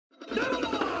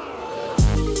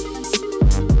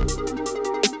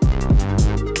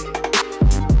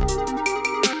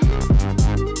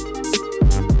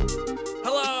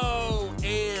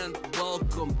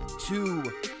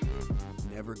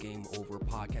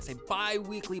podcast, a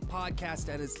bi-weekly podcast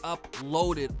that is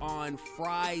uploaded on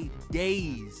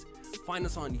Fridays. Find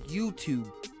us on YouTube,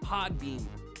 Podbean,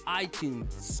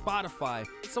 iTunes, Spotify.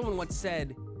 Someone once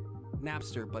said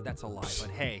Napster, but that's a lie. But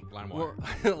hey,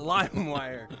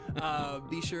 LimeWire.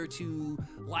 Be sure to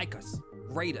like us,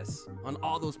 rate us on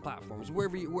all those platforms.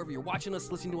 Wherever you're watching us,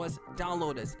 listening to us,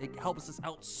 download us. It helps us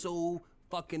out so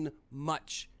fucking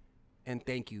much. And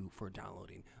thank you for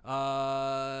downloading.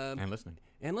 And listening.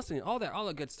 All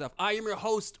that good stuff. I am your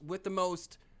host with the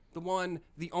most, the one,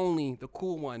 the only, the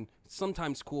cool one.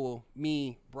 Sometimes cool.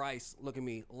 Me, Bryce. Look at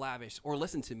me, lavish. Or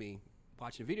listen to me,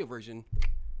 watching a video version.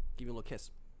 Give you a little kiss.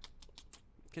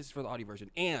 Kisses for the audio version.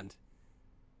 And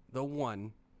the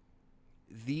one,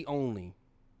 the only.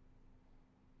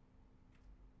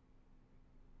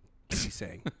 What are you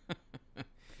saying?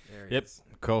 There he is.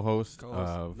 Co-host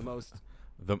of the most.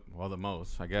 The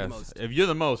most, I guess. Most. If you're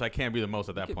the most, I can't be the most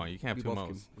at that point. You can't be the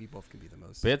most. We both can be the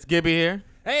most. Bryce Gibby here.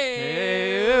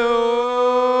 Hey!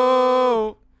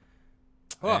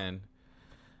 And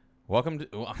welcome to...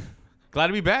 glad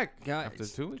to be back after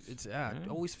 2 weeks. It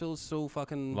always feels so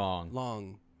fucking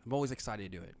long. I'm always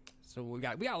excited to do it. So we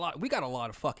got a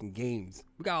lot of fucking games.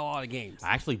 We got a lot of games.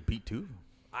 I actually beat 2.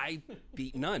 I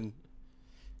beat none.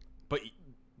 But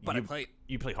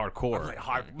you play hardcore. I play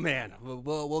hard, man.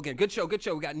 We'll get good show.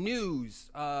 We got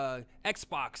news,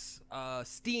 Xbox,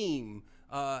 Steam,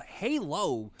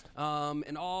 Halo,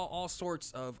 and all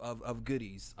sorts of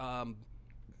goodies.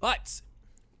 But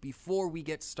before we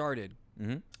get started,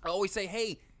 I always say,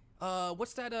 hey,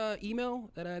 what's that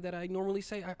email that I normally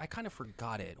say? I kind of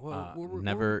forgot it.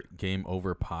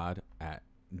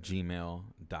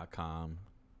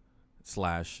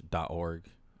 nevergameoverpod@gmail.com/.org.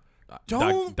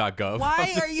 .gov.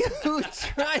 Why are you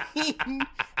trying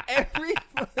every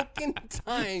fucking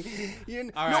time?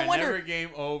 All right,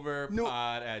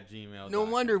 nevergameoverpod@gmail.com. No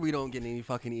wonder we don't get any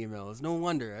fucking emails. No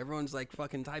wonder. Everyone's like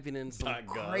fucking typing in some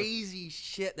crazy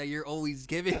shit that you're always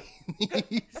giving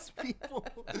these people.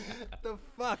 What the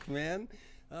fuck, man?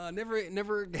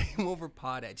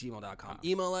 Nevergameoverpod@gmail.com.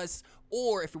 Email us,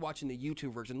 or if you're watching the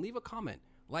YouTube version, leave a comment.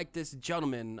 Like this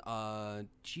gentleman,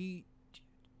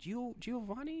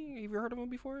 Giovanni, have you heard of him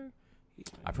before?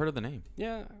 I've heard of the name.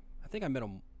 Yeah, I think I met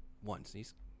him once.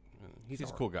 He's a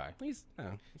cool guy.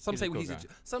 Some say he's a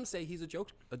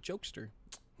jokester.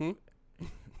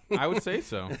 I would say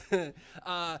so.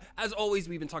 As always,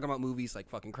 we've been talking about movies like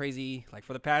fucking crazy, like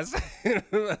for the past 3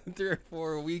 or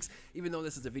 4 weeks. Even though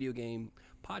this is a video game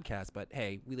podcast, but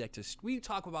hey, we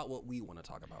talk about what we want to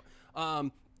talk about.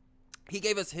 He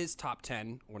gave us his top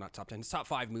 10, or not top 10, his top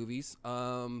 5 movies.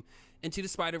 Into the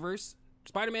Spider-Verse,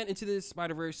 Spider-Man, Into the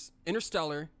Spider-Verse,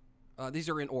 Interstellar. These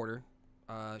are in order.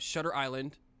 Shutter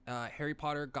Island, Harry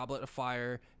Potter, Goblet of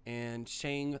Fire, and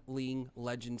Shang-Chi,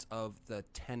 Legends of the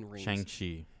Ten Rings.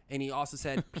 Shang-Chi. And he also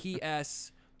said,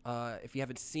 P.S., if you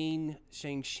haven't seen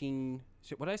Shang-Chi,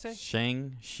 what did I say?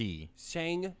 Shang-Chi.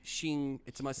 Shang-Chi,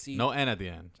 it's a must-see. No N at the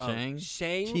end.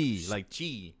 Shang-Chi. Like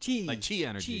chi. Like chi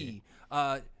energy.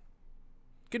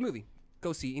 Good movie.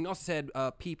 Go see. And he also said,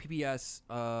 P.P.S.,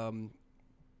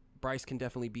 Bryce can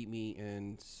definitely beat me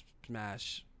in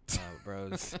Smash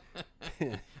Bros.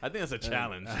 I think that's a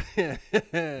challenge.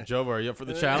 Jova, are you up for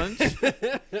the challenge?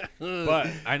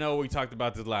 But I know we talked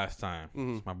about this last time.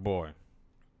 It's my boy.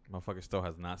 Motherfucker still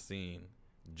has not seen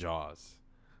Jaws,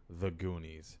 The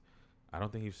Goonies. I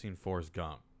don't think he's seen Forrest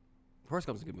Gump. Forrest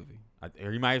Gump's a good movie.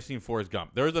 Or you might have seen Forrest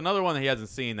Gump. There's another one that he hasn't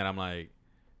seen that I'm like,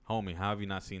 homie, how have you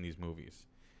not seen these movies?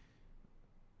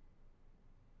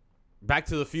 Back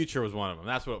to the Future was one of them.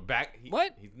 That's what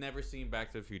what? He's never seen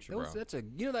Back to the Future, bro. That's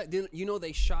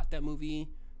they shot that movie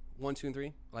 1, 2, and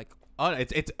 3. Like,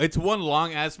 it's one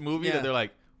long ass movie that they're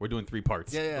like, we're doing 3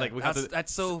 parts. Yeah. Like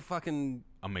that's so fucking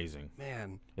amazing,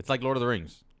 man. It's like Lord of the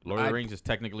Rings. Lord of the Rings is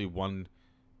technically one.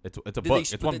 It's a book.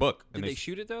 It's one book. Did they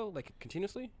shoot it though, like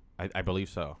continuously? I believe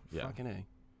so. Yeah. Fucking A.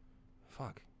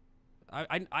 Fuck.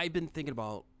 I've been thinking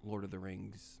about Lord of the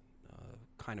Rings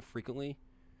kind of frequently.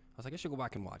 I was like, I should go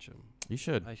back and watch them. You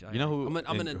should. You know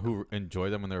who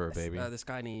enjoyed them when they were a baby? This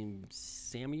guy named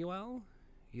Samuel.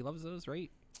 He loves those,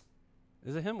 right?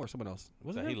 Is it him or someone else?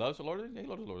 Was it him? He loves the Lord of the Rings? He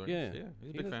loves the Lord of the Rings. Yeah. He's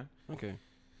a big fan. Okay.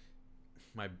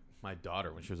 My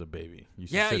daughter, when she was a baby,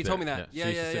 used to you told me that. She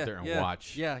used to sit there and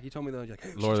watch. Yeah, you told me that. Like,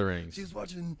 hey, Lord of the Rings. She was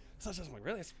watching such as I'm like,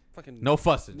 really? It's fucking no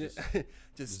fussing.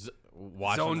 Just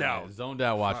watching zoned out. Zoned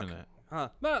out watching it.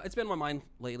 No, it's been on my mind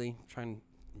lately. Trying,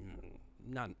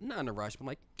 not in a rush, but I'm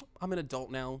like, I'm an adult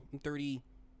now. I'm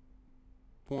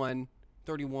 31,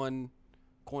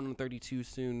 going on 32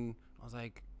 soon. I was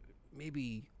like,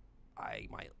 maybe I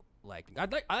might like. I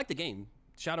like the game.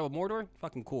 Shadow of Mordor,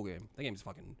 fucking cool game. That game's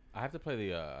fucking. I have to play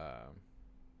the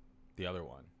the other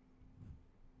one,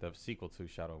 the sequel to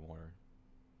Shadow of Mordor.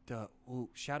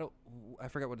 Shadow. I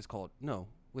forgot what it's called. No,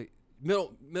 wait.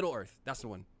 Middle Earth. That's the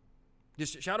one.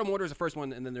 Just Shadow of Mordor is the first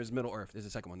one, and then there's Middle Earth is the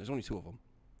second one. There's only 2 of them.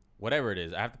 Whatever it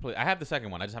is, I have to play. I have the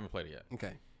second one. I just haven't played it yet.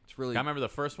 Okay, it's really. I remember the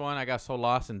first one. I got so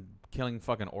lost in killing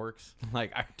fucking orcs.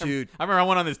 Like, Dude, I remember I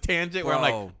went on this tangent where I'm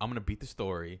like, Bro. I'm gonna beat the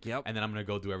story, Yep. and then I'm gonna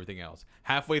go do everything else.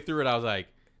 Halfway through it, I was like,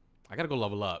 I gotta go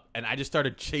level up, and I just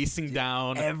started chasing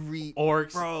down every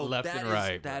orcs bro, left and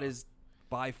right. That is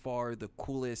by far the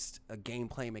coolest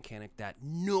gameplay mechanic that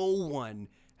no one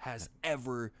has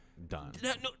ever done.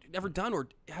 Never done or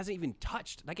hasn't even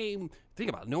touched. That game, think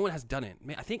about it, no one has done it.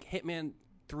 Man, I think Hitman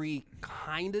 3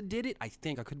 kind of did it. I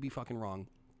think I could be fucking wrong.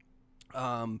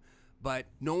 But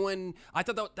no one. I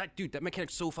thought that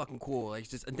mechanic's so fucking cool. Like, it's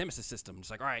just a nemesis system.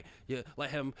 It's like, all right, yeah,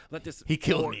 let this. He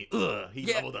killed me.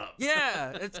 He leveled up.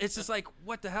 Yeah, it's just like,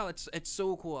 what the hell? It's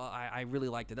so cool. I really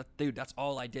liked it. Dude, that's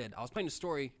all I did. I was playing the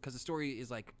story because the story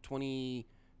is like 20.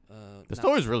 The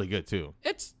story's really good too.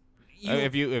 It's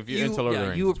if you're into Lord of the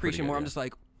Rings, you it's pretty appreciate more. good, I'm just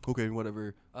like, okay,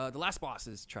 whatever. The last boss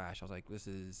is trash. I was like, this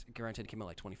is granted, it came out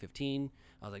like 2015.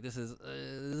 I was like, this is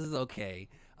okay.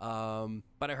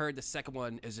 But I heard the second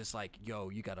one is just like, yo,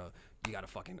 you got a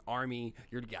fucking army.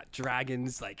 You got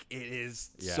dragons. Like, it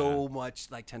is so much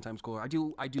like 10 times cooler. I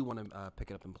do want to pick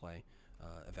it up and play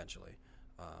eventually.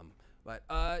 But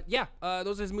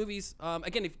those are his movies.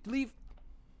 Again, if leave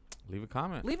a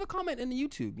comment. Leave a comment in the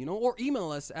YouTube, or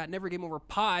email us at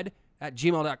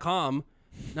nevergameoverpod@gmail.com.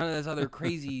 None of this other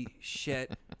crazy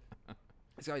shit.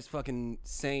 This guy's fucking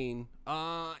sane.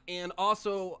 And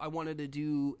also, I wanted to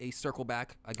do a circle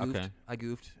back. I goofed. Okay. I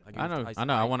goofed. I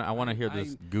know. I want to hear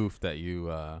this goof that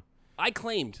you. I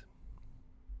claimed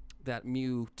that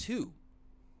Mewtwo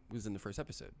was in the first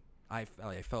episode. I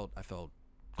felt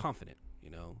confident.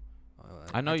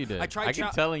 I know you did. I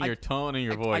can tell in your tone and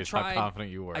your voice how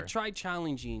confident you were. I tried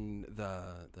challenging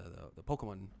the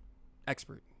Pokemon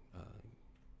Expert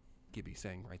Gibby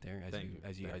saying right there,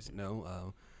 as you guys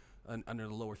know. Under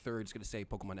the lower third, it's going to say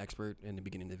Pokemon Expert in the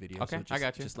beginning of the video. Okay, so just, I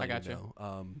got you. Just I got you.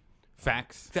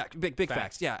 Facts. Big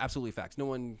facts. Yeah, absolutely facts. No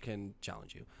one can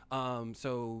challenge you.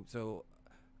 So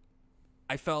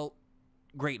I felt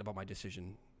great about my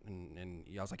decision. And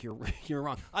I was like, you're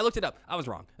wrong. I looked it up. I was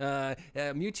wrong.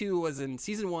 Mewtwo was in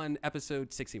season 1,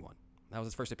 episode 61. That was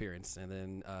his first appearance. And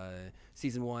then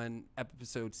season 1,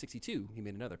 episode 62, he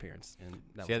made another appearance. And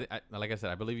that like I said,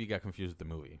 I believe you got confused with the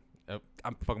movie.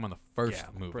 I'm Pokemon the first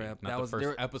movie, not the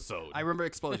first episode. I remember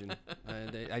Explosion.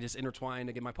 I just intertwined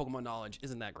to get my Pokemon knowledge.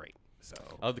 Isn't that great? So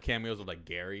I love the cameos of like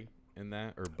Gary in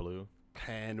that, or Blue.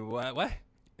 And what?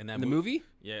 In the movie?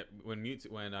 Yeah, when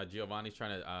Giovanni's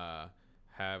trying to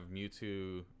have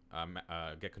Mewtwo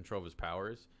get control of his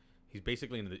powers, he's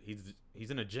basically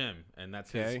he's in a gym, and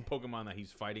that's his Pokemon that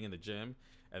he's fighting in the gym.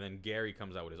 And then Gary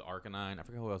comes out with his Arcanine. I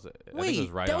forget who else. Wait, I think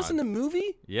it was that was in the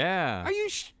movie? Yeah. Are you?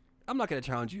 I'm not gonna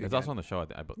challenge you. It's also on the show.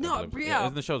 I believe. Yeah, it's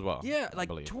in the show as well. Yeah,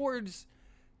 like towards.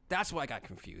 That's why I got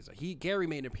confused. Like Gary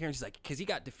made an appearance, because he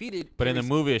got defeated. But in the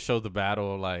movie, it shows the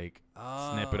battle, like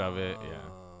snippet of it. Yeah.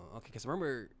 Okay, because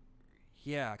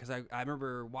I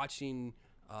remember watching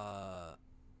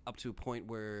up to a point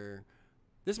where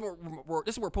this is where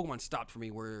Pokemon stopped for me,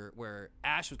 where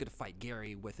Ash was gonna fight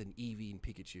Gary with an Eevee and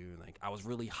Pikachu, and like I was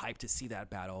really hyped to see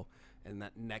that battle. And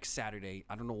that next Saturday,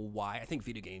 I don't know why. I think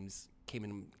video games came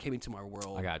into my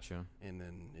world. I got you. And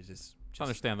then it just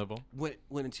understandable. Went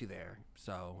into there.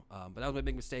 So, but that was my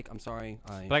big mistake. I'm sorry.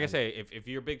 But I say, if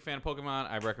you're a big fan of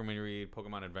Pokemon, I recommend you read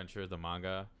Pokemon Adventures, the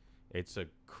manga. It's a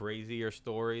crazier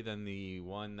story than the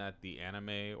one that the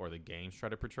anime or the games try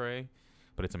to portray,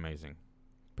 but it's amazing.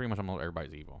 Pretty much almost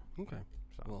everybody's evil. Okay.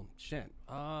 So. Well, shit.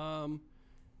 And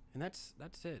that's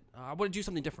it. I want to do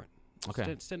something different.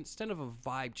 Okay. Instead of a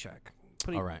vibe check,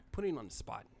 putting on the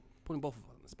spot, putting both of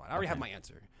them on the spot. I already have my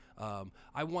answer.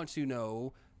 I want to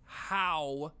know,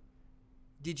 how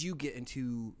did you get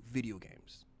into video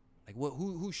games? Like,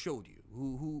 who showed you?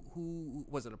 Who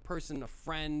was it? A person, a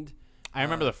friend? I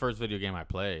remember the first video game I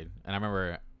played, and I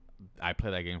remember I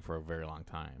played that game for a very long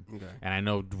time. Okay. And I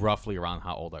know roughly around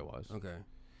how old I was. Okay.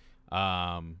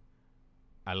 I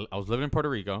was living in Puerto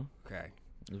Rico. Okay.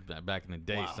 Back in the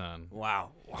day, son.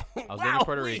 Wow. I was living in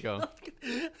Puerto Rico.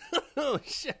 Oh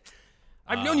shit!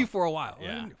 I've known you for a while.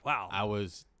 Yeah. Wow. I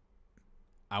was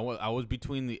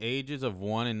between the ages of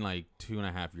 1 and like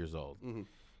 2.5 years old.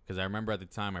 Because I remember at the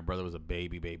time my brother was a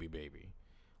baby.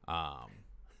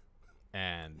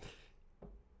 And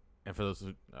for those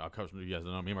you guys don't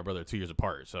know, me and my brother are 2 years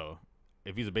apart. So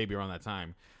if he's a baby around that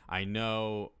time, I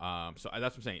know. So that's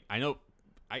what I'm saying. I know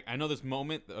I know this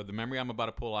moment, the memory I'm about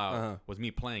to pull out was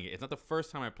me playing it. It's not the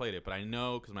first time I played it, but I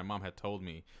know because my mom had told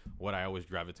me what I always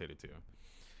gravitated to.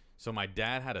 So my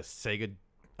dad had a Sega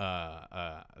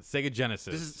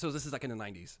Genesis. This is like in the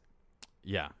 90s.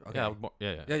 Yeah. Okay.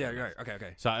 Yeah. Yeah. Right.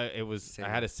 Okay. So I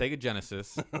had a Sega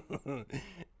Genesis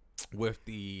with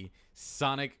the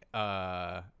Sonic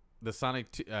the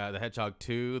Hedgehog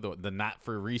 2, the not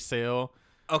for resale.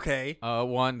 Okay.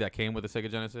 One that came with the Sega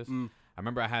Genesis. I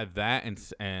remember I had that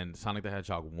and Sonic the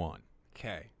Hedgehog 1.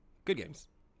 Okay. Good games.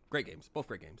 Great games. Both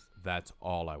great games. That's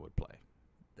all I would play.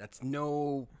 That's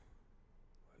no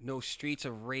Streets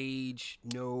of Rage.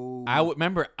 No. I would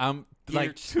remember. I'm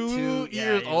like 2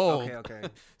 years old. Okay.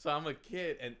 So I'm a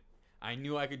kid, and I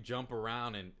knew I could jump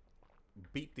around and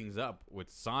beat things up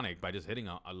with Sonic by just hitting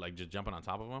like just jumping on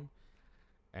top of him,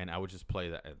 and I would just play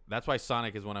that. That's why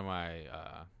Sonic is one of my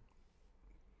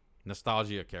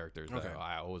nostalgia characters that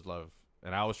I always love,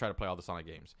 and I always try to play all the Sonic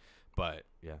games. But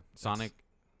yeah, Sonic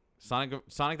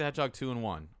the Hedgehog 2 and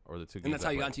 1, or the 2 games. And that's how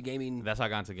you got into gaming. That's how I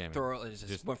got into gaming.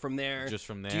 Just went from there. Just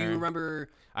from there. Do you remember?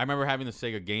 I remember having the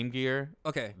Sega Game Gear.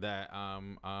 Okay. That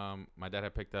my dad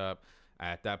had picked up.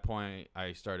 At that point,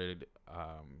 I started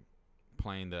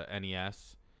playing the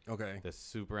NES. Okay. The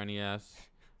Super NES.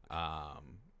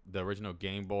 The original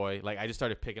Game Boy. Like I just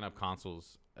started picking up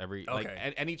consoles like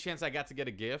any chance I got to get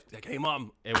a gift. Like, hey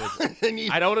mom, it was.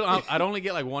 I'd only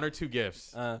get like 1 or 2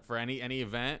 gifts for any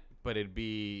event, but it'd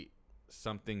be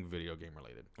something video game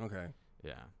related. Okay.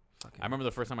 Yeah. I remember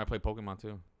the first time I played Pokemon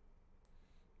too.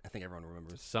 I think everyone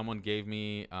remembers. Someone gave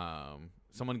me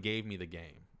the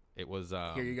game. It was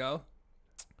Here you go.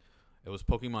 It was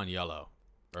Pokemon Yellow,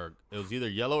 or it was either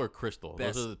Yellow or Crystal.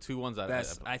 Those are the 2 ones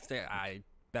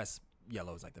Best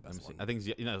Yellow is like the best one. I think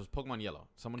it was Pokemon Yellow.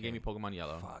 Someone gave me Pokemon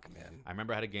Yellow. Fuck, man. I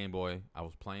remember I had a Game Boy. I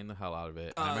was playing the hell out of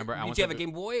it. I remember did you have a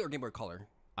Game Boy or Game Boy Color?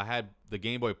 I had the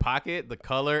Game Boy Pocket, the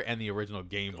Color, and the original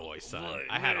Game Boy.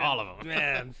 I had all of them.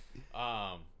 Man.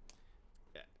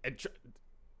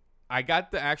 I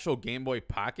got the actual Game Boy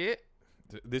Pocket.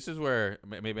 This is where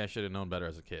maybe I should have known better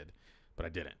as a kid, but I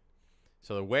didn't.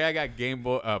 So the way I got Game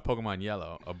Boy Pokemon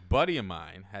Yellow, a buddy of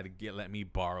mine had to let me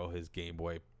borrow his Game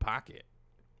Boy Pocket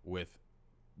with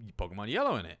Pokemon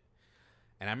Yellow in it.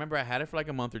 And I remember I had it for like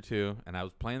a month or 2, and I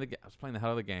was playing the hell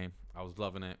out of the game. I was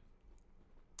loving it.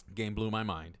 Game blew my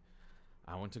mind.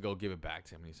 I went to go give it back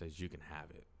to him, and he says, "You can have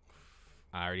it.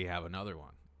 I already have another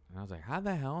one." And I was like, "How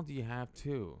the hell do you have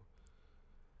 2?"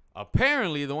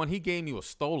 Apparently, the one he gave me was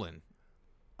stolen.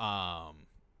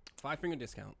 5-finger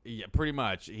discount. Yeah, pretty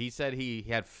much. He said he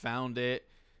had found it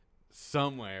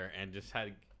somewhere and just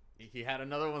he had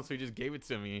another one, so he just gave it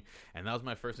to me, and that was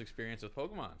my first experience with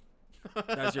Pokemon.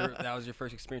 that was your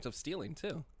first experience of stealing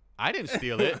too. I didn't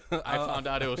steal it. I found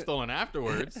out it was stolen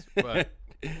afterwards, but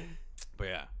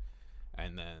yeah.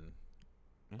 And then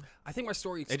I think my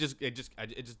story it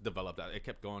just developed out. It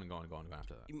kept going and going and going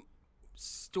after that.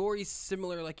 Stories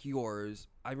similar like yours.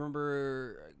 I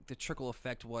remember the trickle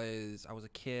effect was I was a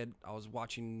kid. I was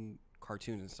watching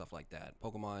cartoons and stuff like that.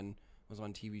 Pokemon was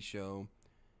on TV show,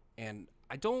 and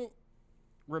I don't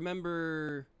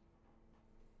remember.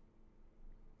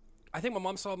 I think my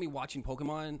mom saw me watching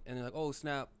Pokemon, and they're like, "Oh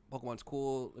snap, Pokemon's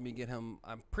cool. Let me get him."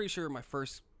 I'm pretty sure my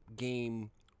first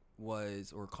game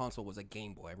or console was a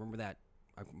Game Boy. I remember that.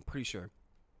 I'm pretty sure.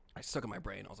 I stuck in my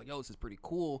brain. I was like, "Yo, this is pretty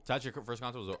cool." So that's your first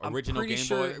console? Was the original Game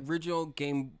Boy? Original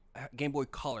Game Boy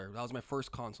Color. That was my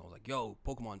first console. I was like, "Yo,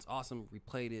 Pokemon's awesome." We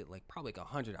played it like probably like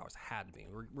 100 hours. Had to be.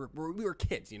 We were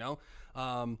kids, you know.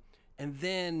 And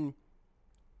then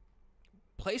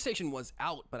PlayStation was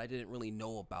out, but I didn't really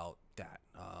know about that.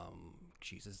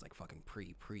 Jesus, like fucking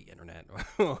pre-internet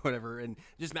or whatever, and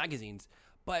just magazines.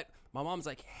 But my mom's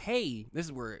like, "Hey, this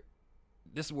is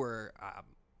where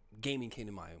gaming came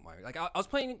to my mind." Like I was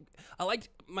playing, I liked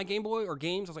my Game Boy or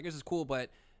games. I was like, "This is cool,"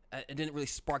 but it didn't really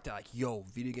spark that. Like, "Yo,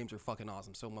 video games are fucking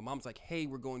awesome." So my mom's like, "Hey,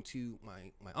 we're going to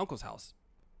my uncle's house,"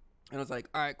 and I was like,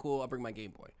 "All right, cool. I'll bring my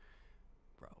Game Boy."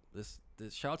 Bro, this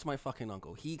shout out to my fucking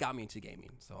uncle. He got me into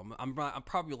gaming. So I'm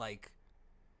probably like,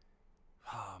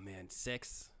 oh man,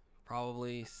 6,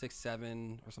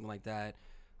 7 or something like that.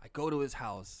 I go to his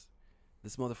house.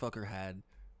 This motherfucker had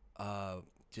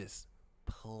just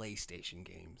PlayStation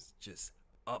games, just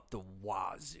up the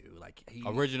wazoo. Like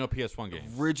original PS1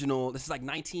 games. Original. This is like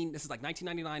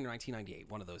 1999 or 1998,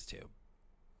 one of those two.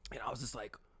 And I was just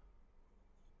like,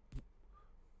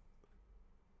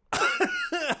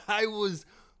 I was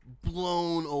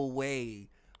blown away.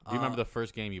 Do you remember the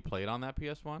first game you played on that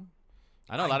PS1?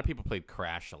 I know a lot of people played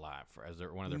Crash a lot as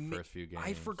one of their first few games.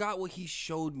 I forgot what he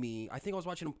showed me. I think I was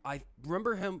watching him. I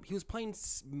remember him. He was playing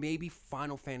maybe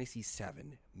Final Fantasy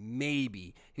VII.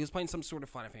 Maybe he was playing some sort of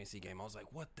Final Fantasy game. I was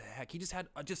like, what the heck? He just had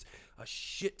just a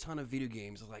shit ton of video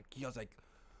games. I was like,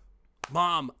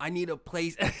 Mom, I need a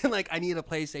I need a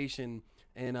PlayStation.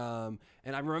 And I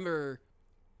remember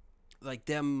like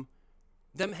them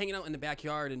hanging out in the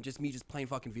backyard and just me just playing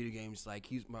fucking video games. Like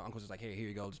my uncle's just like, hey, here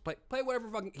you go, just play whatever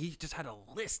fucking. He just had a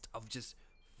list of just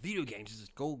video games,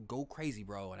 just go crazy,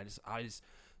 bro. And I just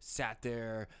sat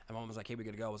there, and Mom was like, hey, we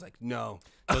gotta go. I was like, no.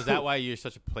 So is that why you're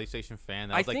such a PlayStation fan?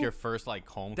 That was like your first like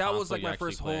home. That console was like you my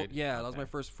first home. played? Yeah, Okay. that was my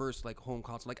first like home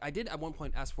console. Like I did at one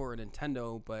point ask for a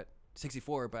Nintendo, but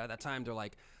 64. But at that time they're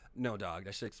like, no, dog,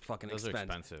 that shit's fucking Those expensive.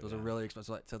 are expensive. Those are really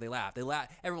expensive. So they laughed.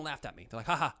 Everyone laughed at me. They're like,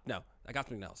 haha, no, I got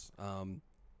something else. And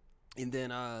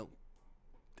then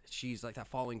she's like that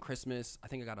following Christmas, I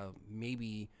think I got I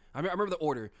remember the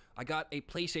order. I got a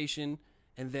PlayStation,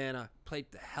 and then I played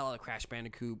the hell out of Crash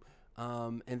Bandicoot.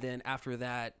 And then after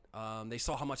that, they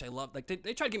saw how much I loved. Like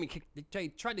they tried to they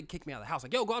tried to kick me out of the house.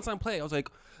 Like, yo, go outside and play. I was like,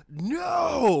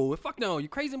 no, fuck no. You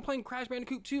crazy? I'm playing Crash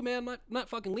Bandicoot 2, man. I'm not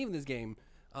fucking leaving this game.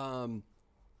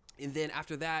 And then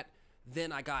after that,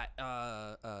 then I got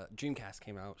Dreamcast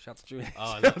came out. Shouts to Dreamcast.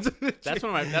 Oh, that's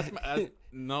one of that's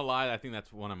no lie. I think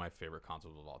that's one of my favorite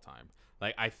consoles of all time.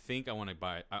 Like I think I want to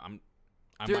buy.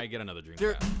 I might get another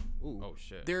Dreamcast. Oh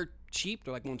shit. They're cheap.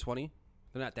 They're like $120.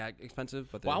 They're not that expensive,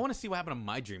 but I want to see what happened to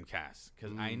my Dreamcast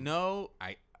because I know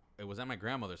it was at my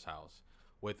grandmother's house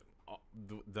with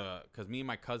because me and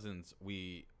my cousins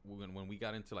when we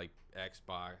got into like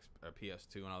Xbox,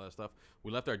 PS2, and all that stuff,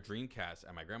 we left our Dreamcast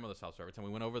at my grandmother's house. So every time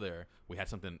we went over there, we had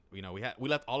something. We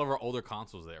left all of our older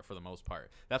consoles there for the most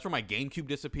part. That's where my GameCube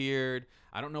disappeared.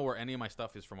 I don't know where any of my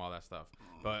stuff is from all that stuff.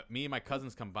 But me and my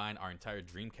cousins combined our entire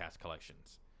Dreamcast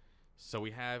collections. So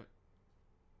we have.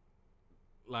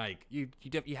 Like you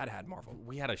had Marvel.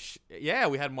 We had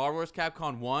we had Marvel vs.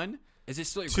 Capcom 1. Is it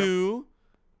still your 2?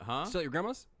 Still at your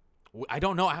grandma's? I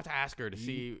don't know. I have to ask her to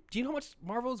see. Do you know how much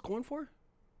Marvel is going for?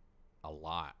 A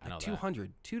lot. I know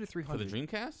 200, 200 to 300 for the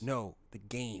Dreamcast. No, the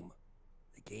game.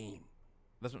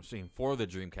 That's what I'm saying for the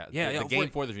Dreamcast. Yeah, the game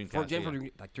for the Dreamcast. For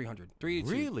like 300,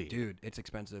 Really, dude, it's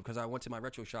expensive. Because I went to my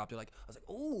retro shop. They're like, I was like,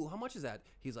 oh, how much is that?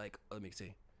 He's like, let me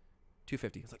see.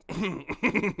 $250. It's like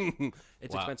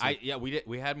it's expensive.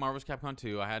 We had Marvel's Capcom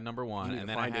 2. I had number 1, and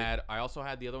then I also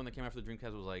had the other one that came after the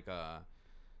Dreamcast was like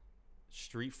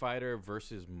Street Fighter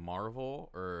versus Marvel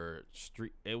or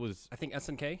Street. It was I think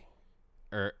SNK.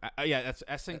 Or that's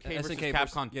SNK versus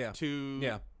Capcom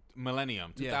 2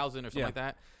 Millennium 2000 or something like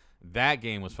that. That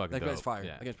game was fucking dope. That game's fire.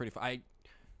 That game's pretty fire. I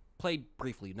played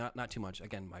briefly, not too much.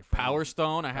 Again, my friend, Power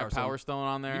Stone. I have Power Stone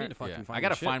on there. You need to fucking find. I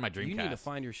gotta find my Dreamcast. You need to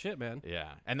find your shit, man.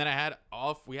 Yeah, and then I had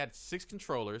we had 6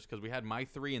 controllers because we had my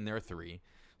 3 and their 3,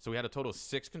 so we had a total of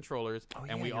 6 controllers,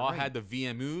 and we all had the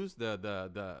VMUs, the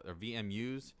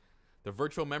VMUs, the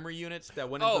virtual memory units that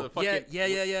went into the fucking.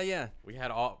 Yeah. We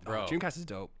had all, bro. Dreamcast is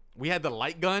dope. We had the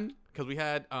light gun because we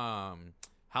had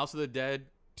House of the Dead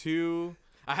 2.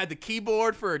 I had the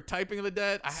keyboard for typing of the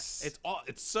dead. It's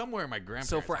somewhere in my grandparents'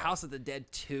 So for house. House of the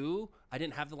Dead 2, I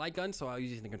didn't have the light gun, so I was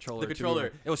using the controller.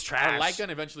 It was The trash. light gun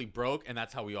eventually broke, and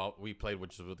that's how we played,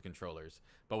 which was with the controllers.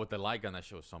 But with the light gun, that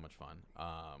shit was so much fun.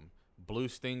 Blue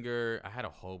Stinger. I had a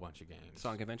whole bunch of games.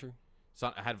 Sonic Adventure.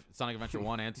 I had Sonic Adventure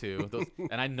 1 and 2.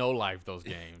 And I no-lifed those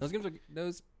games. Those games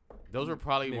Those were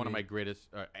probably one of my greatest.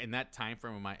 In that time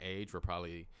frame of my age, were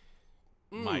probably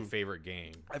my favorite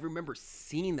game. I remember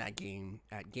seeing that game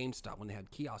at GameStop when they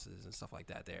had kiosks and stuff like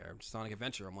that there. Sonic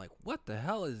Adventure. I'm like, what the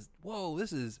hell is... Whoa,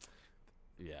 this is...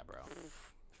 Yeah, bro.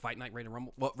 Fight Night, Ready to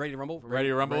Rumble. What, Ready to Rumble? Ready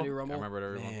to Rumble? Ready to Rumble. I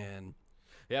remember Ready to Rumble. Man.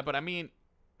 Yeah, but I mean,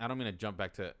 I don't mean to jump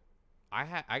back to...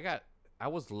 I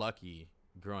was lucky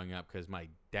growing up because my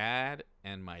dad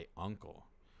and my uncle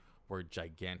were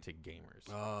gigantic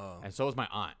gamers. Oh. And so was my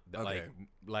aunt. Okay.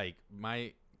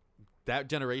 That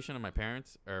generation of my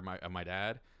parents or my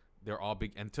dad, they're all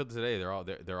big. Until today, they're all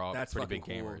That's pretty big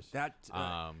cool. gamers.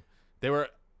 They were,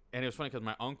 and it was funny because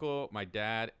my uncle, my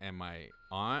dad, and my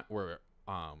aunt were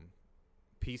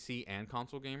PC and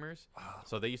console gamers.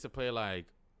 So they used to play like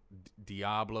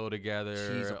Diablo together.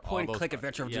 Jeez, a point-and-click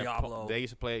adventure of Diablo. They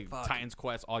used to play Titan's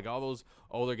Quest, all those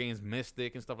older games,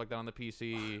 Mystic and stuff like that on the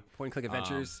PC. Point-and-click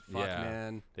adventures.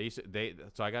 Man.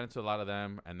 So I got into a lot of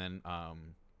them, and then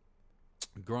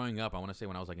growing up, I want to say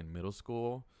when I was like in middle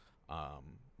school,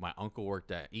 my uncle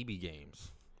worked at EB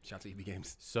Games. Shout out to EB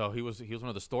Games. So he was one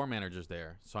of the store managers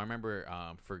there. So I remember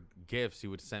for gifts, he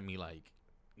would send me like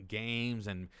games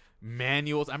and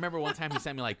manuals. I remember one time he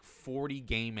sent me like 40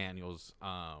 game manuals,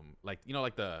 like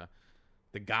the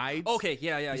the guides. Okay,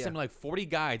 yeah. He sent me like 40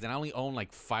 guides, and I only own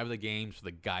like 5 of the games for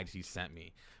the guides he sent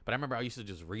me. But I remember I used to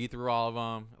just read through all of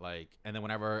them, and then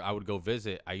whenever I would go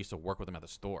visit, I used to work with him at the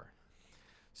store.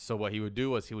 So what he would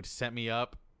do was he would set me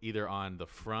up either on the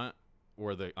front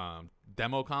where the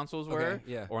demo consoles were,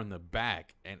 or in the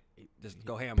back, and just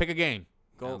go ham. Pick a game.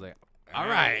 Go. I was like, all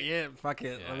right, yeah, fuck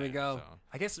it, let me go. So.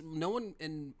 I guess no one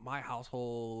in my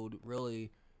household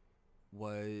really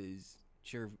was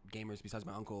sure gamers besides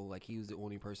my uncle. Like, he was the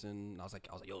only person. I was like,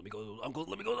 yo, let me go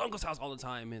to uncle's house all the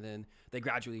time. And then they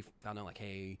gradually found out, like,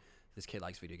 hey, this kid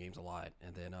likes video games a lot.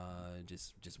 And then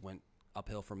just went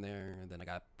uphill from there. And then I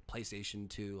got PlayStation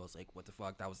 2. I was like, what the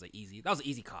fuck? That was an easy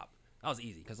cop. That was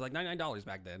easy because like $99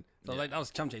 back then. So like that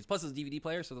was chump change. Plus it's a DVD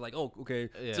player, so they're like, oh, okay,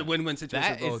 it's a win-win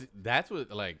situation. That's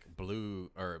what like blew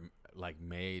or like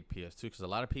made PS2 because a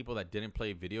lot of people that didn't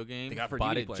play video games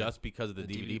bought it just because of the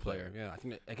DVD player. Yeah,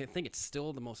 I think it's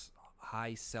still the most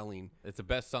high selling. It's the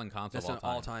best selling console of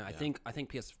all time. Yeah. I think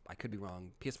PS. I could be wrong.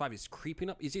 PS5 is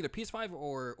creeping up. It's either PS5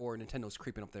 or Nintendo's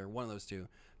creeping up there. One of those two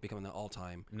becoming the all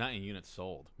time. Not in units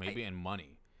sold, maybe in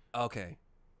money. Okay.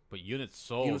 But units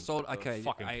sold. Okay.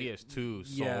 Fucking PS2 sold.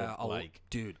 Yeah, like,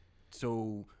 dude.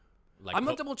 So like I'm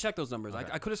gonna double check those numbers. Okay.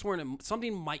 I could have sworn that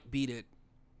something might beat it.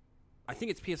 I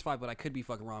think it's PS5, but I could be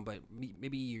fucking wrong. But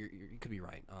maybe you could be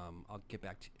right. I'll get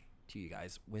back to you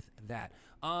guys with that.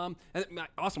 And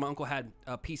also my uncle had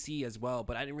a PC as well,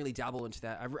 but I didn't really dabble into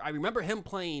that. I remember him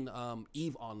playing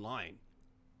EVE Online.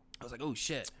 I was like, oh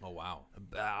shit. Oh wow.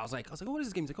 I was like, oh, what is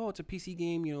this game? He's like, oh, it's a PC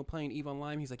game, you know, playing EVE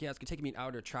Online. He's like, yeah, it's gonna take me an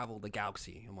hour to travel the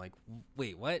galaxy. I'm like,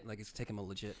 wait, what? Like, it's taking him a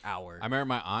legit hour. I remember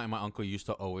my aunt and my uncle used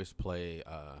to always play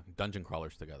dungeon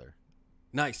crawlers together.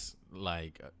 Nice.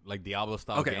 Like Diablo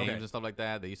style games and stuff like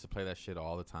that. They used to play that shit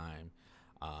all the time.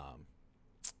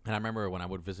 And I remember when I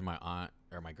would visit my aunt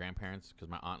or my grandparents, because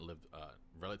my aunt lived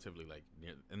relatively like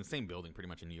near, in the same building, pretty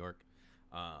much in New York.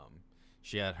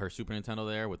 She had her Super Nintendo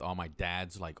there with all my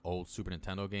dad's like old Super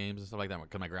Nintendo games and stuff like that,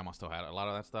 because my grandma still had a lot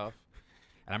of that stuff.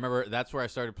 And I remember that's where I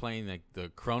started playing like the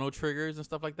Chrono Triggers and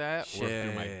stuff like that. Or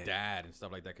through my dad and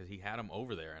stuff like that, because he had them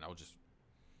over there, and I was just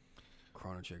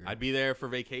Chrono Trigger. I'd be there for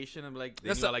vacation and like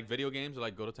like video games or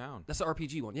like go to town. That's the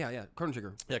RPG one. Yeah. Chrono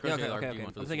Trigger. Yeah, Chrono Trigger. Okay.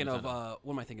 I'm thinking of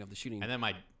what am I thinking of? The shooting. And then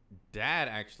my dad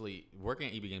actually working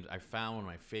at EB Games. I found one of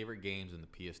my favorite games in the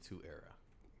PS2 era.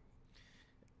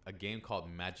 A game called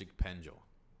Magic Pendule.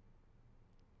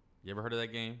 You ever heard of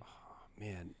that game? Oh,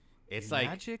 man, it's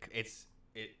Magic? like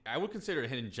I would consider it a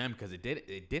hidden gem because it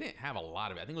didn't have a lot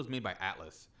of it. I think it was made by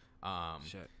Atlas.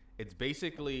 Shit. It's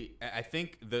basically, I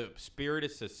think the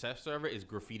spirited successor of it is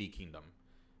Graffiti Kingdom,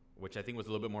 which I think was a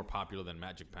little bit more popular than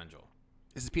Magic Pendule.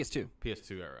 This is PS2.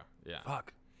 PS2 era, yeah.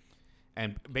 Fuck.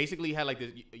 And basically, you had like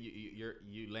this.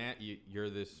 You're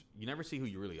this. You never see who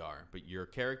you really are, but you're a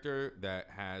character that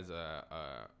has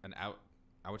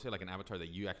I would say like an avatar that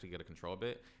you actually get to control a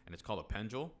bit, and it's called a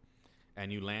pendule. And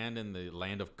you land in the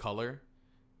land of color,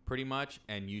 pretty much,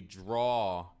 and you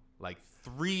draw like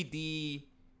 3D,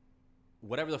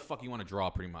 whatever the fuck you want to draw,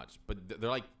 pretty much. But they're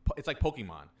like, it's like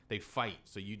Pokemon. They fight.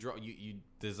 So you draw, you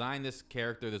design this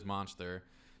character, this monster.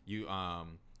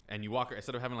 And you walk,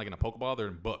 instead of having like in a Pokeball, they're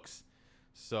in books.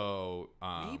 So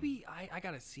maybe I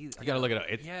gotta see. You gotta look it up.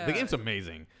 The game's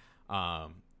amazing.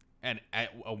 And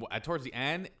at towards the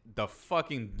end, the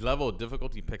fucking level of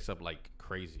difficulty picks up like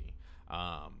crazy.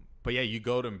 But yeah, you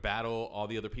go to battle all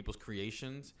the other people's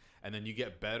creations, and then you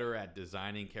get better at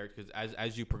designing characters.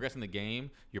 As you progress in the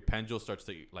game, your pendule starts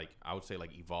to like, I would say,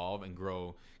 like evolve and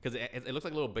grow, because it looks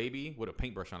like a little baby with a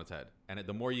paintbrush on its head. And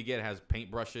the more you get, it has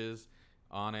paintbrushes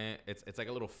on it. It's like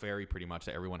a little fairy pretty much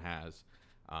that everyone has.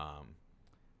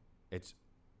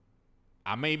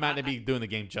 I may not be doing the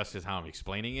game justice how I'm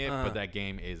explaining it, but that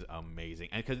game is amazing.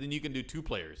 And because then you can do 2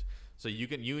 players. So you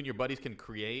and your buddies can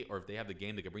create, or if they have the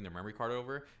game, they can bring their memory card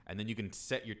over, and then you can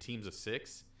set your teams of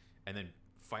 6 and then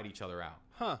fight each other out.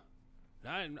 Huh.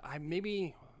 I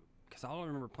maybe, because all I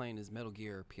remember playing is Metal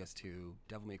Gear PS2,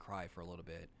 Devil May Cry for a little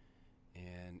bit,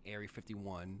 and Area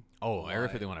 51. Oh, Area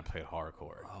 51 I played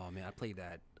hardcore. Oh, man, I played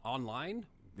that online.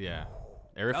 Yeah.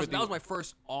 That was my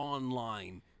first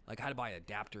online. Like, I had to buy an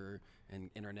adapter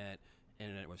and internet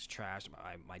was trashed.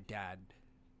 My dad,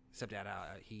 stepdad,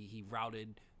 he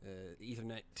routed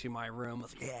Ethernet to my room. I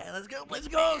was like, yeah, let's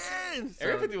go.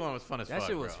 Area 51 was fun as fuck. That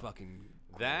shit was fucking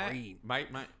great.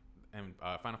 And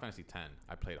Final Fantasy X,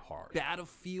 I played hard.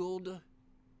 Battlefield,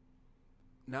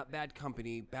 not Bad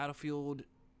Company. Battlefield,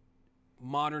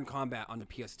 Modern Combat on the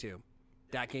PS2.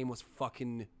 That game was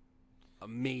fucking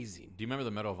amazing. Do you remember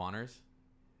the Medal of Honors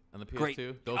on the PS2?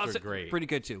 Great. Those were great. Pretty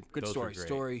good too. Good Those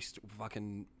story.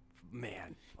 Fucking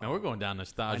man. We're going down I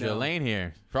nostalgia know. lane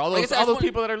here. For all Like I those said, I just want-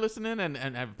 people that are listening and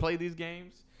have played these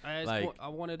games. I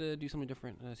wanted to do something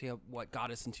different. See what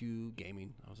got us into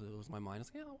gaming. It was my mind. I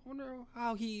was like, yeah, I wonder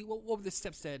how what were the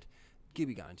steps that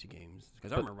Gibby got into games?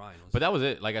 Because I remember Ryan was. But that was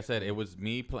it. Like I said, it was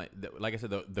me playing. Like I said,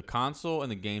 the console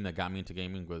and the game that got me into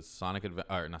gaming was Sonic the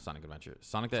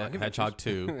Hedgehog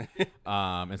 2,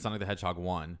 and Sonic the Hedgehog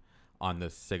 1 on the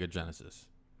Sega Genesis.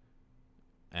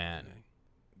 And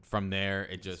from there,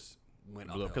 it just went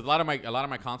blew up. uphill. Because a lot of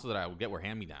my consoles that I would get were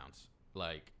hand me downs,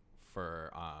 like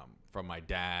from my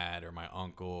dad or my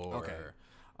uncle,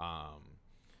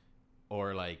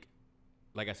 or like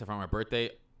I said, for my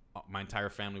birthday, my entire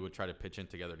family would try to pitch in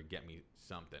together to get me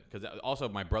something. Because also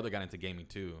my brother got into gaming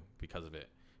too because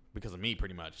of me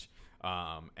pretty much.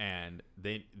 And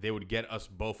they would get us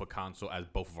both a console as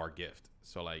both of our gift.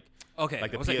 So like okay,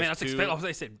 like the I was PS2, like, man, that's expensive. I was like,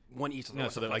 I said one each. No,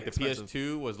 so like the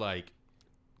PS2 was like.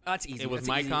 That's easy. It was that's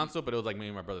my easy. console, but it was like me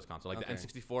and my brother's console. Like Okay. the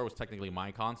N64 was technically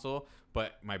my console,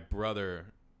 but my brother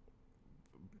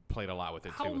played a lot with it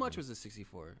too. How much was the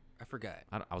 64? I forgot.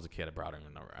 I was a kid. I don't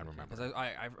even know. I don't remember. Because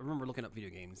I remember looking up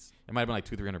video games. It might have been like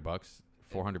 $200-300,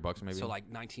 $400 maybe. So like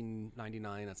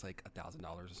 1999, that's like $1,000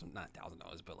 or something. Not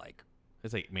 $1,000, but like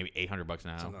it's like maybe $800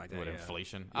 now something like that, with yeah.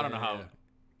 inflation. Yeah, I don't know how yeah.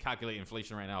 calculate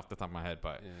inflation right now off the top of my head,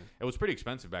 but Yeah. it was pretty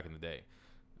expensive back in the day.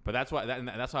 But that's why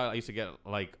that's how I used to get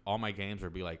like all my games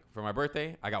would be like for my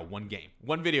birthday I got one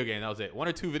video game, that was it, 1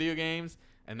 or 2 video games,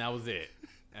 and that was it.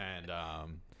 And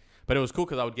but it was cool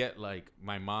because I would get like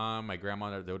my mom, my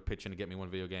grandma, they would pitch in to get me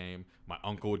one video game. My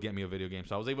uncle would get me a video game,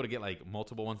 so I was able to get like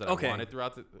multiple ones that I wanted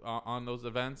throughout on those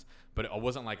events. But it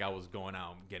wasn't like I was going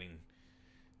out and getting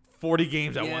 40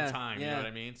 games at one time. You know what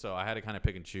I mean? So I had to kind of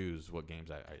pick and choose what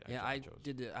games I chose.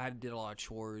 I did a lot of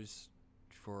chores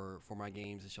for my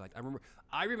games and shit. Like I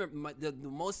remember the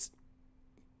most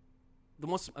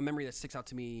memory that sticks out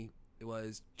to me. It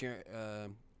was Grand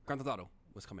Theft Auto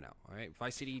was coming out. All right,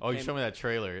 Vice City. Oh, you showed me that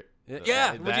trailer.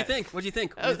 Yeah, what'd you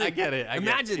think? I get it.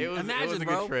 Imagine, it was a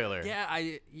bro. good trailer. Yeah,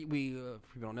 if people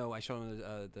don't know, I showed him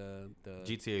the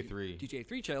GTA 3. GTA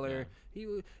 3 trailer. Yeah. He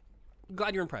was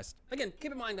glad you're impressed. Again,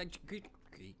 keep in mind that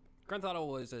Grand Theft Auto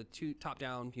was a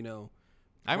top-down. You know,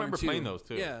 I remember 2. playing those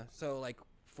too. Yeah, so like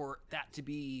for that to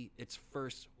be its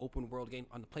first open world game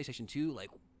on the PlayStation 2, like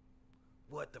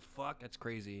what the fuck? That's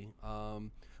crazy.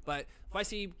 But Vice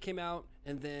City came out,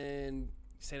 and then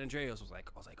San Andreas was like,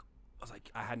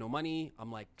 I had no money.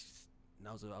 I'm like,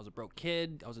 I was a broke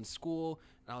kid. I was in school,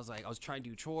 and I was trying to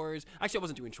do chores. Actually, I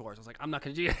wasn't doing chores. I was like, I'm not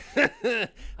gonna do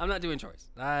it. I'm not doing chores.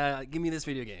 Give me this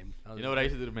video game. You know what I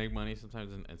used to do to make money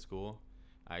sometimes in school?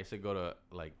 I used to go to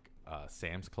like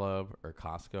Sam's Club or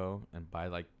Costco and buy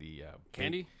like the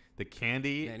candy. The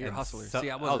candy. Man, you're a hustler.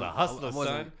 See, I was a hustler,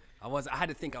 son. I had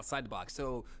to think outside the box.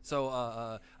 So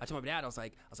I told my dad, I was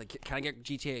like, can I get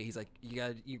GTA? He's like,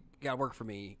 you gotta work for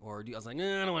me, or I was like,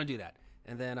 no, I don't want to do that.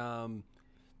 And then I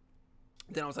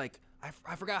was like,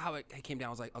 I forgot how it came down.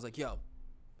 I was like, yo,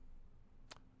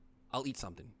 I'll eat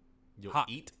something. You'll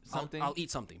eat something? I'll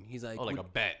eat something. He's like, oh, like a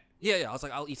bet. Yeah. I was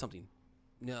like, I'll eat something.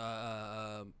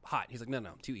 Hot. He's like, no,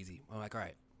 too easy. I'm like, all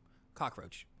right,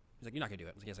 cockroach. He's like, you're not gonna do it.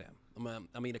 I was like, yes, I am. I'm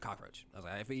gonna eat a cockroach. I was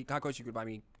like, if I eat cockroach, you could buy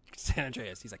me San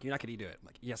Andreas. He's like, you're not gonna do it. I'm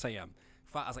like, yes, I am.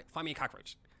 I was like, find me a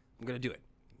cockroach. I'm gonna do it.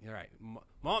 All right.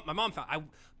 My mom found. I'm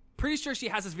pretty sure she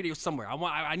has this video somewhere.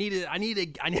 I need it. And you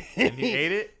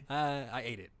ate it? I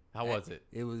ate it. How was it?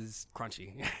 It was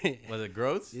crunchy. Was it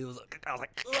gross? It was. I was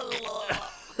like,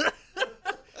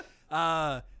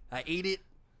 I ate it.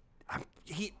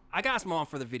 I got ask my mom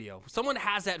for the video. Someone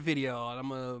has that video, and I'm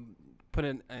gonna put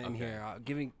it in here. I'll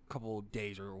give me a couple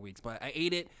days or weeks, but I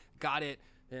ate it, got it,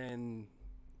 and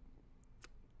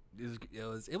it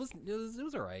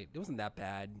was all right. It wasn't that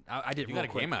bad. I did. You real got a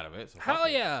quick. game out of it. So Hell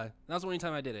yeah! That was the only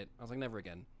time I did it. I was like, never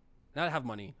again. Now I have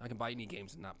money. I can buy any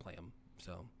games and not play them.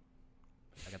 So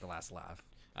I got the last laugh.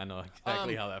 I know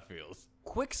exactly how that feels.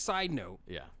 Quick side note.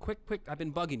 Yeah. Quick. I've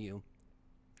been bugging you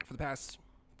for the past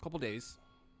couple days,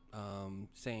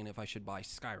 saying if I should buy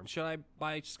Skyrim. Should I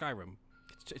buy Skyrim?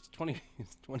 It's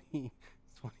 $20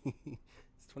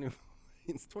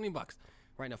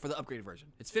 right now for the upgraded version.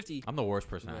 It's $50. I'm the worst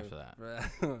person after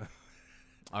that.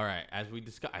 All right, as we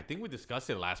discussed, I think we discussed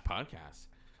it last podcast.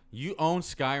 You own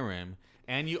Skyrim,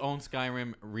 and you own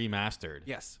Skyrim Remastered.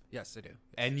 Yes, I do.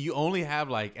 And you only have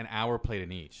like an hour played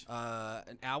in each.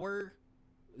 An hour.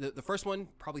 The first one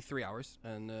probably 3 hours,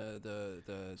 and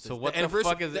so what the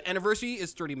fuck is the anniversary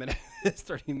is 30 minutes. It's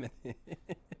 30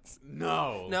 minutes.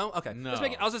 No. Okay. No.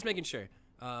 I was just making sure.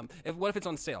 What if it's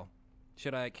on sale?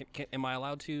 Should I? Am I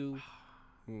allowed to?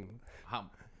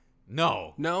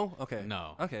 No. No? Okay.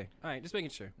 No. Okay. All right. Just making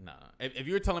sure. No. If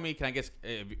you were telling me, can I guess?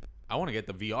 I want to get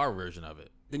the VR version of it.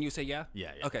 Then you say yeah?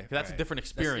 Yeah. Okay. 'Cause that's a different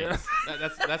experience.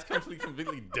 That's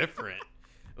completely different.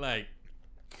 Like.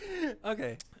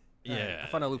 Okay. Yeah. I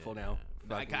found a loophole now.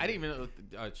 I didn't even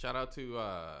shout out to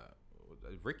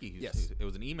Ricky. Yes. It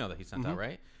was an email that he sent out,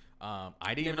 right? I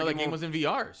didn't even Never know the came game home. was in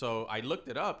VR, so I looked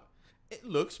it up. It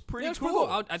looks pretty Yeah, it's cool.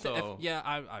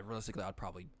 I realistically, I'd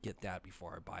probably get that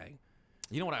before I buy.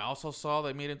 You know what I also saw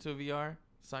that made it into VR?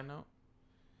 Side note: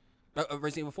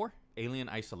 Resident Evil 4? Alien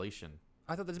Isolation.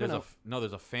 I thought there's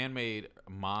There's a fan-made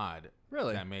mod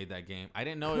Really? that made that game. I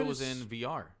didn't know it was in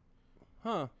VR.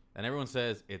 Huh. And everyone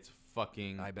says it's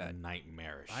fucking I bet.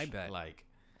 nightmarish. I bet. Like,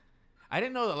 I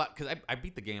didn't know a lot because I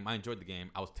beat the game. I enjoyed the game.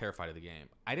 I was terrified of the game.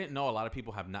 I didn't know a lot of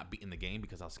people have not beaten the game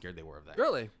because how scared they were of that.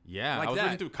 Really? Yeah. Like I was that?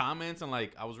 reading through comments and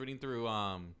like I was reading through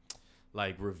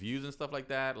like reviews and stuff like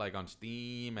that, like on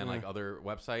Steam and like other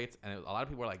websites, and a lot of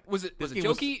people were like, Was it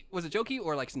jokey? Was it jokey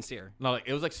or like sincere? No, like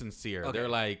it was like sincere. Okay. They're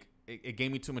like, it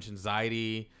gave me too much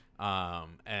anxiety,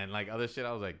 and like other shit.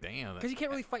 I was like, damn. Because you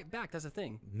can't really fight back. That's the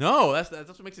thing. No, that's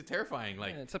what makes it terrifying.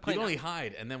 Like Yeah, it's you a plain- can only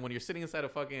hide, and then when you're sitting inside a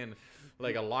fucking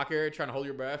like a locker trying to hold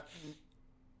your breath,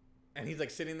 and he's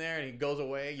like sitting there and he goes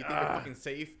away, you think you're fucking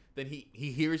safe, then he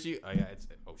hears you. Oh yeah,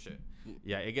 oh shit.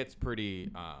 Yeah, it gets pretty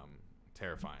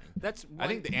terrifying. That's I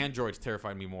think the androids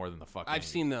terrified me more than the fucking. I've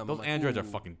seen them. Those Like, androids are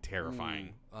ooh, fucking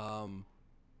terrifying.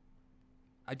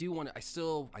 I do want to. I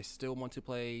still want to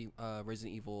play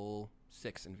Resident Evil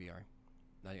 6 in VR.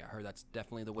 I heard that's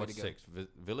definitely the way What's to go. 6?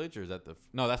 Village or is that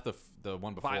no? That's the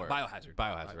one before. Biohazard.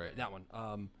 Biohazard, right? That one.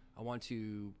 I want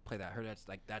to play that. I heard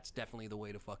that's definitely the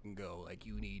way to fucking go. Like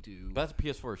you need to. But that's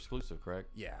PS4 exclusive, correct?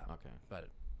 Yeah. Okay. But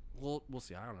we'll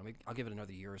see. I don't know. Maybe I'll give it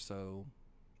another year or so.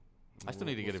 I still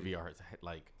need to get a see. VR.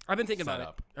 Like I've been thinking about it.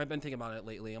 setup. I've been thinking about it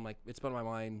lately. I'm like, it's been on my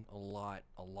mind a lot.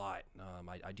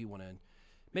 I do want to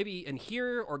maybe in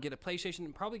here or get a PlayStation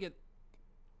and probably get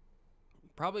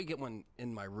one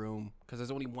in my room because there's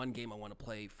only one game I want to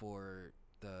play for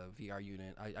the VR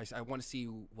unit. I want to see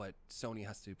what Sony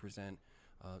has to present.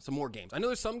 Some more games. I know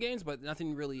there's some games, but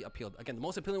nothing really appealed. Again, the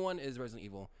most appealing one is Resident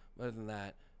Evil. Other than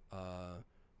that,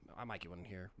 I might get one in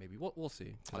here. Maybe we'll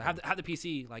see. I have the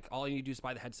PC. Like all you need to do is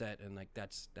buy the headset, and like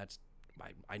that's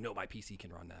I know my PC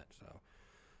can run that. So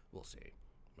we'll see.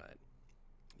 But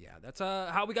yeah, that's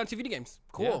how we got into video games.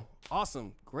 Cool, Yeah.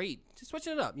 Awesome, great. Just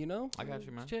switching it up, you know. I got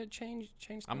you, man. Change.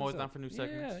 I'm always things down up. for new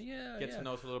segments. Yeah. Get to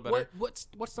know us a little better. What's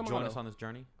the motto? Join us on this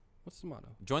journey. What's the motto?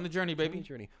 Join the journey, baby. Join the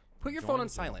journey. Put your Join phone the on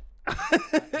silent. I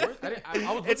was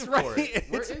looking It's for right. it.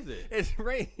 Where is it? It's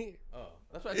right here. Oh,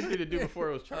 that's what I told you to do before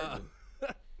it was charging.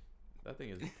 That thing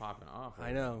is popping off.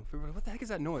 I know. What the heck is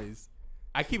that noise?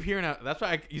 I keep hearing that. That's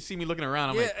why you see me looking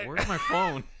around. I'm Yeah. like, where's my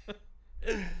phone?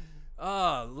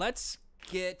 Let's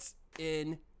get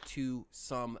into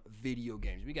some video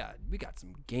games. We got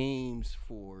some games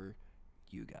for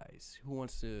you guys. Who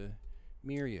wants to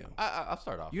mirror you? I'll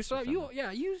start off. You start.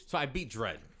 You. So I beat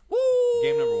Dread. Woo!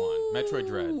 Game number 1, Metroid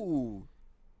Dread.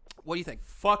 What do you think?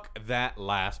 Fuck that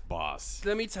last boss.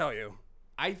 Let me tell you.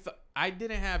 I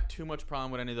didn't have too much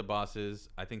problem with any of the bosses,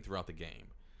 I think, throughout the game.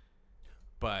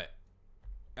 But,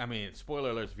 I mean,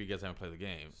 spoiler alerts if you guys haven't played the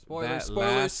game. Spoiler. Boss.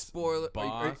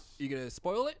 Are you gonna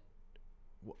spoil it?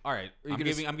 All right, I'm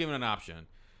giving an option.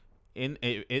 In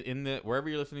the wherever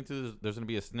you're listening to this, there's gonna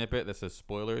be a snippet that says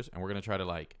spoilers, and we're gonna try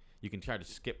to you can try to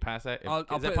skip past that.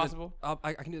 Is that possible?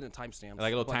 I can do it in timestamps.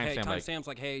 Like a little timestamp. Hey, timestamps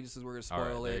like, hey, this is where we're gonna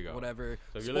spoil there you it, go. whatever.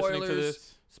 So if you're listening to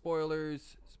this,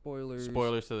 spoilers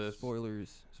to this.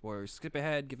 Spoilers. Skip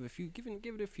ahead. Give it a few.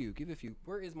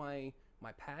 Where is my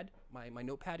pad? My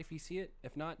notepad? If you see it.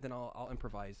 If not, then I'll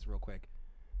improvise real quick.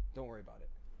 Don't worry about it.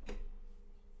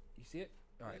 You see it?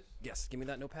 All right. Yes. Give me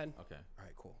that notepad. Okay. All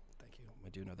right. Cool. Thank you. I'm gonna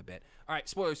do another bit. All right.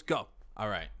 Spoilers. Go. All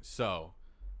right. So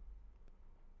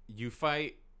you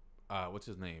fight. What's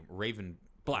his name? Raven.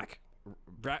 Black.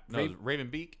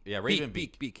 Ravenbeak. Yeah,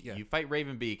 Ravenbeak. Beak. Yeah. You fight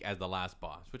Ravenbeak as the last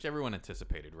boss, which everyone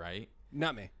anticipated, right?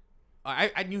 Not me.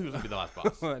 I knew he was gonna be the last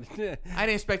boss. I I didn't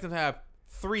expect him to have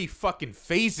 3 fucking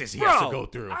phases he has to go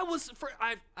through.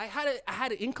 I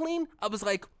had an inkling. I was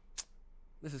like,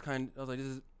 this is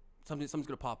something's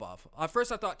gonna pop off. At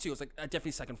first I thought too. It was like definitely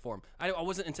second form. I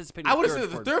wasn't anticipating. I would have said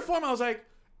the third form. I was like,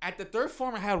 at the third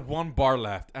form I had 1 bar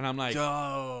left, and I'm like,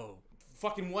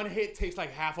 fucking 1 hit takes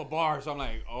like half a bar. So I'm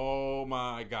like, oh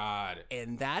my god.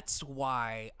 And that's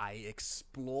why I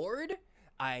explored.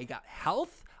 I got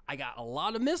health. I got a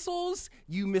lot of missiles.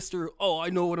 You, Mr. Oh, I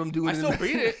know what I'm doing. I still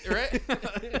beat it, right?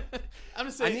 I'm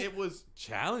just saying it was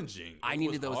challenging. I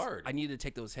needed those. Hard. I needed to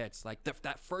take those hits. Like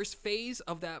that first phase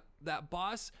of that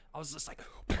boss, I was just like,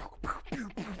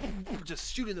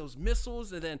 just shooting those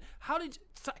missiles, and then how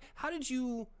did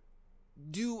you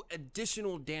do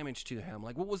additional damage to him?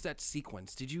 Like, what was that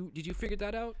sequence? Did you figure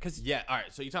that out? Cause yeah, all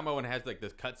right. So you're talking about when it has like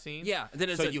this cutscene? Yeah. Then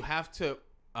it's so you have to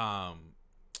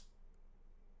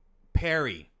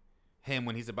parry him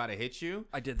when he's about to hit you.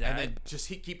 I did that, and then just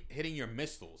keep hitting your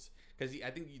missiles, because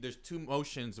I think there's 2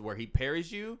 motions where he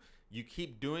parries you. You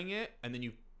keep doing it, and then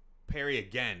you parry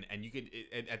again, and you could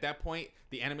at that point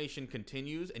the animation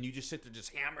continues, and you just sit there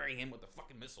just hammering him with the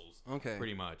fucking missiles. Okay.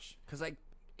 Pretty much. Because like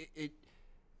it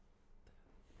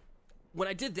when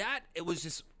I did that, it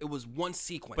was one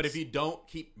sequence. But if you don't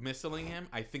keep missiling him,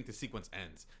 I think the sequence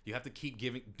ends. You have to keep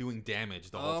doing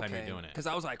damage the whole time you're doing it. Because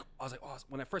I was like, oh,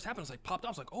 when it first happened, I was like popped up.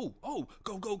 I was like, oh,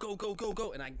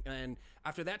 go. And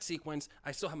after that sequence,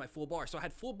 I still had my full bar. So I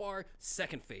had full bar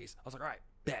second phase. I was like, all right,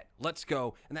 bet, let's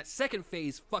go. And that second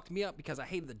phase fucked me up because I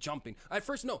hated the jumping. At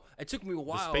first, no, it took me a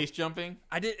while. The space jumping?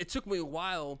 It took me a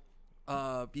while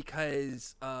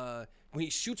because when he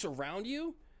shoots around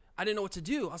you, I didn't know what to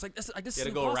do. I was like, this is you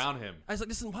gotta go around him. I was like,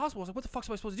 this is impossible. I was like, what the fuck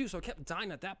am I supposed to do? So I kept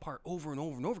dying at that part over and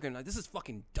over and over again. Like, this is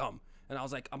fucking dumb. And I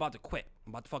was like, I'm about to quit.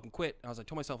 I'm about to fucking quit. And I was like,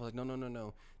 told myself, I was like,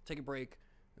 no. Take a break.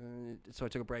 So I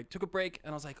took a break.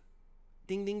 And I was like,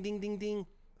 ding, ding, ding, ding, ding.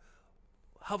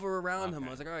 Hover around him.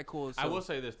 I was like, all right, cool. So, I will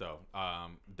say this, though.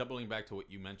 Doubling back to what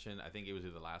you mentioned, I think it was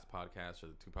either the last podcast or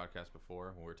the 2 podcasts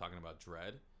before when we were talking about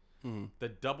Dread. Mm-hmm. The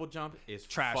double jump is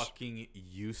trash. Fucking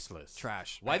useless.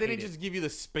 Trash. Why didn't they just give you the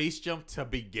space jump to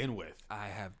begin with?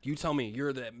 You tell me.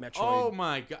 You're the Metroid. Oh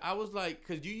my god! I was like,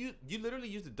 because you literally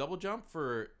used the double jump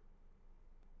for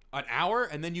an hour,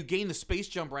 and then you gain the space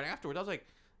jump right afterwards. I was like,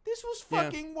 this was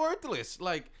fucking worthless.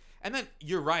 Like, and then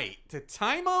you're right. To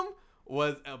time them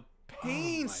was a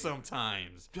pain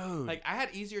sometimes. Dude. Like, I had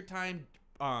easier time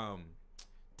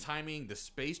timing the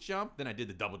space jump than I did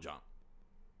the double jump.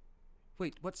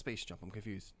 Wait, what space jump? I'm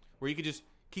confused. Where you could just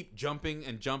keep jumping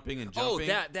and jumping and jumping.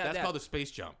 Oh, that's called the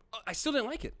space jump. I still didn't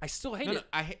like it. I still hate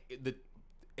it.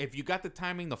 If you got the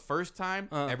timing the first time,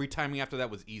 every timing after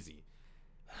that was easy.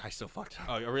 I still fucked up.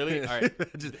 Oh, really? All right.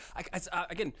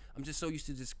 Again, I'm just so used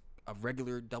to just a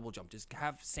regular double jump. Just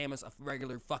have Samus a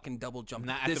regular fucking double jump.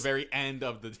 Not at the very end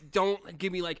of the. Don't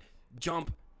give me like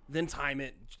jump, then time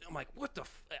it. I'm like, what the?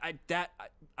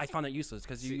 I found that useless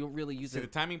because you don't really use it. The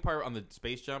timing part on the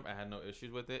space jump, I had no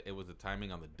issues with it. It was the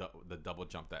timing on the double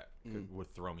jump that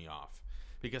would throw me off.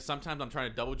 Because sometimes I'm trying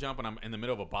to double jump and I'm in the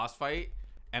middle of a boss fight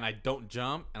and I don't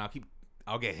jump and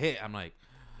I'll get hit. I'm like,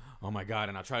 oh my god,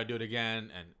 and I'll try to do it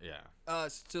again, and yeah.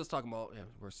 Still talking about,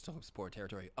 we're still in sport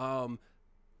territory.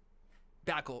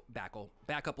 Back up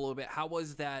a little bit. How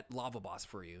was that lava boss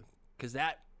for you? Because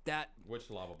that which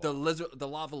lava boss? The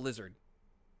lava lizard,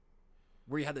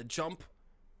 where you had to jump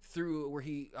through, where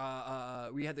you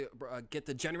had to get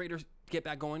the generator get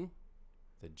back going.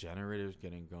 The generator's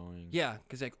getting going. Yeah,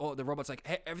 because like, the robot's like,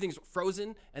 hey, everything's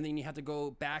frozen, and then you have to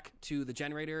go back to the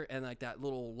generator, and like that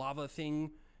little lava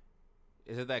thing.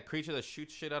 Is it that creature that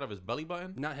shoots shit out of his belly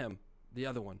button? Not him. The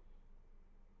other one.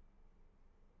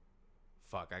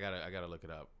 Fuck, I gotta look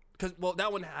it up. Because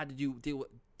that one had to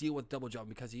deal with double jump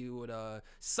because he would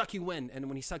suck you in, and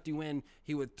when he sucked you in,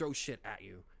 he would throw shit at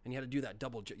you, and you had to do that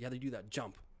you had to do that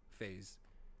jump phase.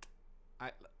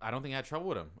 I don't think I had trouble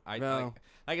with him. No.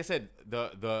 Like I said,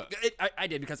 I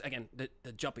did because again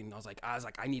the jumping. I was like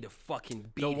I need to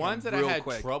fucking beat the him ones that real I had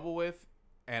quick. trouble with,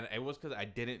 and it was because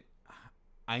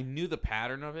I knew the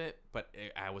pattern of it, but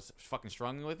I was fucking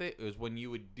struggling with it. It was when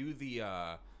you would do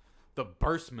the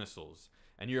burst missiles,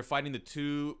 and you were fighting the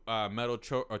 2 metal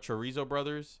chorizo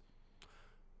brothers,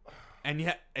 and you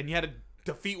had to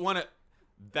defeat one.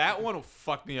 That one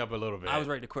fucked me up a little bit. I was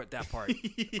ready to quit that part.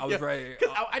 Yeah, I was ready.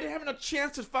 I didn't have enough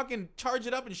chance to fucking charge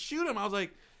it up and shoot him. I was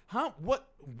like, huh?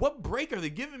 What break are they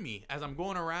giving me as I'm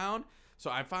going around? So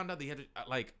I found out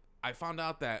I found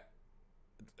out that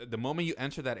the moment you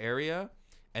enter that area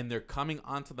and they're coming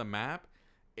onto the map,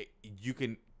 you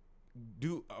can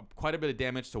do quite a bit of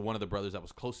damage to one of the brothers that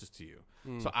was closest to you.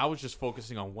 So I was just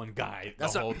focusing on one guy the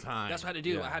whole time. That's what I had to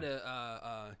do. Yeah. I had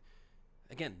to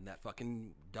again, that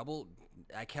fucking double.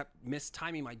 I kept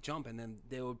mistiming my jump, and then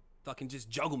they would fucking just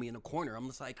juggle me in the corner. I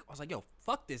was like, yo,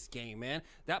 fuck this game, man.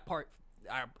 That part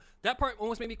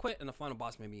almost made me quit, and the final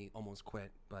boss made me almost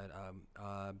quit. But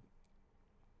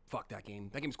fuck that game.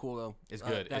 That game's cool though. It's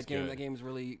good. That game's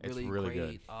really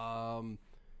great. Good.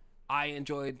 I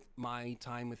enjoyed my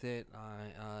time with it.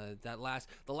 The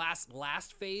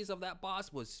last phase of that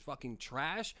boss was fucking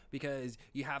trash because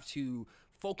you have to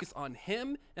focus on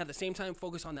him and at the same time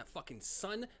focus on that fucking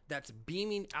sun that's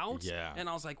beaming out. Yeah. And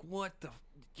I was like, what the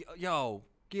yo.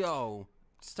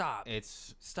 Stop.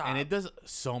 Stop. And it does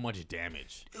so much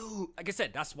damage. Dude, like I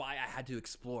said, that's why I had to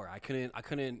explore. I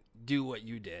couldn't do what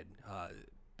you did.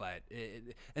 But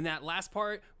and that last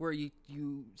part where you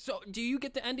so do you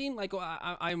get the ending? Like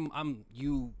I'm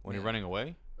you when you're running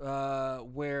away.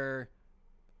 Where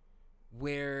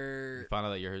you found out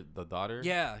that you're the daughter.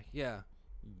 Yeah.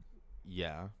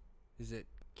 Is it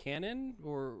canon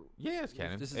or? Yeah, it's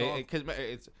canon. This is all because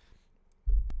it's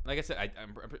like I said.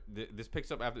 This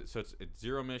picks up after, so it's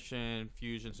zero mission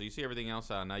fusion. So you see everything else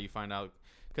out. Now you find out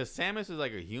because Samus is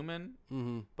like a human,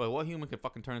 but what human can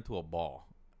fucking turn into a ball?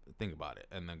 Think about it,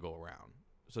 and then go around.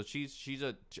 So she's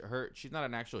not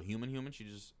an actual human. She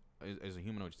just is a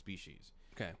humanoid species.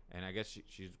 Okay. And I guess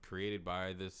she's created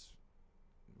by this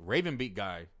Ravenbeak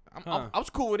guy. I was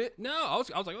cool with it. No, I was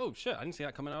like, oh shit, I didn't see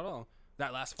that coming out at all.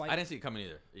 That last fight, I didn't see it coming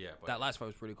either. Yeah, but that last fight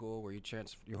was pretty cool, where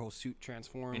your whole suit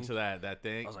transformed into that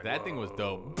thing. Like, that thing was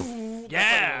dope.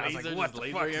 Yeah, I was like, what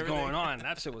the fuck is going on?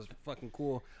 That shit was fucking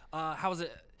cool. How was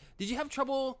it? Did you have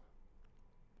trouble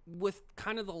with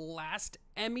kind of the last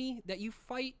Emmy that you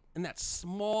fight in that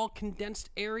small condensed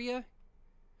area?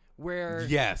 Where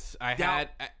yes, I had.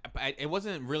 It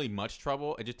wasn't really much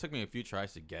trouble. It just took me a few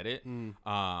tries to get it.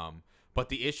 But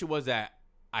the issue was that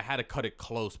I had to cut it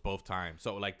close both times.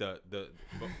 So like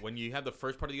when you have the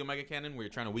first part of the Omega Cannon where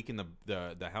you're trying to weaken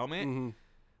the helmet,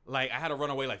 like I had to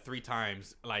run away like 3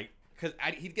 times, like because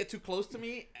he'd get too close to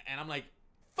me, and I'm like,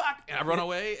 fuck, and I run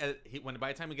away. And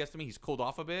by the time he gets to me, he's cooled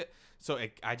off a bit. So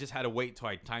I just had to wait till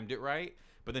I timed it right.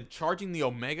 But then charging the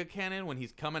Omega Cannon when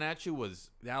he's coming at you was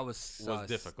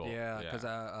difficult. Yeah, because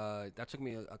that took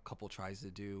me a couple tries to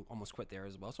do. Almost quit there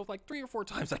as well. So like 3 or 4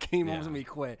 times I came almost made me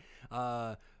quit.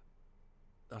 That's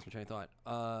my train of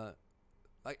thought.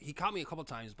 He caught me a couple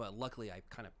times, but luckily I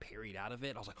kind of parried out of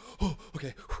it. I was like, oh,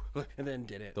 okay, and then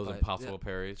did it. Those impossible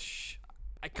parries.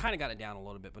 I kind of got it down a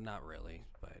little bit, but not really.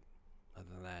 But other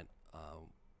than that,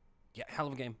 yeah, hell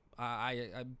of a game.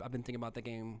 I've been thinking about that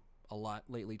game a lot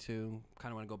lately too.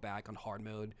 Kind of want to go back on hard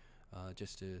mode,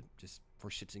 just for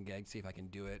shits and gigs, see if I can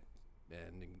do it.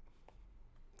 And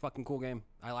fucking cool game.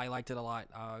 I liked it a lot.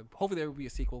 Hopefully there will be a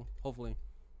sequel. Hopefully,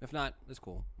 if not, it's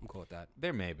cool. I'm cool with that.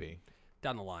 There may be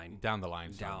down the line. Down the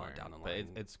line. Down the line.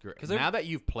 But it's great. Now that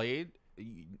you've played,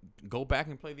 go back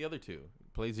and play the other 2.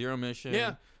 Play Zero Mission.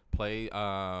 Yeah. Play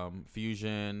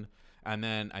Fusion. And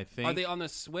then I think... Are they on the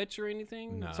Switch or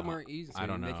anything? No. Somewhere easy? So I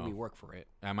don't know. You're making me work for it.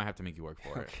 I might have to make you work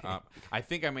for it. Okay. I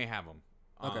think I may have them.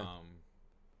 Okay.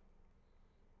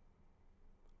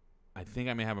 I think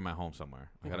I may have them at home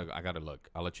somewhere. I gotta look.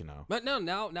 I'll let you know. But no,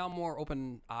 now I'm more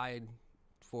open-eyed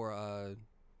for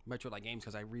Metroid games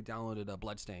because I re-downloaded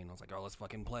Bloodstain. I was like, oh, let's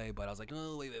fucking play. But I was like,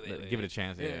 oh, wait. Give it a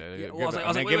chance. Yeah. Well, I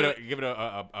was like, give it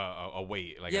a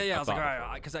wait. Like I was like, all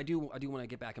right, because I do want to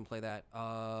get back and play that.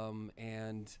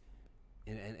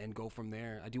 And go from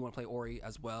there. I do want to play Ori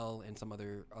as well and some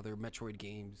other Metroid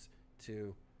games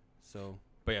too. So.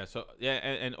 But yeah,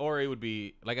 and Ori would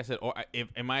be, like I said,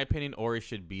 in my opinion, Ori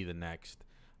should be the next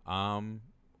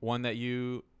one that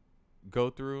you go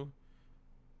through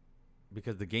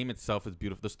because the game itself is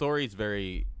beautiful. The story is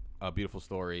very beautiful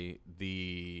story.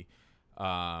 The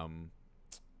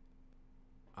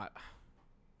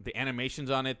animations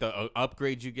on it, the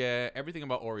upgrades you get, everything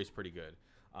about Ori is pretty good.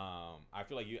 I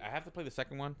feel like I have to play the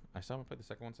second one. I still haven't played the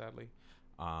second one, sadly.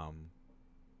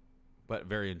 But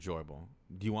very enjoyable.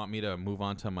 Do you want me to move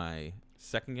on to my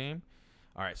second game?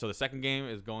 All right, so the second game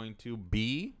is going to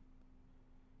be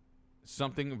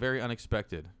something very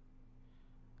unexpected.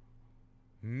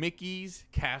 Mickey's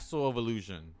Castle of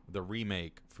Illusion, the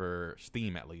remake for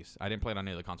Steam, at least. I didn't play it on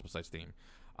any of the consoles besides Steam.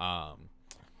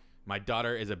 My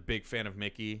daughter is a big fan of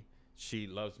Mickey. She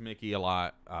loves Mickey a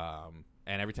lot.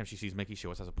 And every time she sees Mickey, she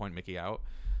always has to point Mickey out.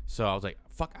 So I was like,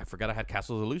 fuck, I forgot I had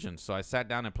Castle of Illusion. So I sat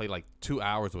down and played like 2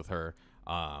 hours with her.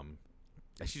 And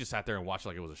she just sat there and watched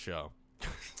like it was a show.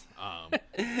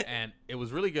 And it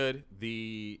was really good.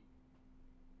 The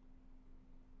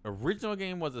original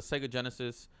game was a Sega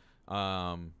Genesis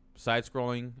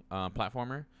side-scrolling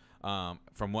platformer.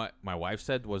 From what my wife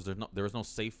said, was there was no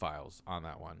save files on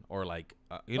that one. Or like,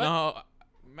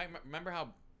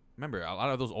 Remember, a lot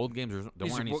of those old games, there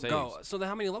weren't any saves. So then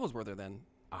how many levels were there then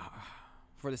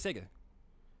for the Sega?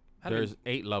 There's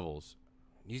 8 levels.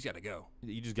 You just got to go.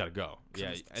 You just got to go.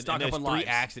 Yeah, and there's up 3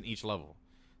 acts in each level.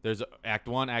 There's Act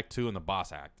 1, Act 2, and the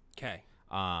boss act. Okay.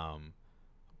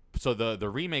 So the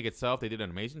remake itself, they did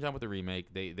an amazing job with the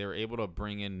remake. They were able to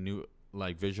bring in new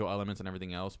like visual elements and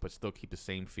everything else, but still keep the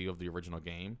same feel of the original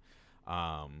game.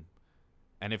 And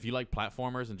if you like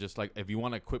platformers and just like if you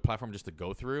want a quick platform just to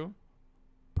go through,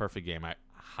 perfect game. I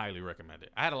highly recommend it.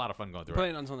 I had a lot of fun going through it.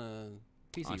 Playing on a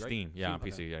PC, on right? Steam, yeah, on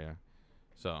PC, yeah.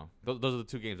 So those are the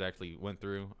 2 games I actually went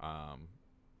through,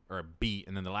 or beat.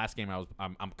 And then the last game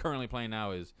I'm currently playing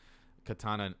now is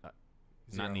Katana,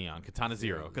 not Neon, Katana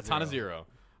Zero. Katana Zero.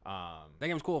 That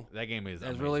game's cool. That game is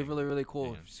It's really, really, really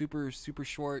cool. Yeah. Super, super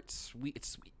short, sweet. It's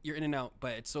sweet. You're in and out,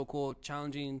 but it's so cool,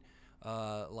 challenging.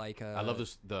 I love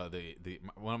this. The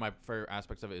one of my favorite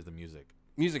aspects of it is the music.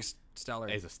 Music's stellar.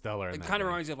 It's a stellar. It kind of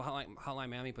reminds me of Hotline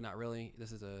Miami, but not really.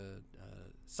 This is a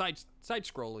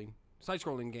side-scrolling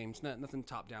game. It's nothing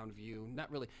top-down view.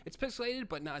 Not really. It's pixelated,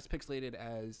 but not as pixelated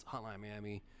as Hotline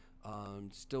Miami.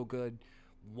 Still good.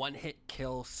 One-hit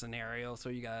kill scenario. So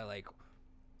you gotta like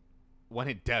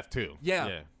one-hit death too.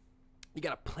 Yeah. You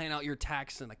gotta plan out your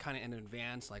attacks and like kind of in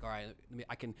advance. Like, all right,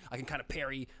 I can kind of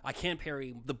parry. I can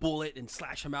parry the bullet and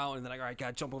slash him out, and then all right,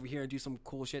 gotta jump over here and do some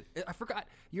cool shit. I forgot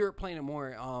you were playing it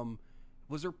more.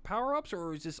 Was there power ups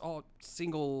or is this all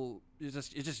single? It's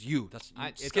just you. That's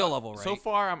skill level, right? So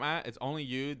far, it's only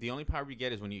you. The only power you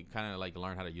get is when you kind of like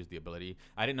learn how to use the ability.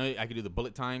 I didn't know I could do the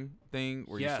bullet time thing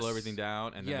where you slow everything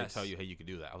down, and then they tell you, hey, you could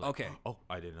do that. I was like, oh,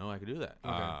 I didn't know I could do that.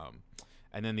 Okay.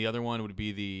 And then the other one would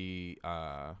be the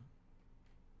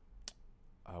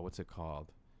what's it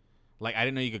called? Like, I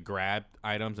didn't know you could grab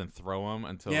items and throw them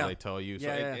until they tell you. So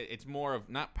it's more of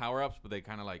not power ups, but they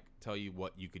kind of like tell you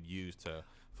what you could use to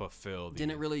fulfill.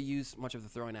 Didn't really use much of the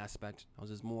throwing aspect. I was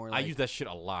just more like, I use that shit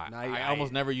a lot. I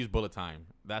almost never use bullet time.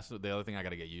 That's the other thing I got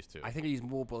to get used to. I think I use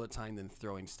more bullet time than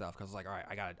throwing stuff because like, all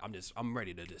right, I'm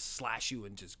ready to just slash you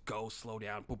and just go slow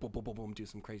down, boom, boom, boom, boom, boom, do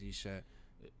some crazy shit.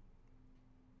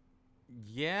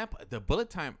 Yeah, but the bullet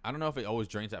time, I don't know if it always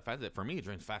drains that fast. For me, it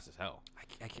drains fast as hell. I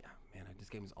can't, man, this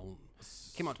game is old.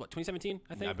 Came out, what, 2017,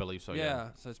 I think? I believe so,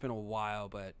 yeah. So it's been a while,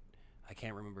 but I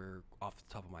can't remember off the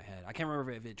top of my head. I can't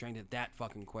remember if it drained it that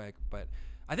fucking quick, but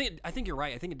I think you're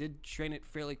right. I think it did drain it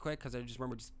fairly quick because I just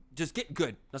remember just get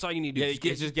good. That's all you need to do.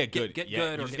 Yeah, just get good. Get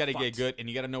good. You just got to get good, and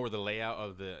you got to know where the layout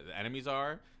of the enemies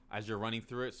are as you're running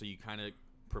through it, so you kind of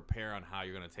prepare on how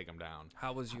you're going to take them down.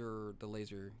 How was the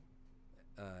laser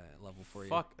level for you?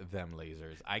 Fuck them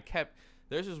lasers.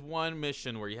 There's this one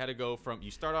mission where you had to go from, you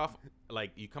start off,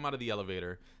 like, you come out of the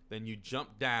elevator, then you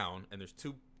jump down, and there's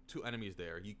two enemies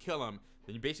there. You kill them,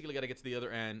 then you basically got to get to the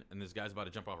other end, and this guy's about to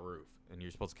jump off a roof, and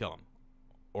you're supposed to kill him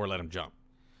or let him jump.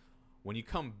 When you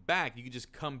come back, you can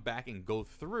just come back and go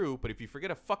through, but if you forget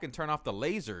to fucking turn off the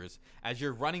lasers, as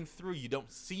you're running through, you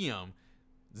don't see them,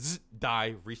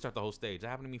 die, restart the whole stage. That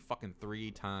happened to me fucking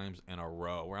 3 times in a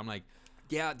row, where I'm like,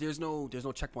 yeah, there's no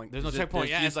checkpoint. There's no checkpoint.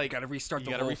 Yeah, it's like you gotta restart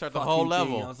the whole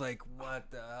level. Thing. I was like, what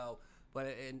the hell? But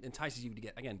it entices you to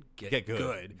get good. Get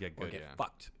good. Or get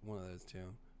fucked. One of those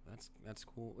two. That's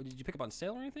cool. Did you pick up on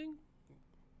sale or anything?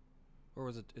 Or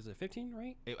is it 15,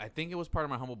 right? I think it was part of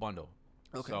my Humble Bundle.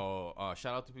 Okay. So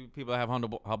shout out to people that have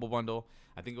Humble Bundle.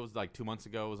 I think it was like 2 months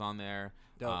ago. It was on there.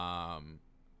 Dope. I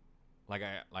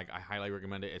highly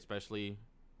recommend it, especially.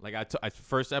 Like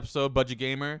first episode, Budget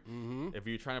Gamer. Mm-hmm. If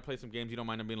you're trying to play some games, you don't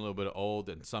mind them being a little bit old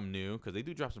and some new, because they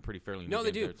do drop some pretty fairly new games. No,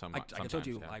 they do. Like I told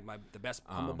you, like the best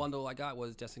Humble Bundle I got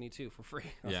was Destiny 2 for free.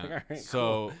 Yeah. Like, all right,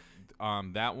 so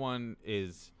that one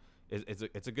is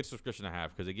it's a good subscription to have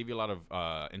because they give you a lot of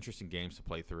interesting games to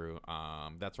play through.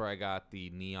 That's where I got the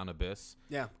Neon Abyss.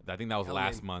 Yeah. I think that was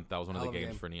last month. That was one of the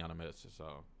games for Neon Abyss.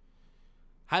 So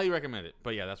highly recommend it.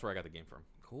 But yeah, that's where I got the game from.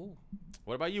 Cool.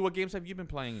 What about you? What games have you been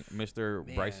playing, Mr.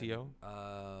 Brycio?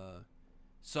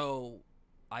 So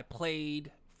I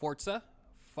played Forza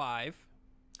 5.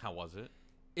 How was it?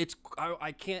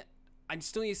 I can't. I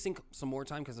still need to sync some more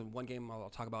time because of one game I'll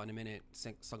talk about in a minute.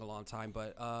 Sunk a long time,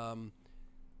 but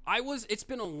it's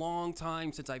been a long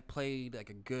time since I played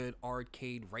like a good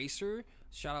arcade racer.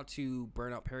 Shout out to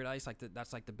Burnout Paradise.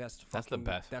 That's like the best. That's the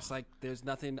best. That's like there's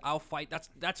nothing. I'll fight.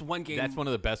 That's one game. That's one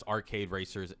of the best arcade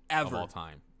racers ever of all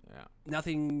time. Yeah.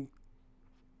 Nothing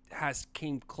has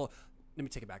came close. Let me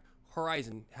take it back.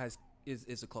 Horizon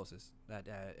is the closest that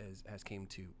has came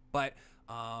to. But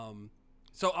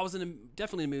so I was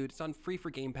definitely in the mood. It's on free for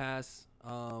Game Pass.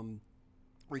 Where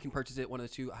you can purchase it. One of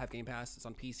the two. I have Game Pass. It's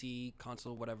on PC,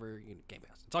 console, whatever. Game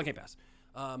Pass. It's on Game Pass.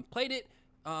 Played it.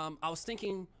 I was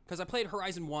thinking, because I played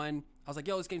Horizon 1, I was like,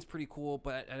 yo, this game's pretty cool,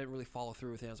 but I didn't really follow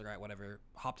through with it. I was like, all right, whatever.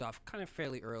 Hopped off kind of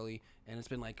fairly early, and it's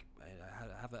been like,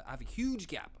 I have a huge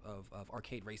gap of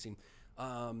arcade racing.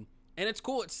 And it's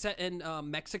cool. It's set in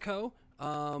Mexico.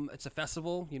 It's a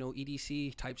festival,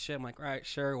 EDC type shit. I'm like, all right,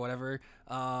 sure, whatever.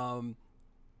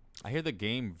 I hear the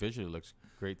game visually looks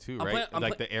great too, right?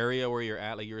 The area where you're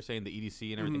at, like you were saying, the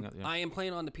EDC and everything. Mm-hmm. Yeah. I am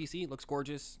playing on the PC. It looks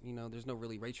gorgeous. There's no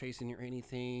really ray tracing or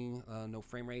anything, no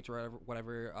frame rates or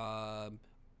whatever. I've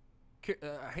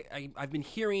been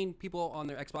hearing people on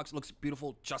their Xbox. It looks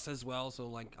beautiful just as well. So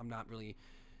like, I'm not really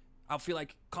I feel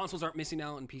like consoles aren't missing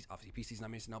out, and obviously PC's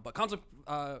not missing out, but the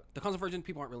console version,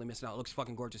 people aren't really missing out. It looks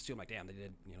fucking gorgeous too. I'm like, damn, they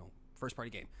did, first party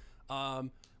game.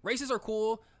 Races are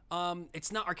cool.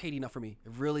 It's not arcade enough for me.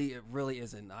 It really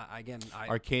isn't.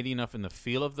 Arcade enough in the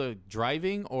feel of the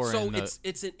driving, or so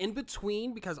it's an in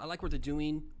between because I like what they're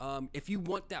doing. If you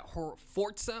want that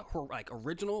Forza like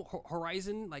original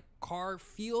Horizon like car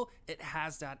feel, it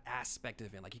has that aspect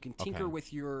of it. Like you can tinker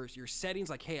with your settings.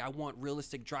 Like, hey, I want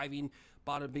realistic driving,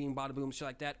 bada bing, bada boom, shit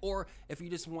like that. Or if you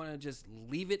just want to just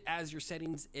leave it as your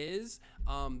settings is,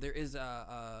 there is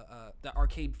the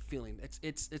arcade feeling.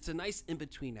 It's a nice in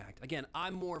between act. Again,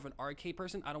 I'm more of an arcade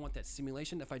person. I don't want that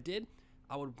simulation. If I did,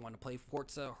 I would want to play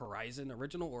Forza Horizon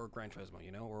original or Gran Turismo,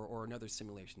 or another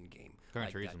simulation game.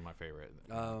 Gran Turismo is my favorite.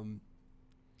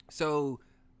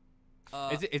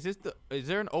 Is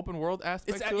there an open world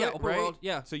aspect to it? Yeah, open world.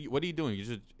 Yeah. So what are you doing? Is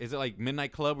it like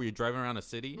Midnight Club where you're driving around a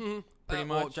city? Mm-hmm. Pretty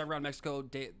much. Well, drive around Mexico.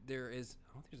 There is.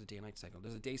 I don't think there's a day-night cycle.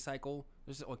 There's a day cycle.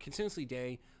 There's continuously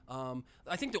day.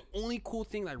 I think the only cool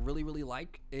thing that I really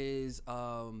like is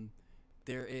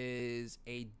there is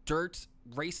a dirt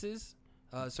races.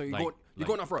 So you're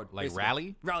going off road, like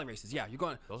basically. rally races. Yeah, you're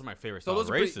going. Those are my favorite. So those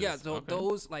are races.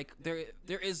 Those like there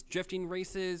is drifting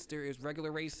races. There is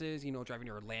regular races. Driving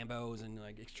your Lambos and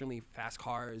like extremely fast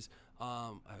cars.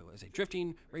 I say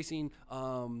drifting racing.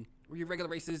 Your regular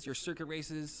races, your circuit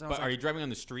races. But are you driving on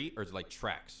the street or is it like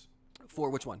tracks? For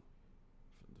which one?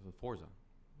 The Forza.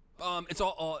 It's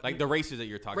all like the races that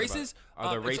you're talking races, about.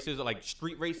 Are the races like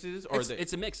street races or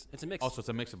it's a mix? It's a mix. Also, it's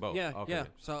a mix of both. Yeah, okay. yeah.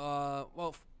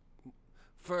 So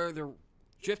for the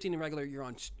drifting and regular, you're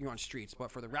on streets,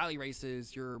 but for the rally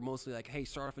races, you're mostly like, hey,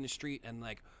 start off in the street and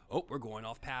like, oh, we're going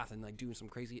off path and like doing some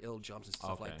crazy ill jumps and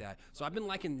stuff like that. So I've been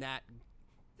liking that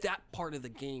part of the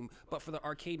game, but for the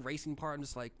arcade racing part, I'm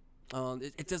just like,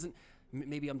 it doesn't.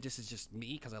 Maybe this is just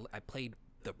me because I played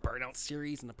the Burnout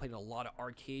series and I played a lot of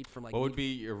arcade from like. What would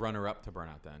be your runner-up to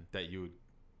Burnout then? That you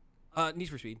would. Need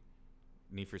for Speed.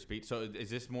 Need for Speed. So is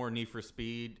this more Need for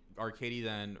Speed arcadey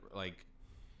than like?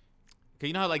 Cause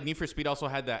you know how like Need for Speed also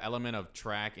had that element of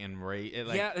track and race.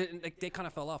 They kind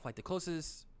of fell off. Like the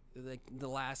closest, like the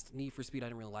last Need for Speed, I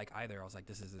didn't really like either. I was like,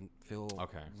 this doesn't feel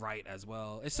right as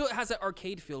well. It still has that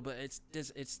arcade feel, but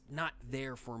it's not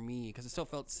there for me because it still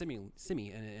felt simmy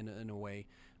in a way.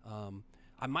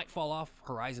 I might fall off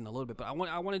Horizon a little bit, but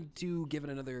I wanted to give it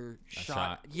another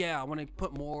shot. Yeah, I want to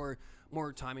put more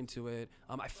time into it.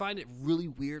 I find it really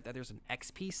weird that there's an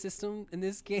XP system in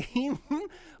this game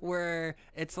where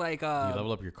it's like you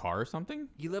level up your car or something.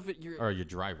 You level or your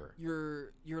driver.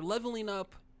 You're leveling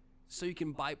up so you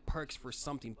can buy perks for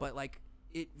something, but like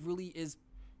it really is.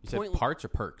 You said parts or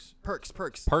perks? Perks.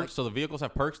 Perks. Like, so the vehicles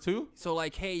have perks too. So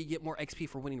like, hey, you get more XP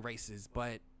for winning races,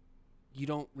 but you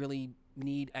don't really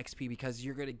need XP because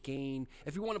you're gonna gain.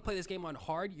 If you want to play this game on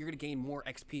hard, you're gonna gain more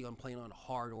XP on playing on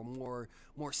hard or more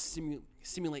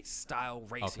simulate style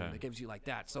racing that gives you like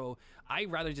that. So I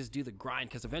rather just do the grind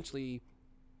because eventually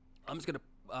I'm just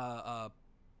gonna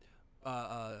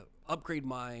upgrade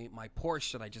my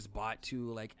Porsche that I just bought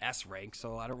to like S rank.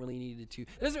 So I don't really need it to.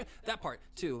 It doesn't that part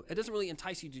too. It doesn't really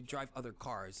entice you to drive other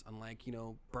cars, unlike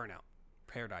Burnout.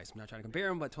 Paradise. I'm not trying to compare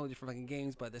them, but totally different fucking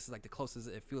games. But this is like the closest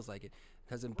it feels like it.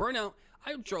 Because in Burnout,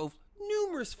 I drove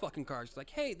numerous fucking cars. Like,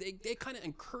 hey, they kind of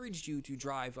encouraged you to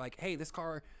drive. Like, hey, this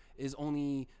car is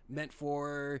only meant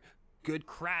for good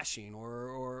crashing,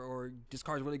 or this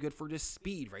car is really good for just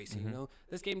speed racing. Mm-hmm.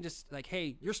 This game just like,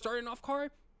 hey, you're starting off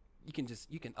car. You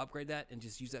can upgrade that and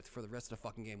just use that for the rest of the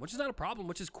fucking game, which is not a problem,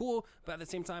 which is cool. But at the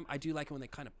same time, I do like it when they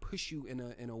kind of push you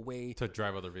in a way to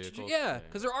drive other vehicles. Yeah,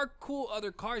 because there are cool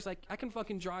other cars. Like I can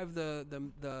fucking drive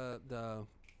the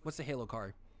what's the Halo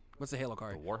car? What's the Halo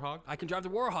car? The Warthog. I can drive the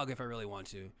Warthog if I really want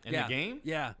to. In the game?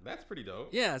 Yeah, that's pretty dope.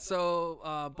 Yeah.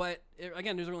 So, but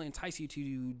again, doesn't really entice you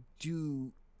to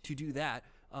do that.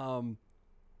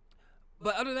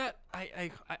 But other than that,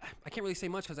 I can't really say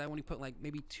much because I only put like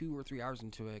maybe 2 or 3 hours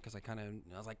into it because I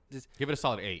was like, this. Give it a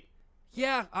solid 8.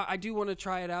 Yeah, I do want to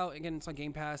try it out. Again, it's on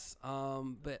Game Pass.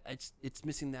 But it's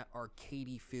missing that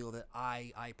arcadey feel that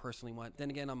I personally want. Then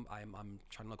again, I'm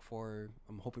trying to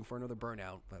I'm hoping for another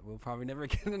Burnout, but we'll probably never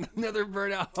get another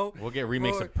Burnout. We'll get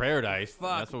remakes of Paradise.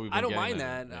 Fuck, that's what we've been I don't mind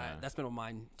then. that. Yeah. That's been on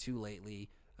mine too lately.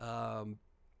 So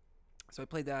I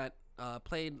played that.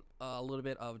 Played a little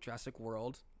bit of Jurassic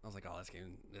World. I was like, oh, this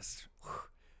game,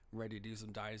 I'm ready to do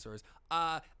some dinosaurs.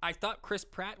 I thought Chris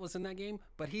Pratt was in that game,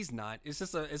 but he's not. It's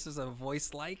just a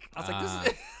voice like. I was like,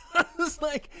 this is. I was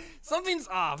like, something's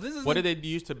off. This is. What did they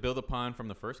use to build upon from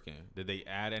the first game? Did they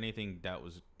add anything that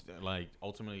was like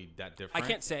ultimately that different? I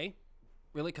can't say,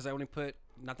 really, because I only put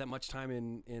not that much time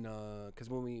in because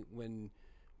when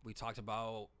we talked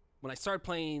about when I started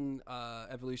playing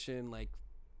Evolution, like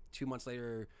 2 months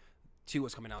later, 2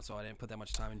 was coming out, so I didn't put that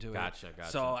much time into it. Gotcha.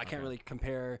 So I can't really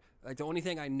compare. Like the only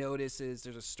thing I notice is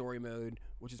there's a story mode,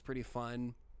 which is pretty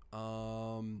fun.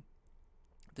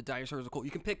 The dinosaurs are cool.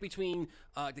 You can pick between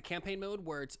the campaign mode,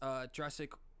 where it's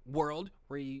Jurassic World,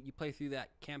 where you play through that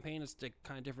campaign. It's a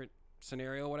kind of different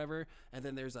scenario, whatever. And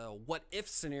then there's a what if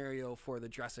scenario for the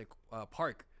Jurassic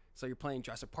Park. So you're playing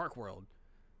Jurassic Park World.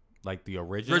 Like the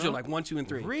original? Like 1, 2, and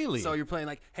 3. Really? So you're playing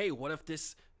like, hey, what if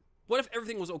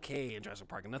everything was okay in Jurassic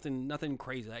Park and nothing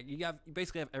crazy? Like you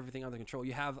basically have everything under control.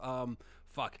 You have I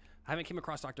haven't came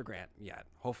across Dr. Grant yet.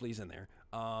 Hopefully he's in there.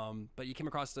 But you came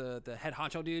across the head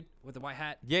honcho dude with the white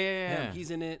hat. Yeah. He's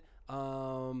in it.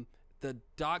 The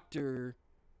doctor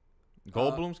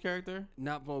Goldblum's character?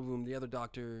 Not Goldblum, the other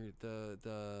doctor,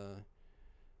 the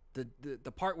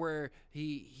part where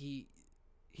he's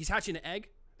hatching an egg,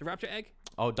 the raptor egg.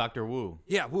 Oh, Dr. Wu.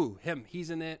 Yeah, Wu, him. He's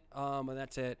in it. And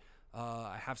that's it.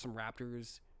 I have some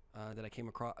raptors that I came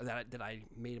across that I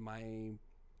made in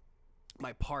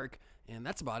my park, and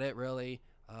that's about it really.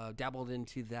 Dabbled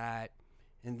into that,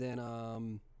 and then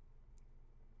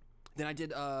I did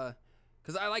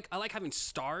because I like having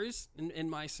stars in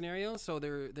my scenario. So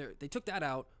they took that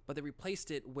out, but they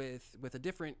replaced it with a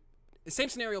different, the same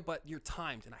scenario, but you're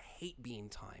timed, and I hate being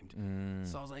timed.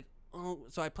 So I was like, oh,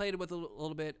 so I played it with a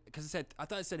little bit because I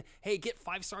thought it said, hey, get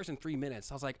 5 stars in 3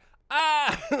 minutes. I was like,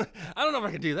 I don't know if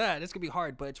I can do that. It's gonna be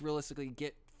hard, but it's realistically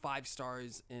get 5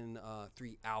 stars in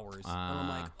 3 hours. And I'm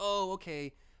like, oh,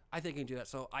 okay, I think I can do that.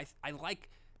 So I like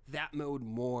that mode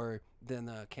more than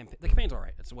the campaign. The campaign's all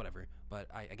right. It's whatever. But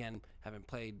I, again, haven't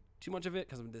played too much of it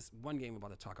because of this one game I'm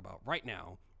about to talk about right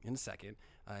now in a second.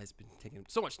 It's been taking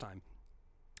so much time.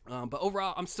 But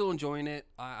overall, I'm still enjoying it.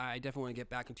 I definitely want to get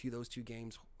back into those 2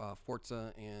 games,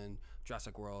 Forza and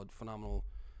Jurassic World. Phenomenal.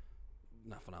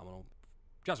 Not phenomenal.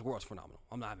 Jurassic World's phenomenal.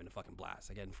 I'm not having a fucking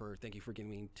blast. Again, thank you for getting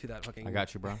me to that fucking I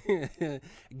got you, bro.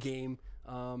 game.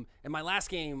 And my last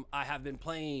game I have been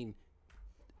playing,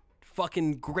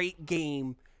 fucking great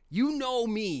game. You know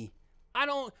me.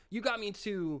 You got me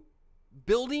to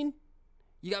building.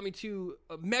 You got me to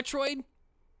Metroid.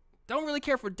 Don't really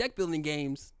care for deck building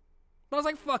games. But I was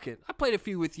like, fuck it. I played a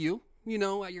few with you,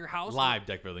 at your house. Live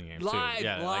deck building games, too.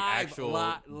 Yeah, like actual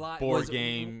board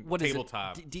game,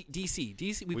 tabletop.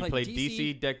 DC. We played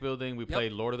DC deck building. We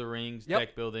played Lord of the Rings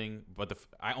deck building. But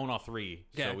I own all 3.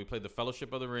 So we played the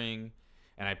Fellowship of the Ring.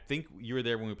 And I think you were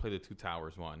there when we played the Two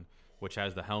Towers one, which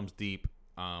has the Helm's Deep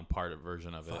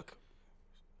version of it.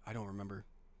 I don't remember.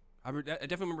 I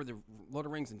definitely remember the Lord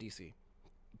of the Rings and DC.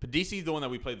 But DC is the one that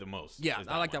we played the most. Yeah,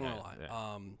 I like that one a lot.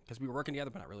 Because we were working together,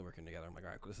 but not really working together. I'm like,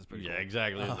 all right, cool, this is pretty cool. Yeah,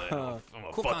 exactly. I'm going to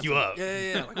cool fuck concept. you up.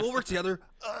 Yeah. Like, we'll work together.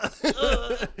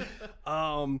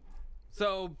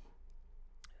 So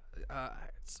I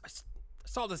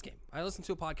saw this game. I listened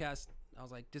to a podcast. I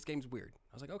was like, this game's weird.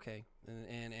 I was like, okay.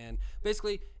 And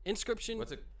basically, Inscryption.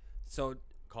 What's it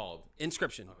called?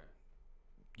 Inscryption. Okay.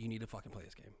 You need to fucking play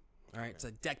this game. All right? Okay. It's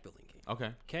a deck building game.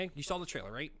 Okay? You saw the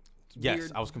trailer, right? Yes,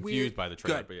 weird, I was confused by the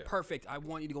trailer. Good, but yeah. Perfect. I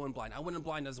want you to go in blind. I went in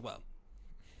blind as well.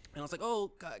 And I was like,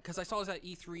 oh, because I saw this at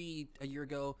E3 a year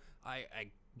ago. I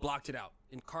blocked it out.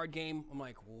 In card game, I'm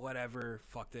like, whatever,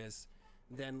 fuck this.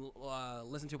 Then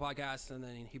listened to a podcast, and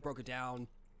then he broke it down,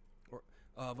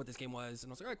 what this game was. And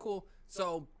I was like, all right, cool.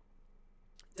 So,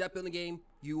 deck building game,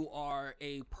 you are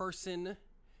a person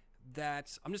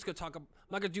that, I'm just going to talk, I'm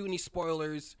not going to do any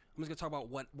spoilers. I'm just going to talk about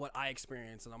what I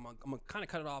experienced, and I'm going to kind of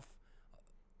cut it off.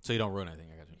 So you don't ruin anything,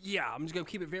 I got you. Yeah, I'm just going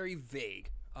to keep it very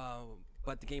vague.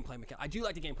 But the gameplay mechanics, I do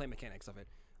like the gameplay mechanics of it.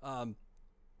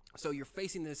 So you're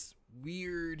facing this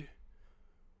weird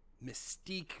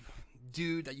mystique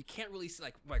dude that you can't really see.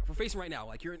 Like we're facing right now.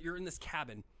 Like you're in this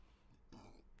cabin.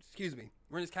 Excuse me.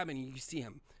 We're in this cabin and you see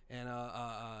him. And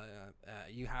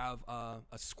you have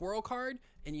a squirrel card,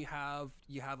 and you have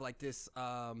like this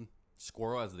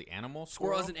squirrel as the animal.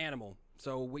 Squirrel as an animal.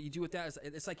 So what you do with that is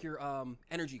it's like your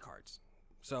energy cards.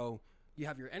 So you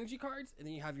have your energy cards, and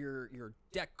then you have your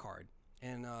deck card.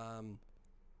 And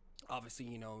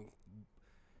obviously,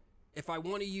 if I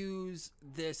want to use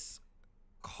this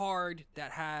card that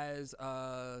has,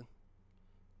 I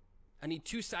need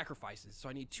 2 sacrifices. So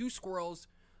I need 2 squirrels.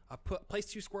 I place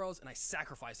 2 squirrels, and I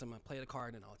sacrifice them. I play the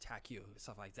card, and I'll attack you,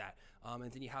 stuff like that.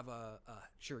 And then you have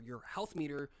your health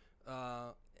meter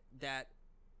that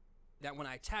when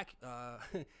I attack,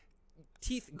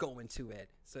 teeth go into it.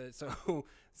 So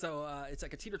it's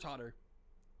like a teeter-totter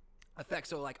effect.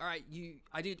 So like, all right,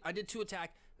 I did 2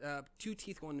 attack, 2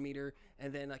 teeth go in the meter,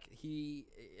 and then like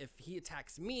if he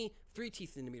attacks me, 3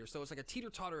 teeth in the meter. So it's like a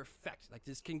teeter-totter effect. Like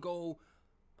this can go.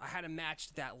 I had a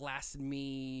match that lasted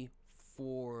me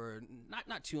for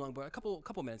not too long, but a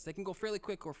couple minutes. They can go fairly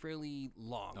quick or fairly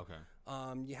long. Okay.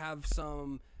 You have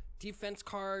some defense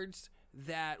cards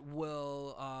that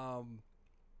will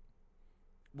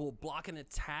block an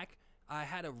attack. I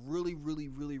had a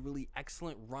really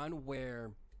excellent run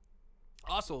where.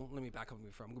 Also, let me back up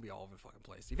before I'm gonna be all over the fucking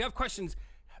place. If you have questions,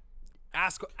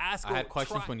 ask. I had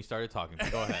questions when you started talking.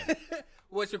 Go ahead.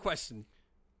 What's your question?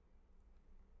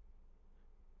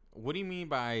 What do you mean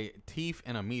by teeth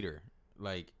and a meter?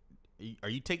 Like, are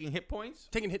you taking hit points?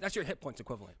 That's your hit points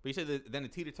equivalent. But you said that then the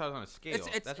teeter-totter's on a scale.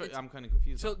 That's what I'm kind of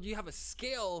confused. So you have a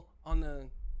scale on the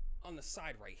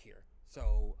side right here.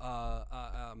 So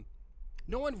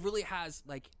no one really has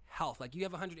like health. Like you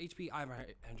have 100 HP, I have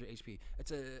 100 HP.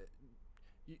 It's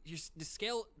the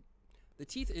scale. The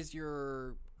teeth is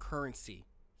your currency.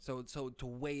 So to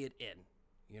weigh it in,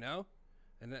 you know.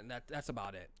 And then that's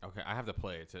about it. Okay, I have to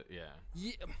play it. Yeah.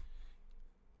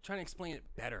 Trying to explain it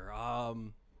better.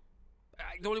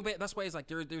 The only way best way is like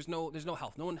there's no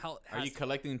health. No one health. Are you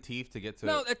collecting teeth to get to?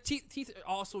 No, teeth are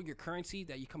also your currency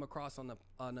that you come across on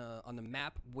the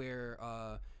map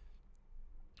where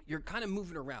you're kind of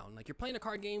moving around. Like you're playing a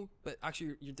card game, but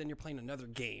actually you're playing another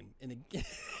game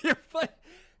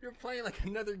you're playing like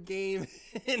another game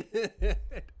in.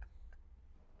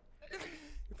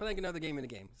 You're playing another game in a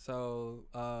game. So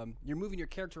you're moving your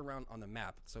character around on the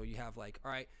map. So you have like,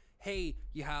 all right, hey,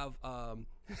 you have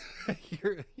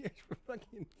you're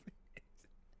fucking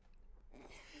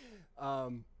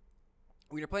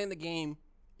when you're playing the game,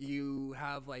 you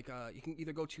have like you can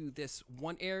either go to this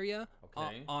one area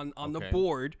on the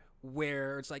board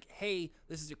where it's like, hey,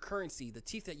 this is your currency, the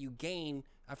teeth that you gain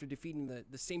after defeating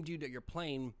the same dude that you're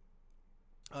playing.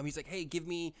 He's like, hey, give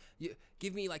me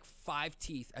like 5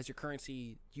 teeth as your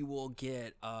currency. You will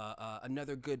get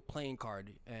another good playing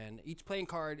card, and each playing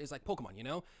card is like Pokemon, you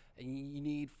know. And you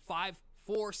need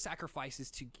 4 sacrifices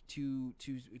to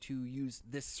use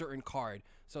this certain card.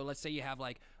 So let's say you have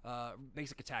like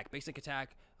basic attack, basically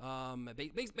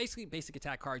basic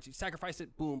attack cards. You sacrifice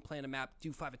it, boom, play on a map,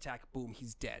 do 5 attack, boom,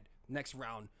 he's dead. Next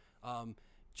round,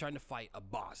 trying to fight a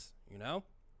boss, you know.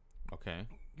 Okay.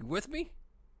 You with me?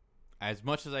 As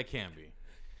much as I can be.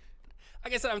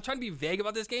 Like I said, I'm trying to be vague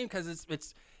about this game because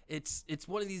it's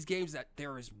one of these games that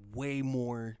there is way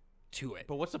more to it.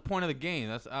 But what's the point of the game?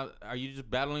 That's are you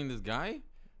just battling this guy,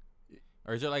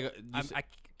 or is it like I'm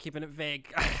keeping it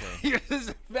vague? Okay.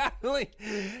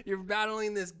 You're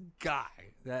battling this guy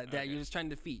that you're just trying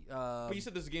to defeat. But you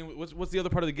said this game. What's the other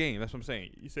part of the game? That's what I'm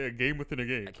saying. You say a game within a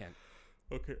game. I can't.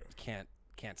 Okay.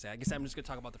 Can't say. I guess I'm just gonna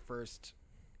talk about the first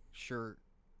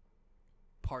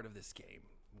part of this game.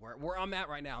 Where I'm at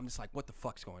right now, I'm just like, what the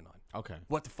fuck's going on? Okay.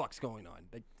 What the fuck's going on?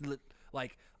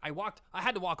 Like I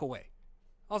had to walk away.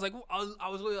 I was like, I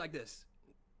was really like this,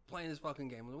 playing this fucking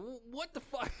game. What the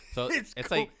fuck? So it's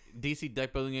cool. Like DC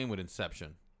deck building game with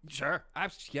Inscription. Sure.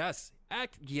 Yes.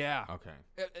 Yeah. Okay.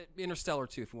 Interstellar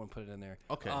too, if you want to put it in there.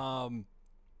 Okay.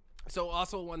 So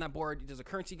also on that board, there's a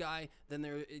currency guy.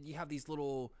 Then you have these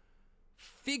little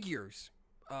figures.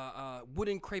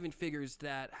 Wooden carven figures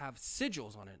that have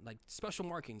sigils on it, like special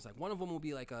markings. Like one of them will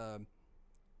be like a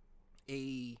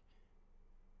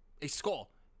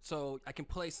skull, so I can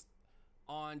place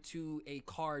onto a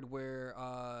card where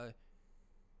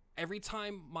every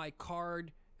time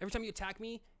you attack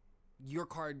me, your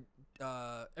card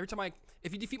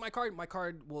if you defeat my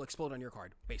card will explode on your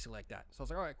card, basically like that. So I was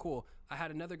like, all right, cool. I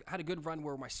had a good run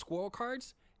where my squirrel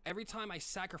cards, every time I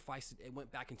sacrificed it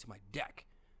went back into my deck.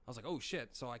 I was like, oh shit.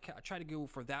 So I tried to go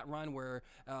for that run where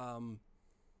I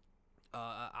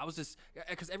was just,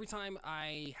 because every time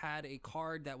I had a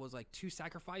card that was like 2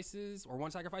 sacrifices or 1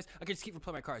 sacrifice, I could just keep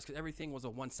replaying my cards because everything was a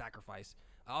 1 sacrifice.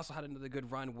 I also had another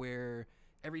good run where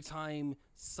every time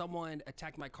someone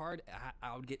attacked my card,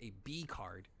 I would get a B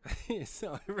card.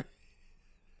 So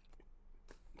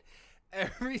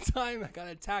every time I got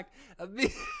attacked, a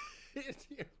B.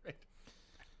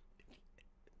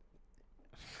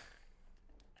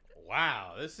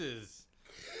 Wow, this is.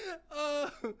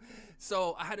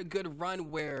 So I had a good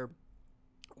run where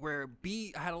I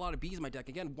had a lot of B's in my deck.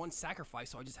 Again, 1 sacrifice,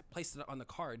 so I just placed it on the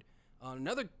card.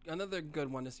 Another good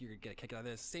one. This you're gonna get a kick out of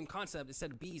this. Same concept.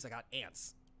 Instead of B's, I got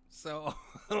ants. So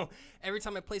every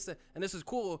time I placed it, and this is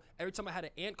cool. Every time I had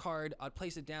an ant card, I'd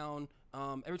place it down.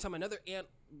 Every time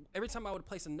I would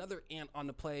place another ant on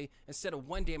the play, instead of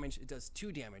 1 damage, it does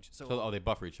 2 damage. So they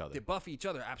buffer each other. They buff each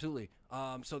other, absolutely.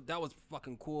 So that was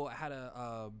fucking cool. I had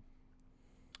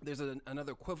there's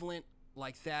another equivalent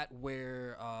like that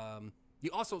where you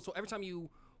also, so every time you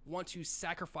want to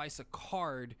sacrifice a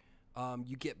card,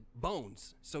 you get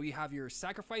bones. So you have your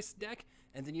sacrifice deck,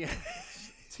 and then you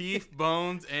teeth,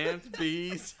 bones, ants,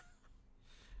 bees.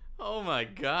 Oh my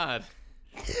god.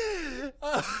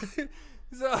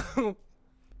 So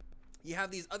you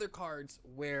have these other cards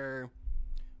where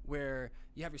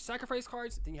you have your sacrifice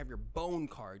cards, then you have your bone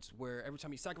cards, where every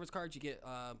time you sacrifice cards, you get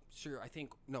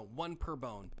one per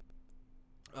bone.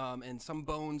 And some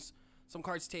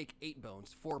cards take 8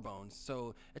 bones, 4 bones.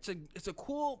 So it's a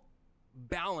cool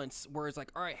balance where it's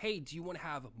like, all right, hey, do you want to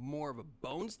have more of a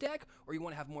bones deck or you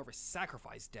want to have more of a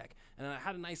sacrifice deck? And I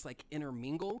had a nice like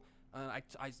intermingle. I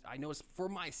noticed for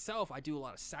myself, I do a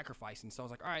lot of sacrificing. So I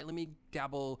was like, all right, let me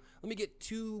get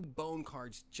 2 bone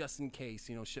cards just in case,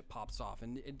 shit pops off.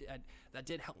 And that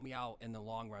did help me out in the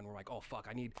long run. We're like, oh fuck,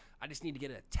 I just need to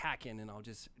get an attack in, and I'll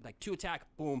just like 2 attack,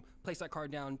 boom, place that card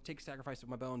down, take a sacrifice with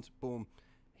my bones, boom.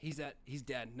 He's dead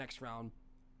next round.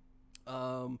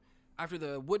 After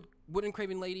the wooden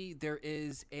craving lady, there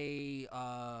is a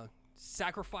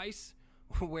sacrifice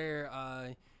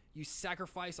where you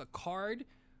sacrifice a card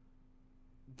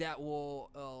that will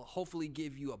hopefully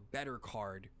give you a better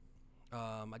card.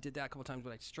 I did that a couple times,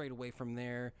 but I strayed away from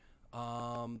there.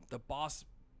 The boss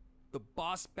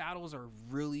battles are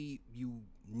really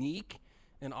unique,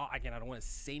 and again, I don't want to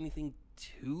say anything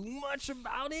too much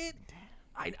about it.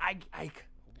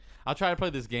 I'll try to play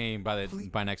this game by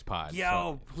next pod.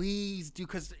 Please do,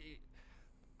 because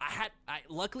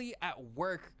luckily at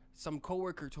work, some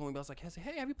coworker told me, I was like,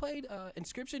 hey, have you played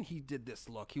Inscryption? He did this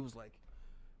look. He was like,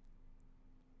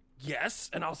 yes.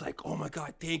 And I was like, oh my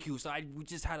god, thank you. So we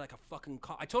just had like a fucking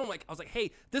call. I told him, like, I was like,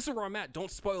 hey, this is where I'm at,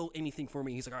 don't spoil anything for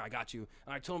me. He's like, all right, I got you.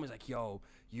 And I told him, he's like, yo,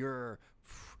 you're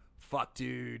fuck,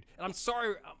 dude. And I'm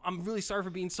sorry, I'm really sorry for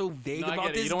being so vague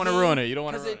about this. You don't want to ruin it. You don't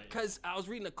want to ruin it. Because I was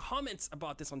reading the comments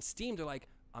about this on Steam. They're like,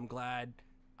 I'm glad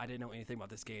I didn't know anything about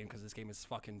this game, because this game is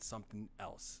fucking something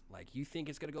else. Like, you think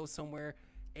it's gonna go somewhere,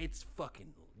 it's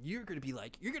fucking,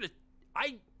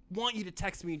 I want you to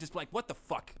text me and just be like, what the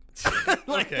fuck?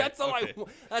 Like, okay, that's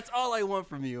all I want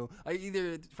from you.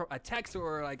 Either from a text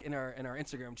or like in our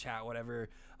Instagram chat, whatever.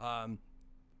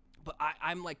 But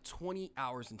I'm like 20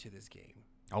 hours into this game.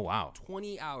 Oh wow.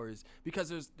 20 hours, because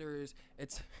it's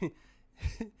it's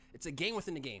a game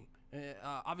within the game.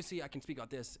 Obviously I can speak about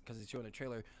this because it's showing a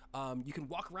trailer. You can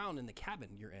walk around in the cabin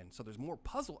you're in, so there's more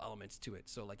puzzle elements to it.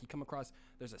 So like, you come across,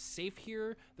 there's a safe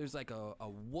here, there's like a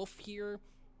wolf here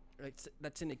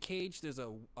that's in a cage, there's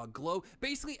a glow.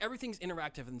 Basically everything's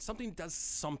interactive, and something does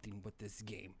something with this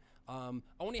game. I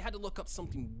only had to look up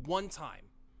something one time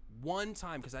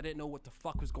because I didn't know what the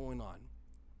fuck was going on.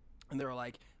 And they were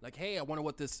like, hey, I wonder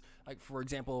what this, like, for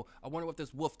example, I wonder what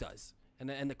this wolf does.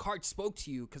 And the card spoke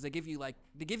to you, because they give you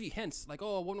hints, like,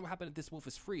 oh, I wonder what happened if this wolf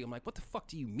is free. I'm like, what the fuck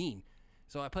do you mean?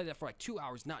 So I played that for like 2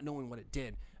 hours, not knowing what it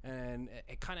did, and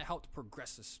it kind of helped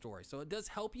progress the story. So it does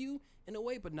help you in a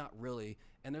way, but not really.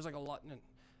 And there's like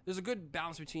there's a good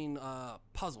balance between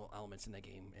puzzle elements in the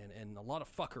game and a lot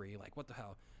of fuckery. Like, what the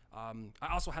hell?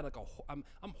 I also had like I'm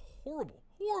horrible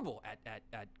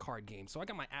at card games, so I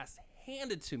got my ass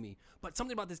handed to me. But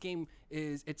something about this game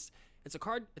is it's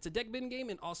a deck building game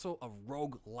and also a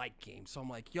rogue-like game. So I'm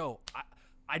like, yo,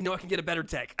 I know I can get a better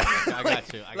deck. I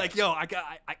got you. I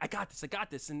got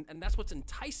this. And that's what's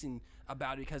enticing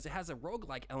about it, because it has a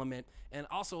roguelike element, and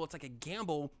also it's like a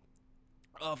gamble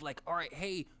of like, all right,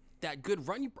 hey, that good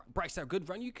run you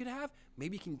could have,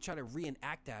 maybe you can try to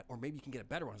reenact that, or maybe you can get a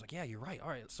better one. I was like, yeah, you're right. All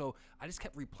right. So I just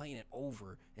kept replaying it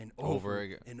over and over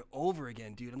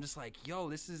again, dude. I'm just like, yo,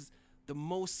 this is the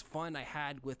most fun I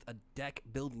had with a deck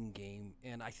building game.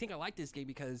 And I think I like this game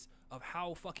because of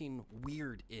how fucking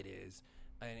weird it is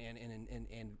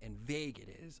and vague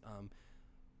it is.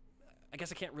 I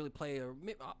guess I can't really play, or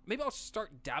maybe I'll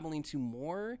start dabbling to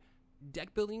more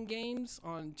deck building games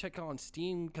check out on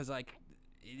Steam, because like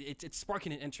it's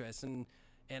sparking an interest, and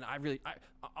I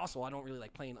don't really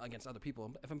like playing against other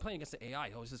people. If I'm playing against the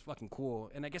AI, it's just fucking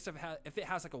cool. And I guess if it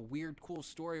has like a weird, cool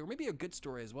story, or maybe a good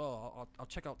story as well, I'll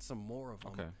check out some more of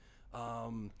them. Okay.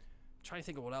 Trying to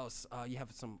think of what else. You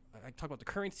have some. I talked about the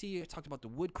currency. I talked about the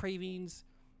wood cravings.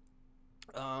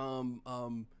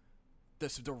 The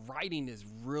writing is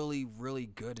really, really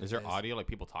good. Is there audio, like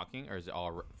people talking, or is it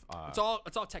all? It's all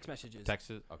text messages.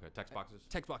 Text boxes.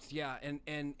 Text boxes, yeah,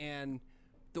 and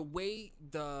the way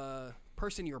the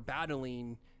person you're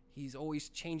battling, he's always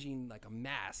changing like a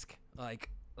mask, like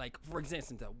for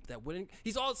example, that wouldn't.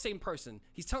 He's all the same person.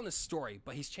 He's telling a story,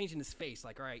 but he's changing his face.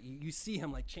 Like, all right, you see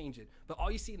him like change it, but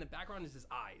all you see in the background is his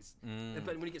eyes.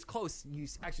 But when he gets close, you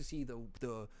actually see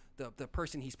the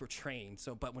person he's portraying.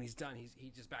 So, but when he's done,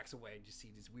 he just backs away and just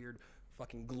see these weird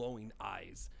fucking glowing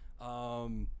eyes.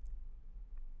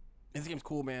 This game's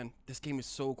cool, man. This game is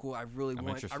so cool. I really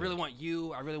want you. I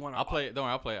really want. I'll play it. Don't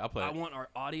worry, I'll play it. I want our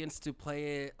audience to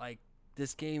play it. Like,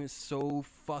 This game is so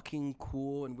fucking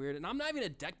cool and weird, and I'm not even a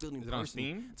deck building person. Is it on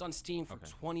Steam? It's on Steam for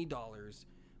 $20.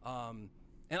 And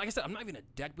like I said, I'm not even a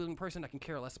deck building person. I can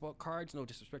care less about cards. No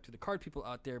disrespect to the card people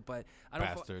out there, but I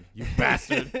don't. Bastard, you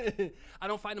bastard! I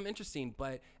don't find them interesting.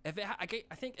 But if it, I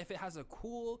think if it has a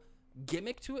cool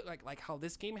gimmick to it, like how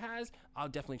this game has, I'll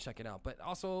definitely check it out. But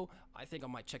also, I think I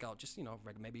might check out just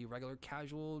maybe regular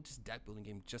casual just deck building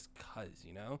game just cause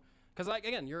because like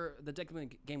again, the deck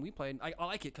building game we played. I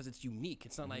like it because it's unique.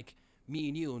 It's not like me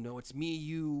and you. No, it's me,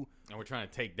 you, and we're trying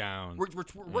to take down. We're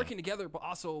working together, but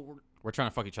also we're trying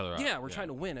to fuck each other out. Yeah, we're trying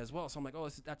to win as well. So I'm like, oh,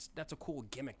 that's a cool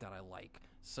gimmick that I like.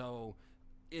 So,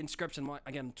 Inscryption,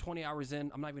 again, 20 hours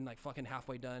in, I'm not even like fucking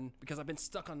halfway done because I've been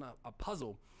stuck on a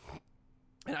puzzle,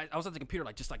 and I was at the computer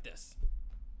like just like this.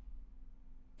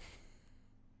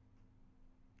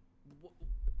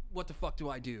 What the fuck do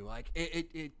I do? Like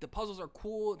the puzzles are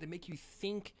cool. They make you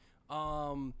think.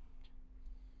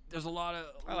 There's a lot of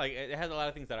I like it. It has a lot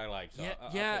of things that I like. So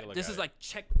I'll this is like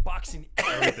check boxing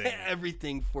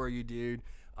everything for you, dude.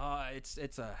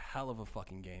 It's a hell of a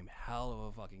fucking game.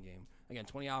 Again,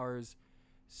 20 hours,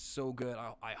 so good.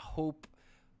 I hope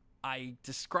I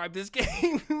describe this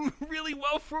game really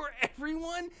well for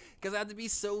everyone because I have to be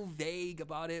so vague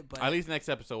about it. But at least next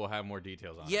episode we'll have more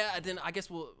details on it. Yeah, then I guess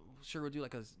we'll do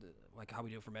like how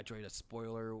we do it for Metroid, a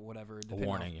spoiler or whatever. A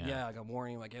warning, yeah, like a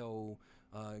warning, like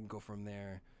and go from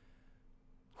there.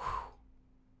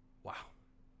 Wow.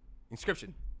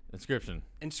 Inscryption.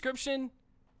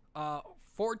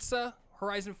 Forza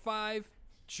Horizon 5,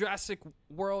 Jurassic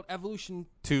World Evolution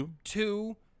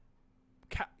 2,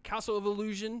 Castle of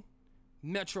Illusion,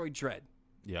 Metroid Dread.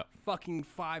 Yep. Fucking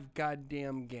 5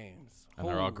 goddamn games. And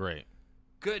they're all great.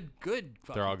 Good.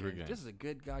 They're all great games. This is a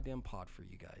good goddamn pod for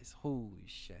you guys. Holy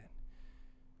shit.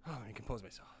 Oh, I can compose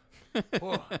myself.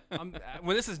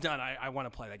 When this is done, I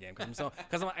want to play that game because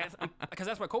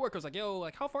that's my coworker was like, yo,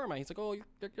 like how far am I? He's like, oh,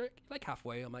 you're like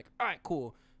halfway. I'm like, all right,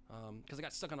 cool. Because I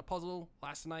got stuck on a puzzle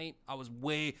last night. I was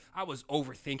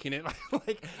overthinking it.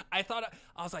 Like I thought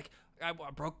I was like, I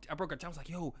broke it down. I was like,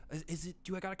 yo,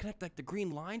 do I gotta connect like the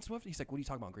green lines with? He's like, what are you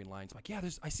talking about, green lines? I'm like, yeah,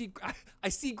 I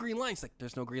see green lines. He's like,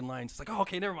 there's no green lines. It's like, oh,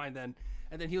 okay, never mind then.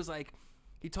 And then he was like,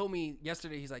 he told me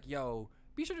yesterday, he's like, yo,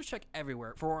 be sure to check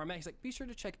everywhere. For where I'm at, he's like, be sure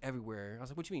to check everywhere. I was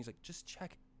like, what do you mean? He's like, just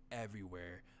check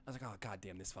everywhere. I was like, oh,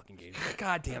 goddamn this fucking game.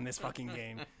 Goddamn this fucking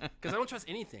game. Because I don't trust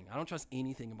anything. I don't trust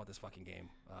anything about this fucking game.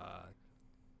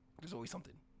 There's always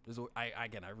something. I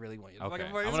really want you to okay.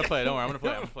 I'm going to play it. Don't worry. I'm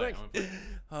going to play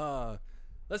it.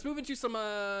 Let's move into some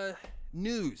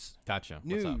news. Gotcha.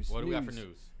 News. What's up? What do we got for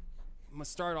news? I'm going to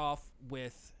start off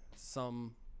with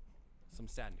some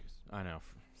sad news. I know.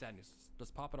 Sad news.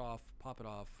 Let's pop it off.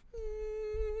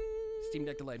 Steam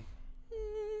Deck delayed.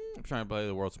 I'm trying to play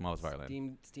the world's smallest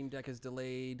violin. Steam Deck is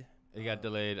delayed. It got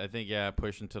delayed. I think,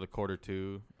 pushed into the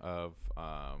Q2 of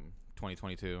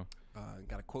 2022.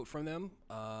 Got a quote from them.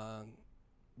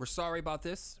 We're sorry about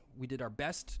this. We did our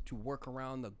best to work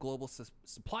around the global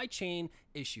supply chain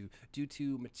issue. Due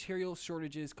to material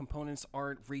shortages, components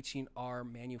aren't reaching our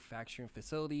manufacturing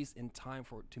facilities in time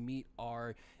to meet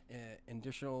our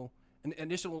initial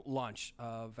launch.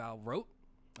 Val wrote.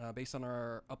 Based on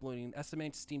our uploading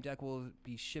estimates, Steam Deck will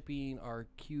be shipping our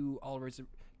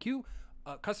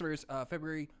customers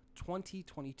February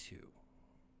 2022.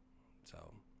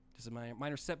 So this is a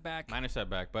minor setback.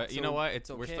 But so you know what?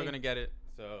 okay. We're still gonna get it.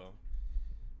 So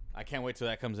I can't wait till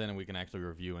that comes in and we can actually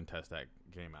review and test that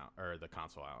game out or the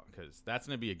console out because that's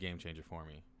gonna be a game changer for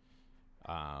me.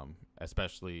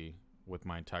 Especially with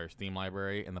my entire Steam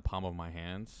library in the palm of my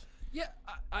hands. Yeah,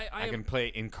 I can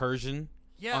play Incursion.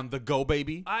 Yeah, on the go,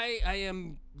 baby. I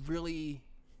am really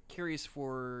curious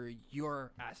for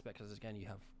your aspect because again, you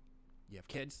have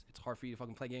kids. It's hard for you to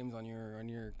fucking play games on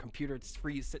your computer. It's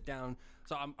free to sit down.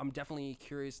 So I'm definitely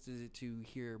curious to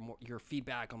hear more your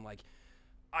feedback. I'm like,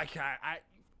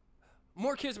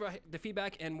 more curious about the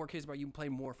feedback and more curious about you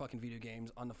playing more fucking video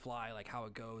games on the fly, like how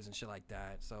it goes and shit like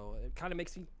that. So it kind of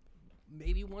makes me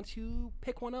maybe want to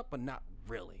pick one up, but not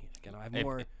really. Again, I have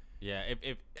more. Yeah,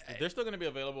 if they're still going to be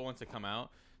available once they come out.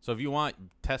 So if you want,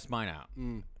 test mine out.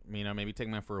 Maybe take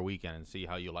mine for a weekend and see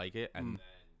how you like it. And then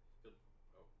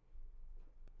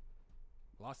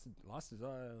lost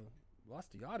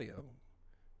the audio.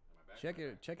 Check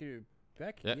it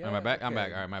back. Yeah, am I back? Okay. I'm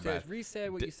back. All right, my bad.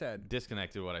 Reset what you said.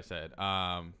 Disconnected what I said.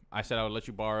 I said I would let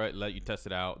you borrow it, let you test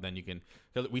it out. Then you can.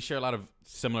 Cause we share a lot of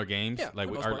similar games. Yeah, like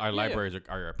our libraries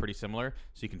are pretty similar,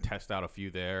 so you can test out a few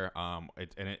there.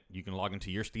 You can log into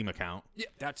your Steam account. Yeah,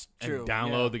 that's true. And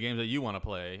download the games that you want to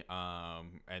play.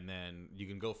 And then you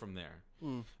can go from there.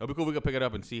 It'll be cool. We could pick it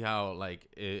up and see how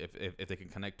if they can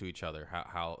connect to each other.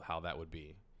 How that would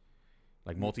be.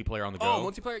 Like multiplayer on the go. Oh,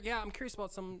 multiplayer. Yeah, I'm curious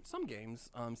about some games.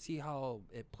 See how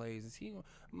it plays. See,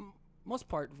 most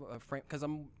part frame, because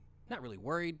I'm not really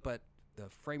worried, but the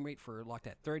frame rate for locked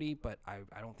at 30. But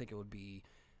I don't think it would be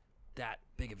that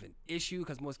big of an issue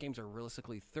because most games are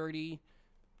realistically 30.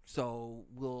 So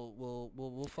we'll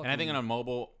fucking. And I think in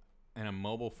a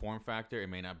mobile form factor, it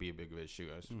may not be a big of an issue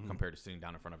as compared to sitting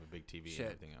down in front of a big TV and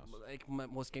everything else. Like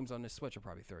most games on the Switch are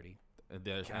probably 30. And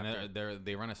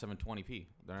they run at 720p.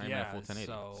 They're not even at full 1080.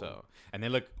 So and they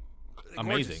look gorgeous,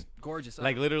 amazing, gorgeous.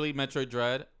 Like literally, Metroid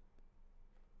Dread.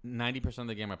 90% of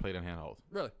the game I played on handheld.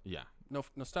 Really? Yeah. No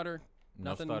stutter.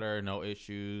 Nothing? No stutter. No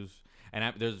issues.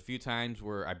 And there's a few times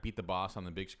where I beat the boss on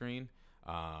the big screen,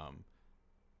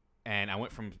 and I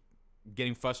went from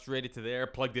getting frustrated to there,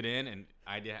 plugged it in, and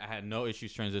I had no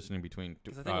issues transitioning between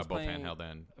both handheld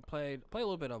and. I played a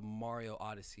little bit of Mario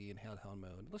Odyssey in handheld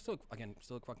mode. It still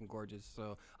look fucking gorgeous.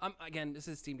 So again, this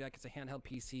is Steam Deck. It's a handheld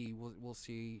PC. We'll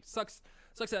see. Sucks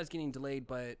that it's getting delayed,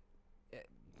 but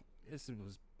this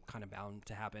was kind of bound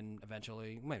to happen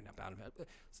eventually. Maybe not bound.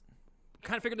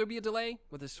 Kind of figured there'd be a delay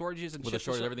with the shortages and with the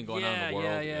shortage, everything going on in the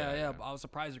world. Yeah. I was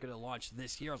surprised they're gonna launch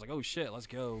this year. I was like, oh shit, let's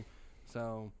go.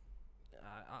 So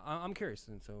I'm curious,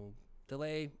 and so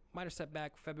delay might have set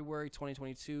back February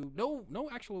 2022. No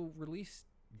actual release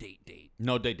date.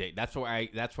 No date. That's why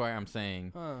I'm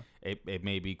saying it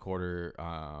may be quarter,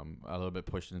 a little bit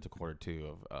pushed into quarter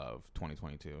 2 of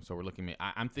 2022. So we're looking.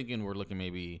 I'm thinking we're looking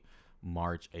maybe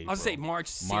March, April. I would say March,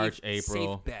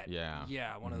 April. Safe bet.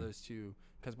 Yeah, one of those two.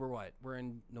 Because we're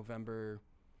in November.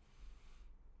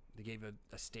 They gave a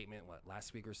statement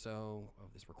last week or so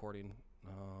of this recording.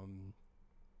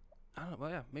 I don't know. Well,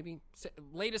 yeah, maybe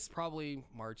latest probably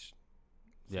March.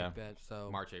 Yeah. Bet, so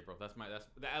March, April.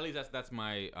 At least that's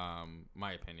my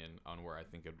my opinion on where I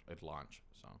think it'd launch.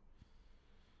 So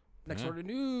next order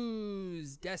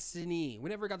news: Destiny.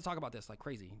 We never got to talk about this like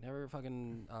crazy. Never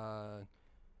fucking.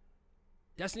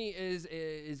 Destiny is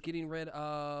getting rid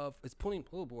of. It's pulling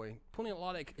a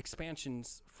lot of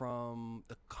expansions from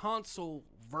the console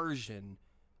version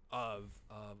of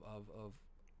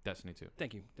Destiny 2.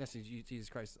 Thank you, Destiny. Jesus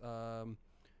Christ.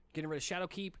 Getting rid of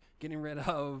Shadowkeep. Getting rid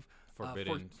of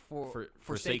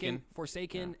Forsaken,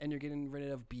 and you're getting rid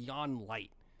of Beyond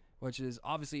Light, which is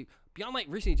obviously Beyond Light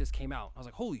recently just came out. I was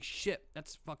like, holy shit,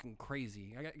 that's fucking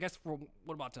crazy. I guess for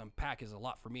what about to unpack is a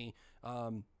lot for me.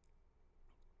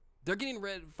 They're getting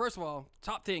rid. First of all,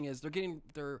 top thing is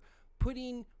they're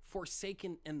putting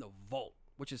Forsaken in the vault,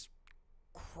 which is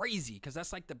crazy because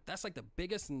that's like the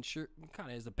biggest and sure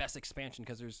kind of is the best expansion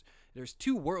because there's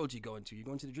 2 worlds you go into. You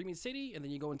go into the Dreaming City and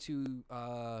then you go into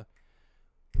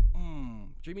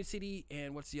Dreaming City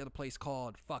and what's the other place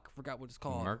called? Fuck, forgot what it's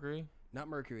called. Mercury? Not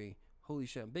Mercury. Holy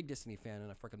shit, I'm a big Destiny fan and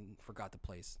I fucking forgot the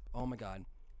place. Oh my god.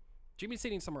 Dreaming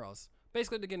City and somewhere else.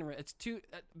 Basically, they're getting rid. It's 2.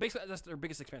 Basically, that's their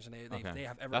biggest expansion. They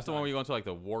have ever. That's the one where you go into like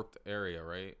the warped area,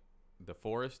 right? The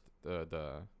forest.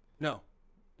 The. No,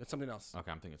 that's something else.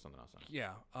 Okay, I'm thinking something else.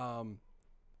 Yeah.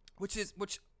 Which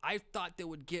I thought they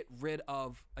would get rid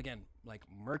of again, like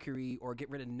Mercury or get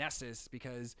rid of Nessus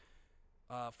because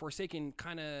Forsaken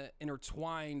kind of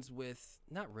intertwines with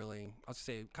not really. I'll just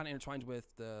say kind of intertwines with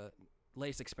the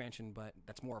latest expansion, but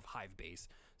that's more of Hive base.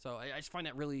 So I just find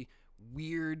that really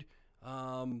weird.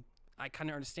 I kind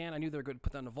of understand. I knew they were going to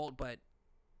put that in the vault, but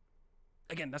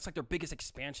again, that's like their biggest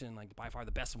expansion, like by far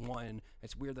the best one.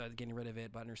 It's weird that they're getting rid of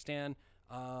it, but I understand.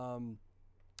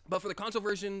 But for the console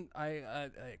version,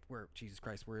 Jesus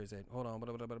Christ, where is it? Hold on.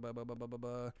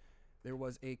 There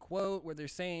was a quote where they're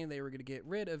saying they were going to get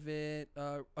rid of it.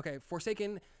 Okay,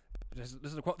 Forsaken. This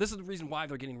is a quote. This is the reason why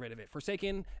they're getting rid of it.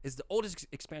 Forsaken is the oldest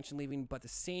expansion leaving, but the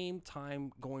same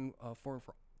time going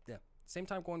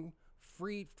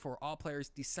free for all players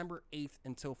December 8th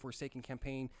until Forsaken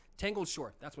campaign. Tangled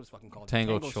Shore. That's what it's fucking called.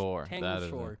 Tangled Shore.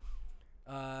 Tangled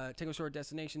Shore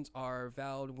destinations are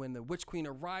valid when the Witch Queen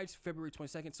arrives February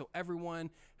 22nd. So everyone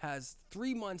has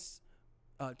 3 months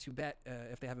to bet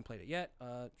if they haven't played it yet.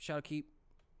 Shadowkeep.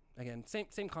 Again,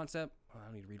 same concept. I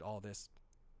don't need to read all this.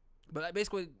 But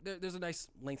basically, there's a nice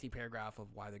lengthy paragraph of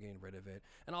why they're getting rid of it.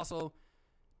 And also,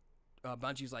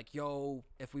 Bungie's like, yo,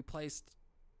 if we placed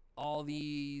all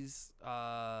these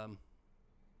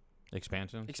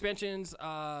expansions,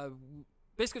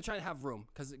 basically trying to have room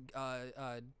because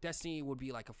Destiny would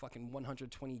be like a fucking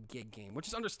 120 gig game, which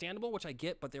is understandable, which I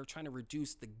get, but they're trying to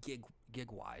reduce the gig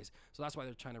wise, so that's why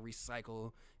they're trying to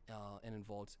recycle and in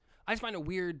vaults. I just find it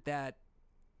weird that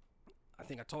I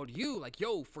think I told you like,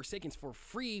 yo, Forsaken's for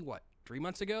free 3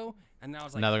 months ago, and now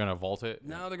it's like now they're gonna vault it.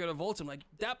 Now they're gonna vault him. Like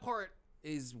that part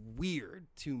is weird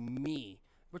to me.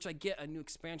 Which I get, a new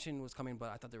expansion was coming, but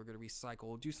I thought they were going to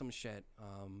recycle, do some shit.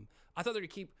 I thought they would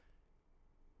keep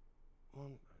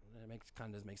Well,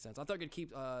 it does make sense. I thought they'd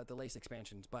keep the latest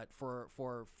expansions, but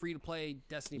for free to play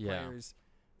Destiny players,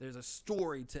 there's a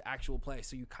story to actual play,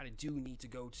 so you kind of do need to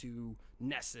go to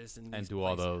Nessus and do places.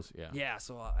 all those. Yeah. Yeah.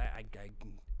 So I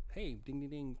hey, ding ding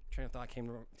ding, train of thought came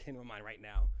to my mind right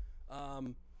now.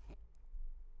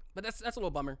 But that's a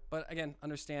little bummer. But again,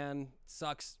 understand,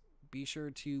 sucks. Be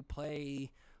sure to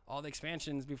play all the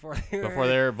expansions before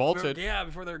they're vaulted.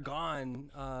 Before they're gone.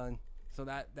 So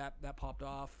that popped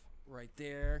off right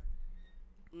there.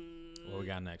 What we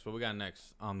got next?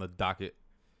 On the docket?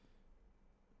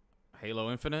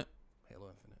 Halo Infinite.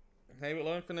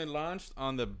 Halo Infinite launched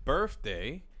on the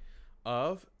birthday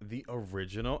of the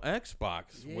original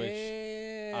Xbox,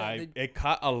 which it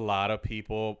caught a lot of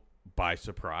people by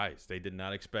surprise. They did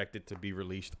not expect it to be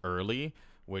released early,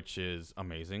 which is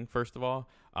amazing. First of all,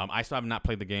 I still have not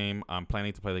played the game. I'm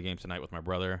planning to play the game tonight with my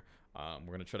brother.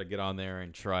 We're gonna try to get on there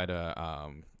and try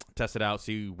to test it out,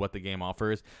 see what the game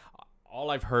offers. All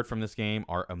I've heard from this game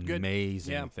are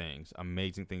amazing things.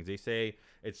 Amazing things. They say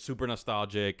it's super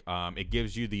nostalgic. It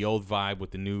gives you the old vibe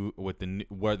with the new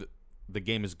where the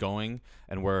game is going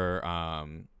and where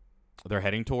they're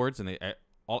heading towards, and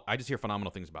I just hear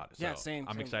phenomenal things about it. So same.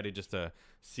 I'm excited just to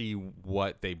see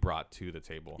what they brought to the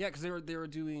table. Yeah, because they were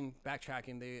doing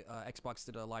backtracking. Xbox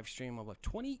did a live stream of like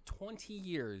 20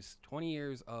 years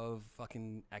of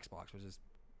fucking Xbox, which is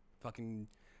fucking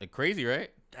crazy,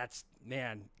 right?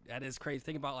 That is crazy.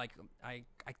 Think about like I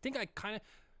think I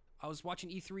was watching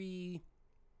E3.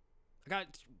 I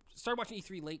started watching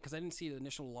E3 late because I didn't see the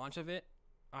initial launch of it.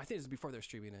 I think this is before they're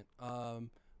streaming it.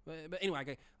 But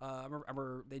anyway, I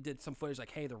remember they did some footage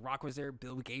like, hey, The Rock was there,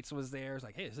 Bill Gates was there. It's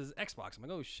like, hey, this is Xbox. I'm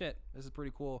like, oh shit, this is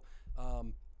pretty cool.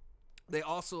 They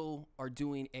also are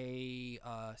doing a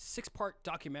 6-part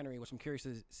documentary, which I'm curious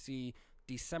to see,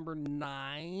 December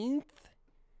 9th,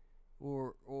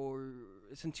 or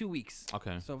it's in 2 weeks.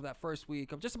 Okay. So that first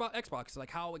week of just about Xbox,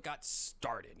 like how it got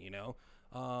started, you know.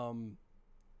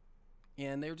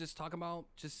 And they were just talking about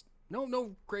just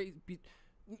no great.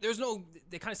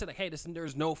 They kind of said like, hey,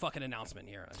 there's no fucking announcement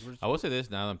here. I will say this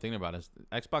now that I'm thinking about it.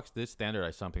 Xbox did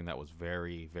standardize something that was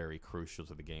very, very crucial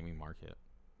to the gaming market.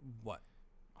 What?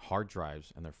 Hard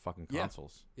drives and their fucking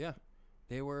consoles. Yeah.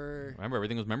 They were... Remember,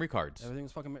 everything was memory cards. Everything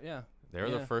was fucking... Yeah. They were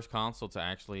the first console to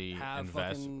actually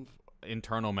invest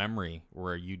internal memory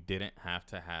where you didn't have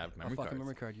to have memory cards. A fucking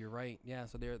memory card. You're right. Yeah,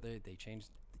 so they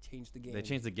changed the game. They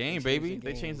changed the game, baby.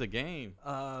 They changed the game.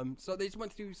 So they just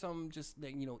went through some just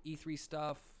E3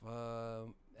 stuff,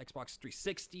 Xbox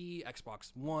 360,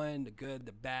 Xbox One, the good,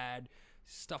 the bad,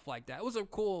 stuff like that. It was a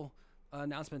cool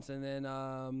announcements, and then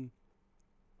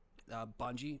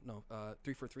Bungie,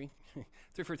 343,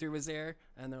 343 was there,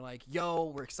 and they're like, "Yo,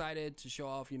 we're excited to show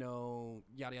off, yada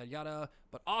yada yada."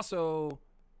 But also,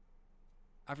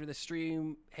 after the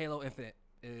stream, Halo Infinite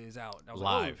is out. I was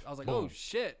live. Like, oh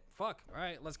shit, fuck. All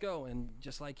right, let's go. And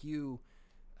just like you,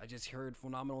 I just heard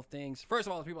phenomenal things. First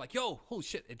of all, people were like, yo, holy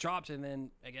shit, it dropped. And then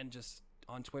again, just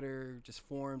on Twitter, just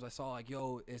forums, I saw like,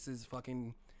 yo, this is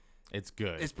fucking. It's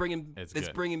good. It's bringing back. It's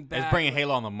bringing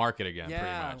Halo on the market again, pretty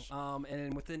much. And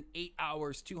then within 8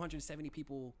 hours, 270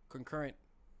 people, concurrent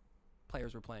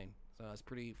players were playing. So that's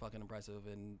pretty fucking impressive.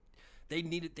 And they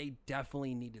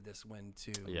definitely needed this win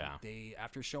too. Yeah.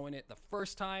 After showing it the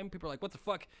first time, people were like, what the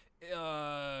fuck?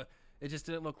 It just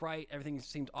didn't look right. Everything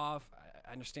seemed off.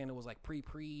 I understand it was like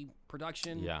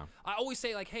pre-production. Yeah. I always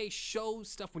say like, hey, show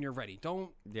stuff when you're ready.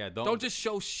 Don't just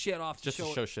show shit off. Just to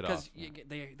show shit off. Because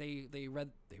they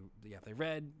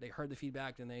heard the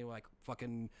feedback, and they were like,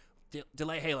 fucking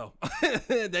delay Halo.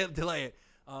 They delay it.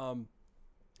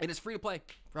 It is free to play.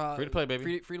 Free to play,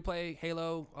 baby. Free to play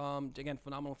Halo. Again,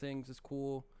 phenomenal things. It's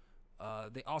cool.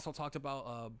 They also talked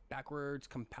about backwards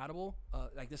compatible.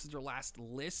 Like this is their last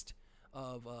list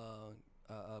of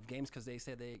games, because they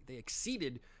said they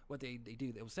exceeded what they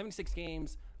do. It was 76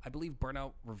 games. I believe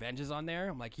Burnout Revenge is on there.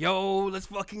 I'm like, yo, let's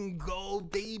fucking go,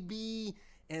 baby.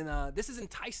 And this is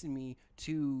enticing me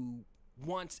to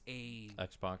want a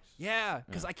Xbox. Yeah,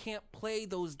 because I can't play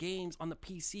those games on the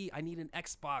PC. I need an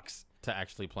Xbox to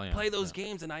actually play those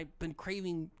games, and I've been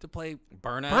craving to play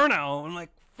Burnout. I'm like,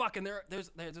 fuck, and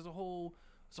there's a whole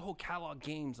catalog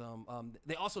games.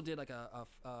 They also did like an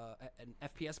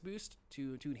FPS boost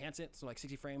to enhance it, so like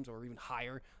 60 frames or even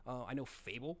higher. I know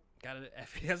Fable got an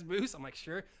FPS boost. I'm like,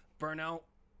 sure. Burnout,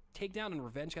 Takedown, and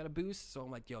Revenge got a boost. So I'm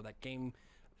like, yo, that game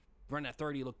running at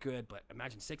 30 looked good, but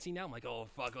imagine 60 now. I'm like, oh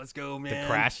fuck, let's go, man. The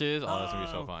crashes, that's gonna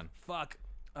be so fun. Fuck.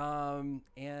 And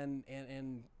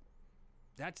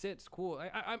that's it. It's cool.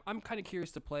 I'm kind of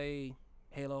curious to play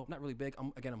Halo. Not really big.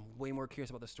 I'm way more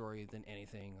curious about the story than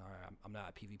anything. I'm not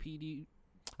a PvP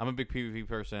I'm a big PvP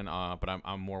person, but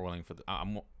I'm more willing for the.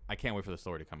 I can't wait for the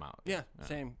story to come out. Yeah.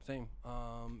 Same.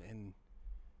 And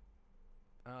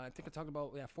I think I talked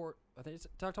about I think I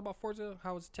talked about Forza.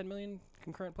 How it's 10 million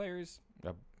concurrent players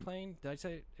playing. Did I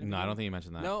say it? No, I don't think you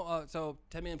mentioned that. No. So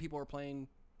 10 million people are playing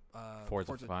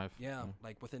Forza 5. Yeah,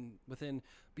 like within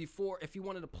before, if you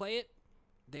wanted to play it,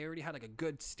 they already had like a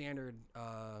good standard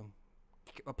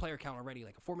a player count already.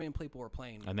 Like 4 million people were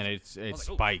playing, and then it's like,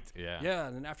 spiked. Oh. Yeah,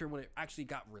 and then after when it actually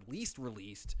got released,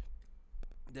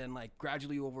 then like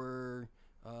gradually over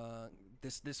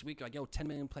this week, like 10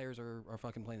 million players are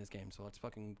fucking playing this game. So it's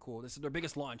fucking cool. This is their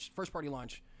biggest launch, first party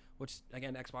launch, which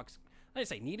again Xbox, I didn't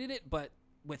say needed it, but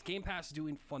with Game Pass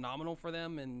doing phenomenal for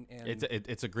them, and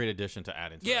it's a great addition to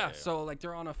add into. Yeah, so like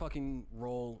they're on a fucking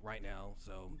roll right now.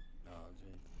 So,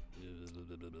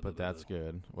 but that's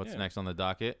good. What's next on the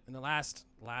docket? And the last.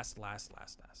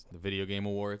 The video game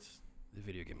awards. The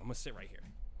video game. I'm gonna sit right here.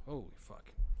 Holy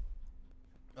fuck.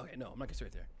 Okay, no, I'm not gonna sit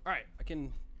right there. All right, I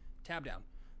can tab down.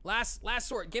 Last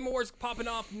sort. Game Awards popping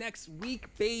off next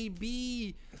week,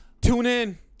 baby. Tune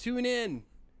in.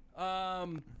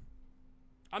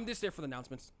 I'm just there for the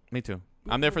announcements. Me too.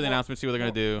 I'm there for the announcements, see what they're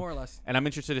going to do. More or less. And I'm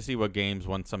interested to see what games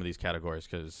won some of these categories.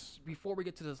 Because before we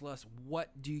get to this list, what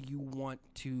do you want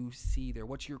to see there?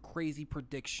 What's your crazy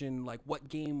prediction? Like, what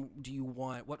game do you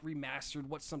want? What remastered?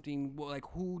 What's something, like,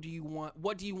 who do you want?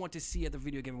 What do you want to see at the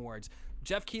Video Game Awards?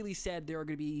 Jeff Keighley said there are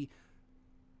going to be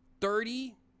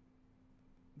 30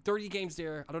 games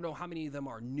there. I don't know how many of them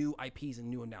are new IPs and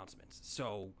new announcements.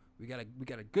 So we got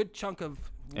a good chunk of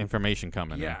information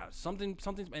coming. Yeah, something,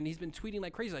 and he's been tweeting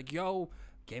like crazy, like, "Yo,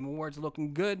 Game Awards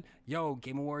looking good. Yo,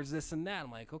 Game Awards this and that."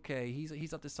 I'm like, okay,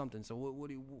 he's up to something. So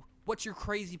what's your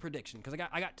crazy prediction? Because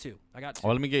I got two.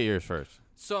 Well, let me get yours first.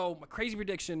 So my crazy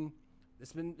prediction.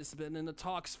 It's been in the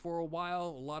talks for a while.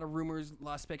 A lot of rumors, a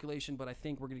lot of speculation, but I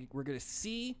think we're gonna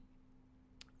see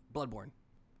Bloodborne.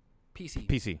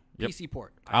 PC. Yep. PC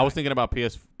port. I was thinking about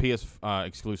PS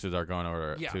exclusives are going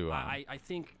over to. I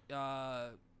think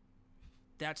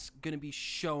that's going to be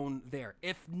shown there.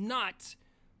 If not,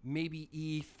 maybe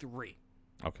E3.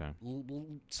 Okay.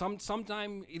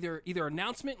 Sometime either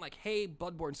announcement like, "Hey,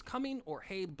 Bloodborne's coming," or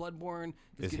 "Hey, Bloodborne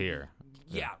is here."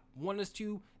 Yeah, one of those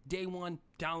two. Day one,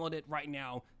 download it right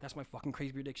now. That's my fucking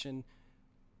crazy prediction.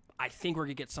 I think we're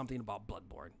gonna get something about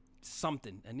Bloodborne.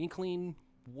 Something, an inkling.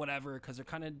 Whatever, because they're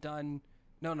kind of done.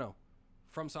 No.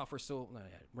 From Software still. No,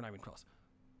 yeah, we're not even close.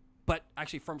 But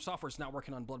actually, From Software's not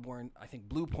working on Bloodborne. I think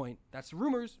Blue Point. That's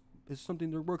rumors. Is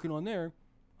something they're working on there.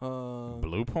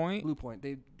 Blue Point.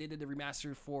 They did the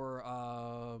remaster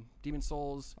for Demon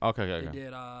Souls. Okay. They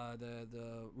did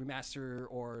the remaster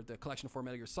or the collection for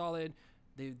Metal Gear Solid.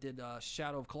 They did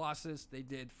Shadow of Colossus. They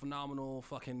did phenomenal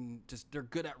fucking. They're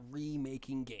good at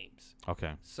remaking games.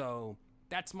 Okay. So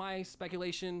that's my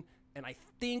speculation. And I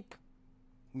think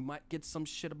we might get some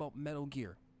shit about Metal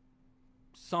Gear.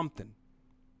 Something.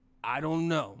 I don't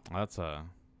know.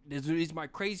 These are my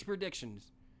crazy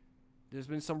predictions. There's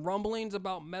been some rumblings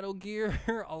about Metal Gear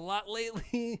a lot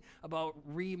lately, about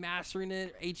remastering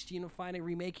it, HD-ifying it,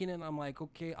 remaking it. And I'm like,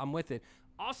 okay, I'm with it.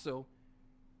 Also,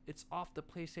 it's off the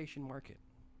PlayStation market.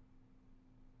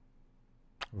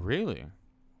 Really?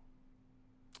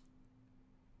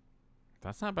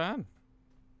 That's not bad.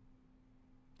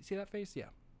 You see that face? Yeah.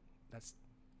 That's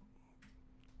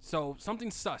so something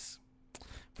sus.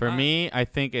 For me, I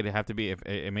think it'd have to be if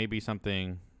it may be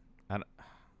something.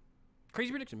 Crazy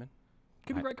prediction, man.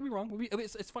 Could be right, could be wrong.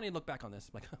 It's funny to look back on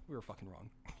this. Like, we were fucking wrong.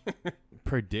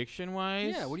 Prediction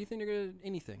wise? Yeah. What do you think they're gonna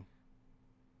anything?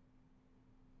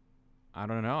 I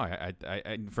don't know.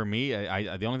 For me,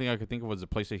 the only thing I could think of was the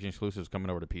PlayStation exclusives coming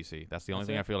over to PC. That's the only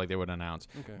thing I feel like they would announce.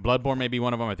 Okay. Bloodborne may be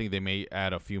one of them. I think they may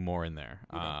add a few more in there.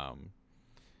 Okay.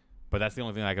 But that's the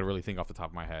only thing I could really think off the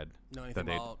top of my head. No, anything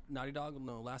about Naughty Dog?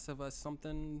 No, Last of Us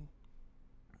something?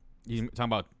 You talking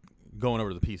about going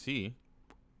over to the PC?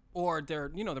 Or they're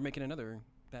making another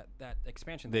that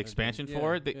expansion. The expansion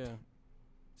for it? Yeah.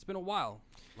 It's been a while.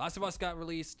 Last of Us got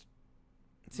released.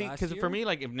 See, because for me,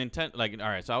 like if Nintendo, like all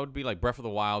right, so I would be like Breath of the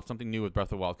Wild, something new with Breath of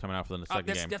the Wild coming out for the second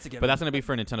game. That's a given. But that's gonna be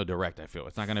for Nintendo Direct. I feel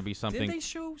it's not gonna be something. Did they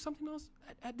show something else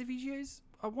at the VGAs?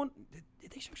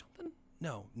 Did they show something?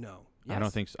 No. Yes? I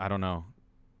don't think so. I don't know.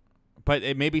 But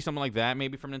it may be something like that,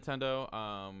 maybe from Nintendo.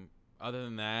 Other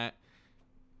than that,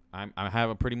 I have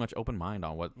a pretty much open mind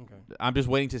on what. Okay. I'm just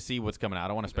waiting to see what's coming out. I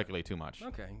don't want to speculate too much.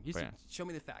 Okay. Show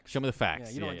me the facts. Show me the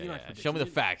facts. Yeah, Show me the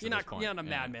facts. You're not a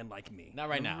madman like me. Not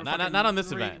right now. Not on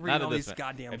this event. Not on this event.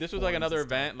 Goddamn if this was like another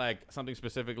event, like something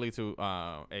specifically to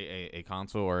a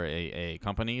console or a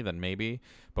company, then maybe.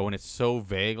 But when it's so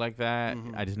vague like that,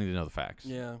 I just need to know the facts.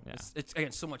 Yeah. It's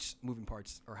again so much moving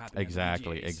parts are happening.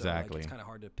 Exactly. So, like, it's kind of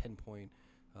hard to pinpoint.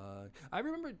 I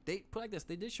remember they put like this.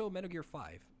 They did show Metal Gear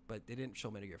 5, but they didn't show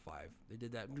Metal Gear 5. They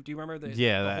did that. Do you remember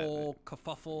the whole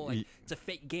kerfuffle? Like, it's a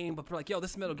fake game, but like, yo,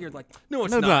 this is Metal Gear. Like, no,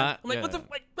 it's not. I'm like, what the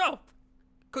like? No,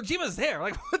 Kojima's there.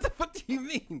 Like, what the fuck do you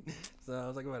mean? So I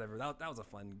was like, whatever. That was a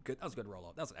good. That was a good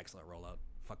rollout. That was an excellent rollout.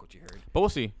 Fuck what you heard. But we'll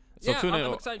see. So yeah,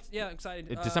 I'm excited. Yeah,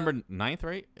 excited. It's December 9th,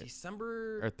 right?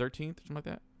 December or 13th, something like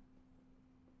that.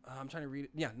 I'm trying to read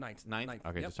it. Yeah, 9th. 9th?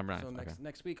 Okay, yep. December 9th. So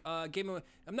next week. Game of,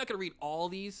 I'm not gonna read all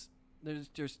these. There's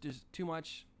too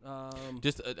much. I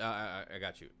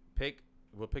got you.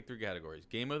 We'll pick 3 categories.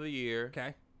 Game of the year.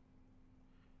 Okay.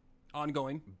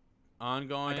 Ongoing. I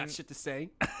got shit to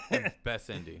say. Best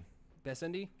indie. Best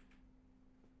indie.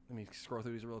 Let me scroll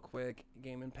through these real quick.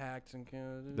 Game Impact and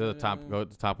the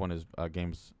top one is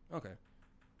games. Okay.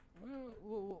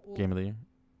 Game of the year.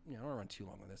 Yeah, I don't want to run too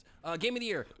long with this. Game of the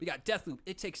year. We got Deathloop,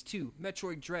 It Takes Two,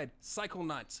 Metroid Dread,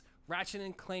 Psychonauts, Ratchet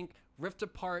and Clank, Rift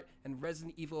Apart, and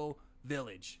Resident Evil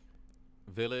Village.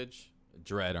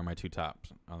 Dread are my 2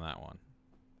 tops on that one.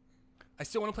 I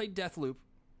still want to play Deathloop.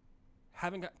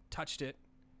 Haven't touched it.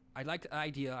 I like the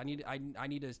idea. I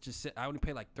need to just sit. I only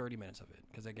played like 30 minutes of it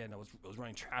because again, I was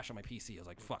running trash on my PC. I was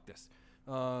like, fuck this.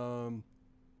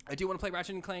 I do want to play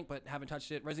Ratchet and Clank, but haven't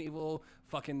touched it. Resident Evil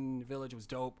fucking Village was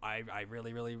dope. I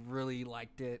really, really, really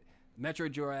liked it.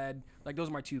 Metroid Dread, like those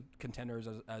are my 2 contenders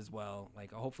as well.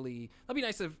 Like hopefully, that'd be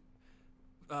nice if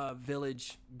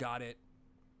Village got it.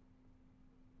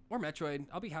 Or Metroid.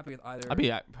 I'll be happy with either.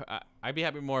 I'd be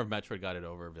happy more if Metroid got it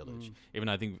over Village. Even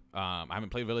though I think I haven't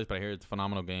played Village, but I hear it's a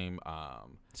phenomenal game.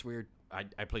 It's weird.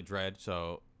 I played Dread,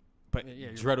 but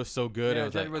Dread was so good. Yeah,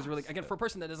 Dread was really again for a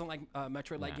person that doesn't like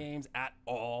Metroid-like games at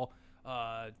all.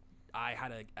 I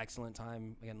had an excellent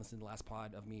time again listening to the last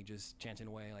pod of me just chanting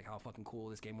away like how fucking cool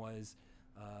this game was.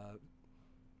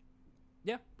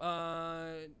 You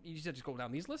just go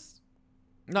down these lists.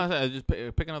 No, just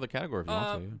pick another category if you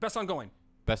want to. Best ongoing.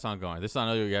 Best ongoing. This is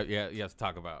another you have to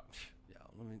talk about.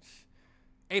 Yeah,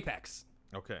 Apex.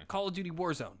 Okay. Call of Duty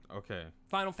Warzone. Okay.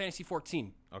 Final Fantasy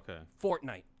 14. Okay.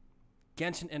 Fortnite.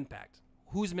 Genshin Impact.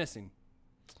 Who's missing?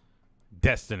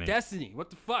 Destiny.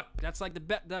 What the fuck? That's like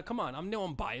come on.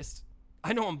 I'm biased.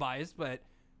 I know I'm biased, but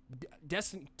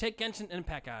Destiny. Take Genshin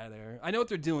Impact out of there. I know what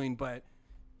they're doing, but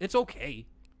it's okay.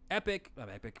 Epic.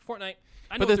 Fortnite.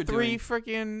 I know but the 3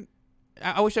 freaking.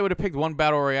 I wish I would have picked one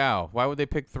battle royale. Why would they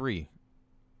pick 3?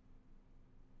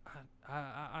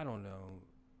 I don't know.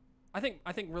 I think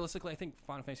realistically, I think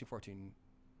Final Fantasy 14.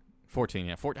 14,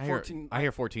 yeah. 14. I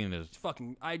hear 14 is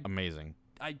fucking amazing.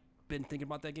 I've been thinking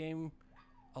about that game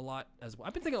a lot as well.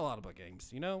 I've been thinking a lot about games,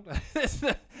 you know.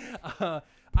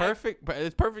 Perfect, but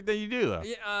it's perfect that you do though.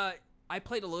 Yeah, I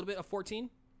played a little bit of 14.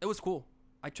 It was cool.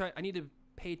 I need to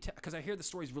pay because I hear the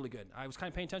story's really good. I was kind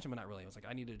of paying attention, but not really. I was like,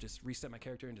 I need to just reset my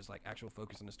character and just like actual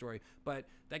focus on the story. But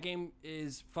that game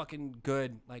is fucking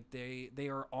good. Like they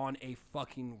are on a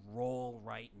fucking roll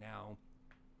right now.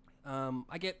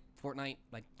 I get Fortnite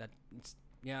like that.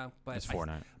 But it's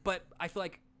Fortnite. But I feel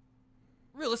like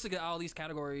realistically, all these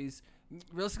categories,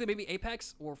 realistically, maybe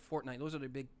Apex or Fortnite. Those are the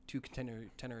big 2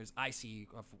 contenders I see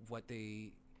of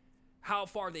how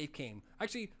far they came.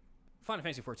 Actually, Final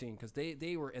Fantasy 14 because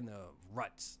they were in the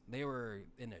ruts. They were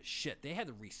in the shit. They had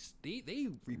to they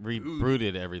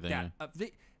rebooted everything.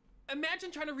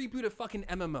 Imagine trying to reboot a fucking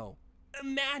MMO.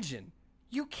 Imagine.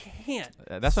 You can't.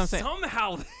 That's what I'm saying.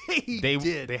 Somehow they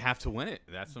did. They have to win it.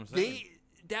 That's what I'm saying.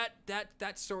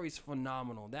 That story's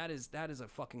phenomenal. That is a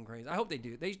fucking crazy. I hope they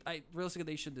do.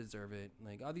 Realistically they should deserve it.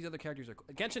 Like all these other characters are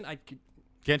Genshin.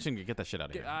 Genshin, get that shit out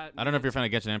of here. I don't know if you're a fan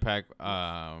of Genshin Impact.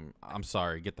 I'm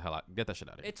sorry. Get that shit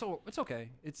out of here. It's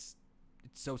okay. It's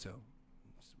so-so.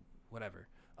 It's whatever.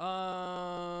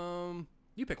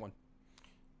 You pick one.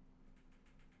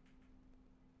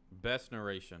 Best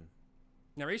narration.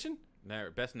 Narration?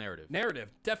 Best narrative. Narrative.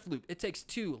 Deathloop. It Takes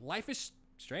Two. Life is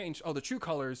Strange. Oh, The True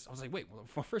Colors. I was like, wait,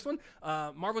 first one?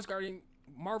 Marvel's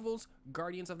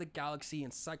Guardians of the Galaxy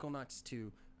and Psychonauts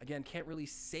 2. Again, can't really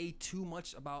say too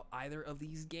much about either of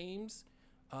these games.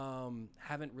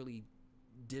 Haven't really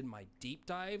did my deep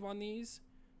dive on these.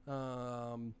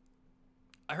 I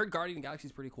heard Guardian of the Galaxy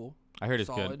is pretty cool. I heard it's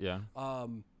good, yeah.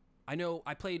 I know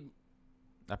I played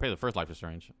I played the first Life is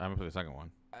Strange. I haven't played the second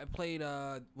one. I played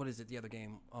what is it? The other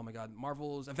game? Oh my god,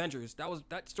 Marvel's Avengers.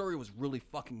 That story was really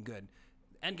fucking good.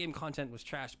 Endgame content was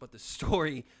trash, but the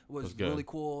story was really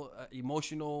cool,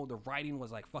 emotional. The writing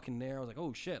was like fucking there. I was like,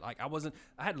 oh shit! Like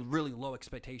I had really low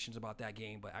expectations about that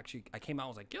game, but actually I came out. I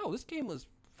was like, yo, this game was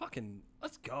fucking.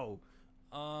 Let's go.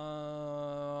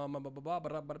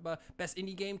 Best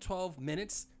indie game, 12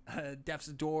 minutes. Death's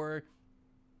Door,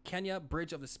 Kenya,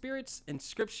 Bridge of the Spirits,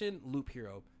 Inscryption, Loop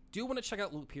Hero. Do want to check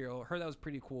out Loop Hero. Heard that was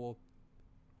pretty cool.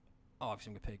 Oh,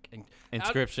 obviously I'm gonna pick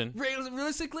Inscryption.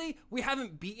 Realistically, we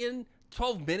haven't beaten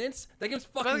 12 minutes. That game's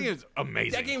fucking. That game's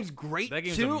amazing. That game's great that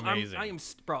game's too. Amazing. I am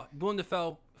bro. Willing to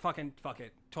fail. Fucking fuck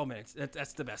it. 12 minutes.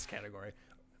 That's the best category.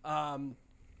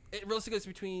 Realistically, it's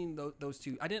between those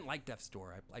two. I didn't like Death's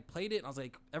Door. I played it and I was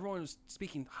like, everyone was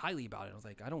speaking highly about it. I was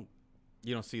like, You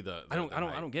don't see the I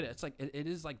don't get it. It's like it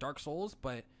is like Dark Souls,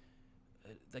 but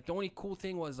like the only cool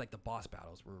thing was like the boss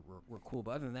battles were cool.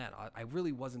 But other than that, I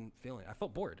really wasn't feeling it. I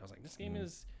felt bored. I was like, this game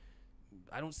is.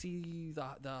 I don't see the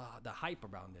hype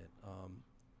around it.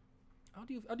 I'll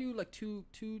do like two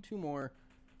more.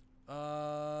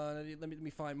 Let me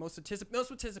find most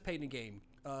anticipating game.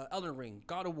 Elden Ring,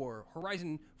 God of War,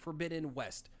 Horizon Forbidden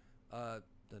West, the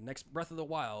next Breath of the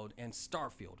Wild, and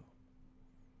Starfield.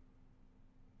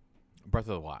 Breath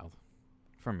of the Wild.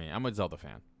 For me, I'm a Zelda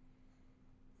fan.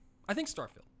 I think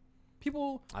Starfield.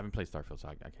 People. I haven't played Starfield, so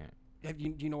I can't.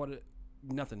 Do you know what it?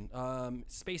 Nothing.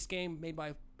 Space game made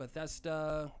by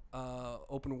Bethesda.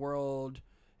 Open world.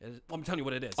 I'm telling you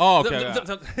what it is. Oh, okay. I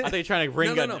thought you were trying to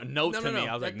ring a note to me.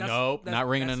 I was like, nope, not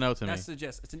ringing a note to me. That's the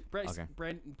gist. It's a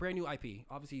brand new IP.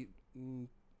 Obviously,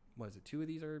 what is it? Two of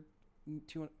these are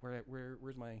two.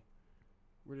 Where's my?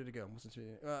 Where did it go?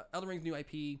 Elden Ring's new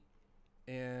IP,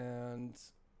 and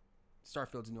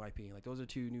Starfield's new IP. Like those are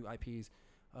two new IPs.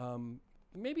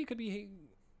 Maybe it could be.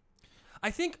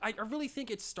 I really think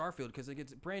it's Starfield because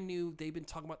it's brand new. They've been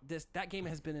talking about this. That game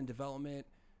has been in development.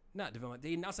 Not development.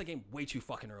 They announced that game way too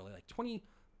fucking early, like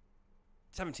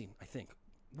 2017, I think.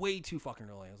 Way too fucking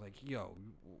early. I was like, yo,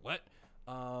 what?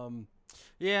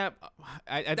 Yeah,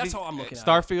 I that's think how I'm looking at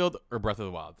Starfield or Breath of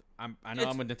the Wild. I know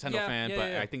I'm a Nintendo fan,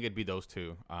 but yeah. I think it'd be those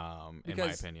two, in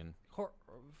my opinion.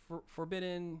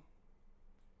 Forbidden.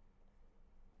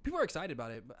 People are excited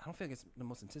about it, but I don't feel like it's the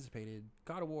most anticipated.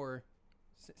 God of War,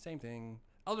 same thing.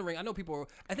 Elden Ring. I know people.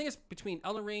 I think it's between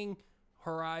Elden Ring,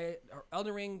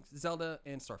 Elden Ring, Zelda,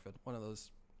 and Starfield. One of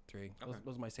those three. Okay.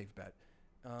 Those are my safe bet.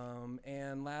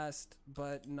 And last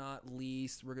but not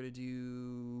least, we're gonna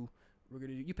do.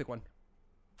 You pick one.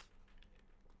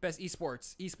 Best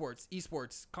esports,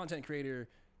 content creator,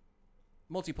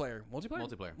 multiplayer.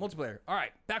 All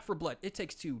right, Back 4 Blood, It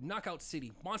Takes Two, Knockout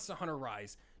City, Monster Hunter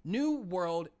Rise, New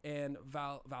World, and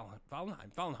Valheim.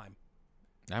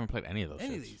 I haven't played any of those.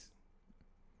 Any of these.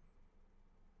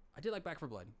 I did like Back 4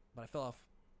 Blood, but I fell off.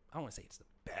 I don't want to say it's the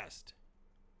best.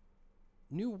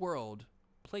 New World,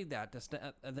 played that. That's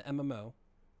the MMO.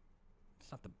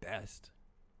 It's not the best.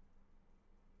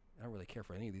 I don't really care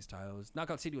for any of these titles.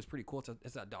 Knockout City was pretty cool.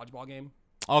 It's that dodgeball game.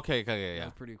 Okay, yeah. That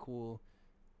was pretty cool.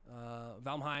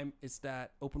 Valheim, it's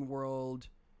that open world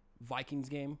Vikings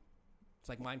game. It's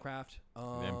like Minecraft.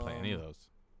 I didn't play any of those.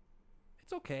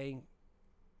 It's okay.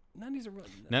 None of these are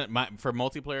really. For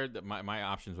multiplayer, my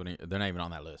options they're not even on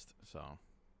that list. So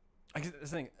I guess the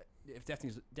thing, if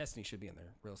Destiny should be in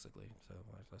there realistically. So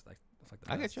that's like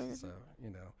the I get you. So I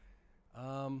don't know.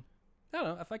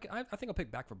 I think I'll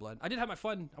pick Back 4 Blood. I did have my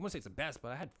fun. I wouldn't say it's the best,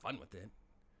 but I had fun with it.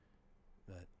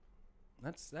 But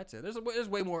that's it. There's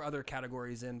way more other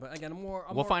categories in, but again,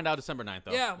 we'll find out December 9th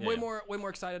though. Yeah, way more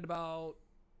excited about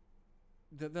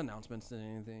the announcements than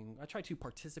anything. I try to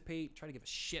participate, try to give a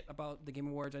shit about the Game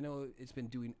Awards. I know it's been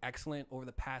doing excellent over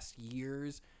the past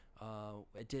years.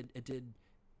 It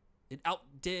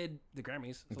outdid the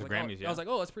Grammys. So I was like,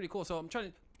 oh, that's pretty cool. So I'm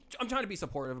trying to be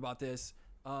supportive about this.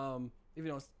 Even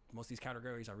though most of these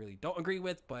categories I really don't agree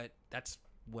with, but that's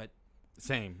what.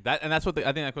 Same. That's what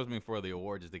I think that goes me for the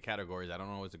awards is the categories. I don't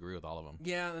always agree with all of them.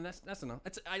 Yeah, and that's enough.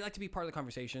 I like to be part of the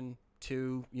conversation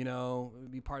too.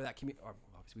 Be part of that community.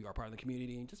 Obviously, we are part of the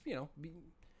community, and just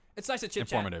it's nice to chit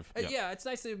chat. Informative. Yep. Yeah, it's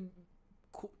nice to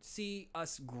see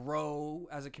us grow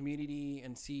as a community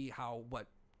and see how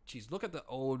look at the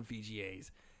old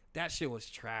VGAs. That shit was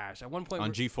trash. At one point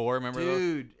on G4, remember those?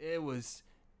 Dude, it was.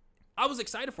 I was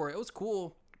excited for it. It was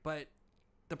cool, but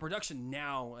the production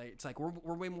now, it's like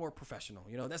we're way more professional.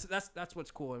 That's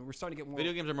what's cool, and we're starting to get more.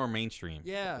 Video games are more mainstream.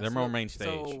 Yeah, they're more main stage.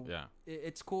 So yeah,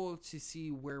 it's cool to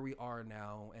see where we are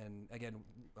now. And again,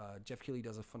 Jeff Keighley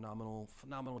does a phenomenal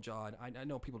job. I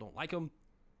know people don't like him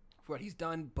for what he's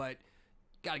done, but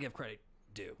gotta give credit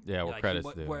due. Yeah, what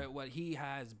credit's due. What he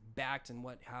has backed and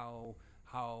how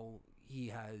he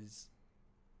has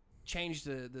changed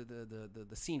the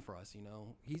scene for us. You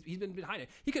know, he's been behind it.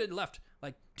 He could have left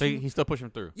like. He's still pushing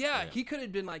through. Yeah, he could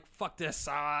have been like, "Fuck this!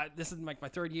 This is like my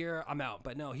 3rd year. I'm out."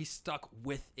 But no, he's stuck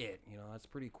with it. You know, that's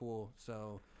pretty cool.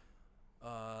 So,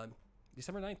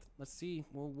 December 9th. Let's see.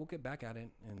 We'll get back at it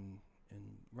and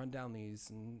run down these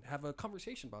and have a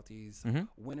conversation about these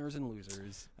winners and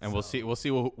losers. And we'll see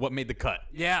what made the cut.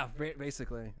 Yeah,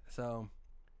 basically. So,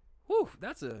 whew,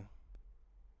 that's a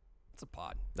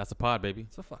pod. That's a pod, baby.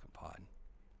 It's a fucking pod.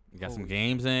 We got some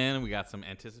games in. We got some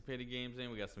anticipated games in.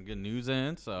 We got some good news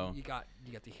in. So you got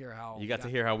to hear how to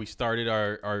hear how we started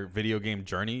our video game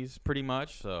journeys, pretty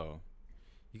much. So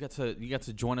you got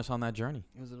to join us on that journey.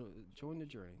 It was join the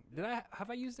journey.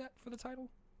 Have I used that for the title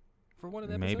for one of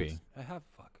the episodes? Maybe I have.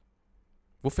 Fuck.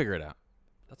 We'll figure it out.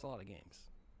 That's a lot of games.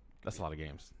 That's a lot of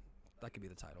games. That could be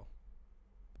the title.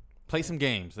 Play some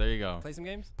games. There you go. Play some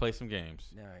games. Play some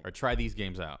games. All right. Or try these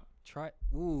games out. Try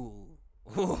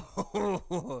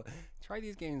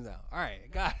these games out. All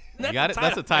right, got it. You got it.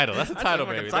 That's a title. That's a title,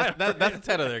 baby. That's the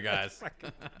title there, guys.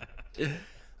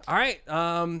 All right.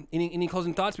 Any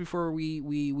closing thoughts before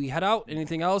we head out?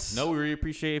 Anything else? No, we really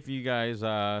appreciate if you guys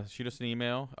shoot us an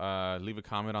email, leave a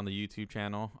comment on the YouTube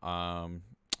channel,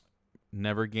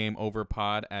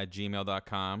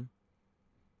 nevergameoverpod@gmail.com.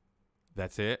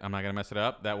 That's it. I'm not gonna mess it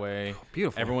up. That way,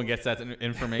 beautiful. Everyone gets that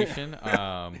information.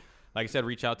 Like I said,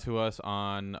 reach out to us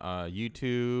on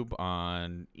YouTube,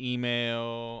 on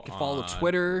email. You can follow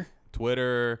Twitter,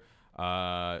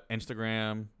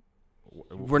 Instagram.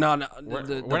 We're not.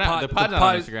 The pod's not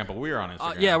on Instagram, but we're on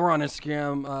Instagram. Yeah, we're on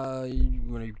Instagram. You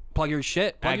want to plug your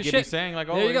shit? Plug at your Gibby shit. Saying, like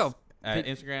always. There you go. At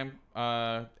Instagram,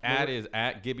 ad is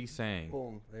at Gibby Saying.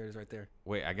 Boom. There it is right there.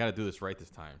 Wait, I got to do this right this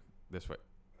time. This way.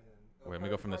 Wait, let me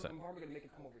go from this side. I'm probably going to make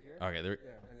it come over here. Okay, there.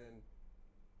 Yeah, and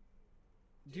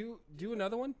then do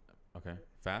another one. Okay,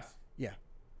 fast. Yeah.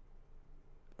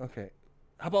 Okay.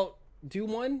 How about do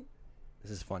one?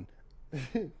 This is fun.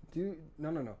 No.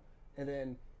 And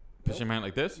then. Push your hand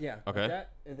like this. Yeah. Okay. Like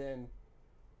that, and then.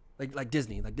 Like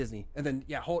Disney, and then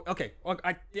hold. Okay, got it.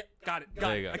 I got it. All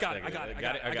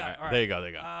right. There you go.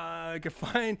 You can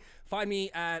find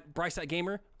me at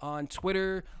Bryce.Gamer on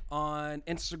Twitter, on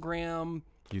Instagram,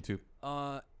 YouTube.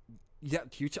 Yeah,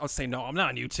 YouTube. I'll say no. I'm not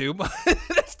on YouTube.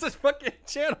 That's the fucking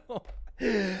channel.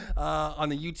 On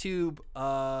the YouTube,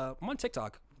 I'm on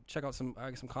TikTok. Check out some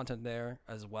content there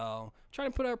as well.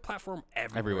 Trying to put our platform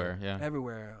everywhere.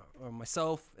 Everywhere.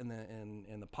 Myself and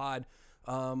the pod.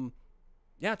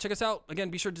 Yeah, check us out. Again,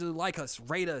 be sure to like us,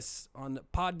 rate us on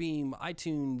Podbeam,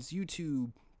 iTunes,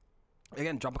 YouTube.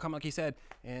 Again, drop a comment like he said,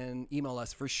 and email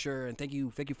us for sure. And thank you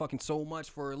fucking so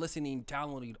much for listening,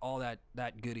 downloading all that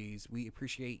goodies. We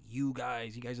appreciate you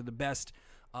guys. You guys are the best.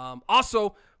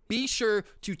 Also, be sure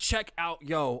to check out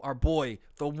our boy,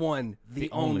 the one,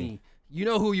 the only. You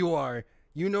know who you are.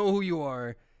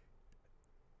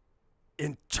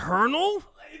 Internal?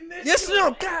 Yes,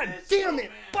 no. God damn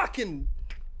it. Fucking.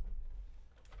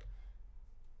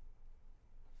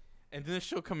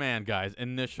 Initial command, guys.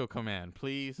 Initial command.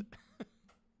 Please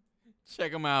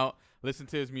check him out. Listen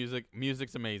to his music.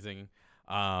 Music's amazing.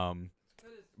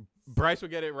 Bryce will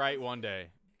get it right one day.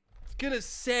 I was gonna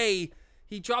say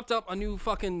he dropped up a new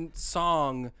fucking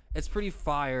song. It's pretty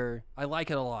fire. I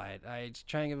like it a lot. I just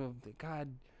try and give him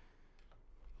God.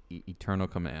 Eternal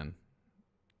command.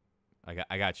 I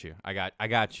got you. I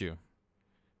got you.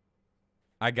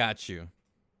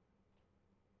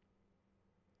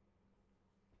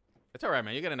 It's all right,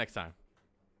 man. You get it next time.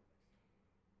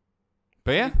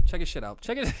 But yeah, check his shit out.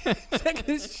 Check his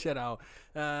shit out.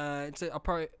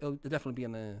 It'll definitely be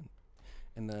in the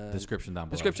description down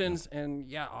below. Descriptions, and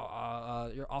you're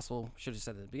also should have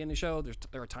said at the beginning of the show. There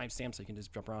are timestamps, so you can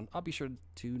just jump around. I'll be sure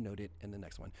to note it in the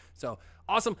next one. So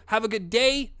awesome. Have a good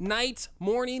day, night,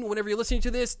 morning, whenever you're listening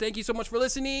to this. Thank you so much for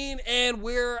listening, and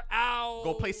we're out.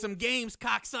 Go play some games,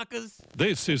 cocksuckers.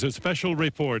 This is a special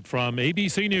report from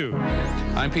ABC News.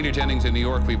 I'm Peter Jennings in New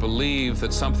York. We believe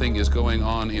that something is going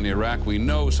on in Iraq. We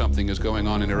know something is going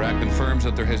on in Iraq. Confirms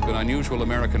that there has been unusual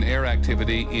American air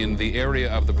activity in the area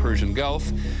of the Persian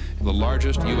Gulf, the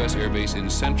largest U.S. airbase in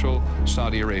central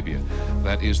Saudi Arabia.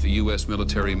 That is the U.S.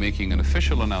 military making an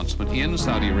official announcement in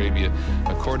Saudi Arabia,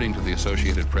 according to the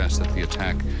Associated Press, that the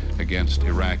attack against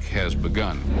Iraq has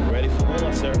begun. Ready for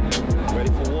war, sir.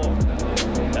 Ready for war.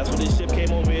 That's what this ship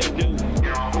came over here to do.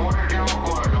 Of course,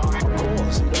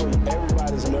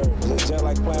 everybody's nervous. It's just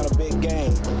like playing a big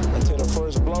game. Until the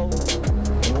first blow,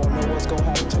 you won't know what's going to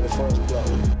happen until the first blow.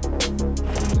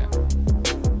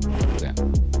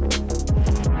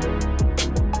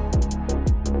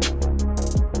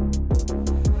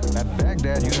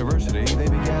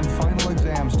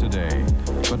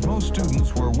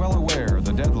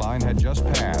 time had just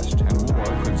passed and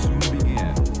war could soon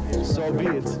begin. So be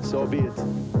it, so be it.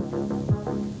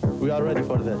 We are ready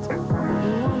for that.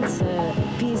 We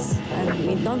want peace and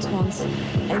we don't want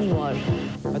any war.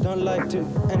 I don't like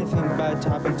anything bad to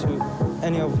happen to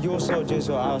any of your soldiers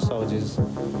or our soldiers,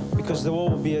 because the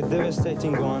war will be a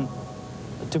devastating one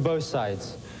to both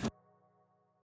sides.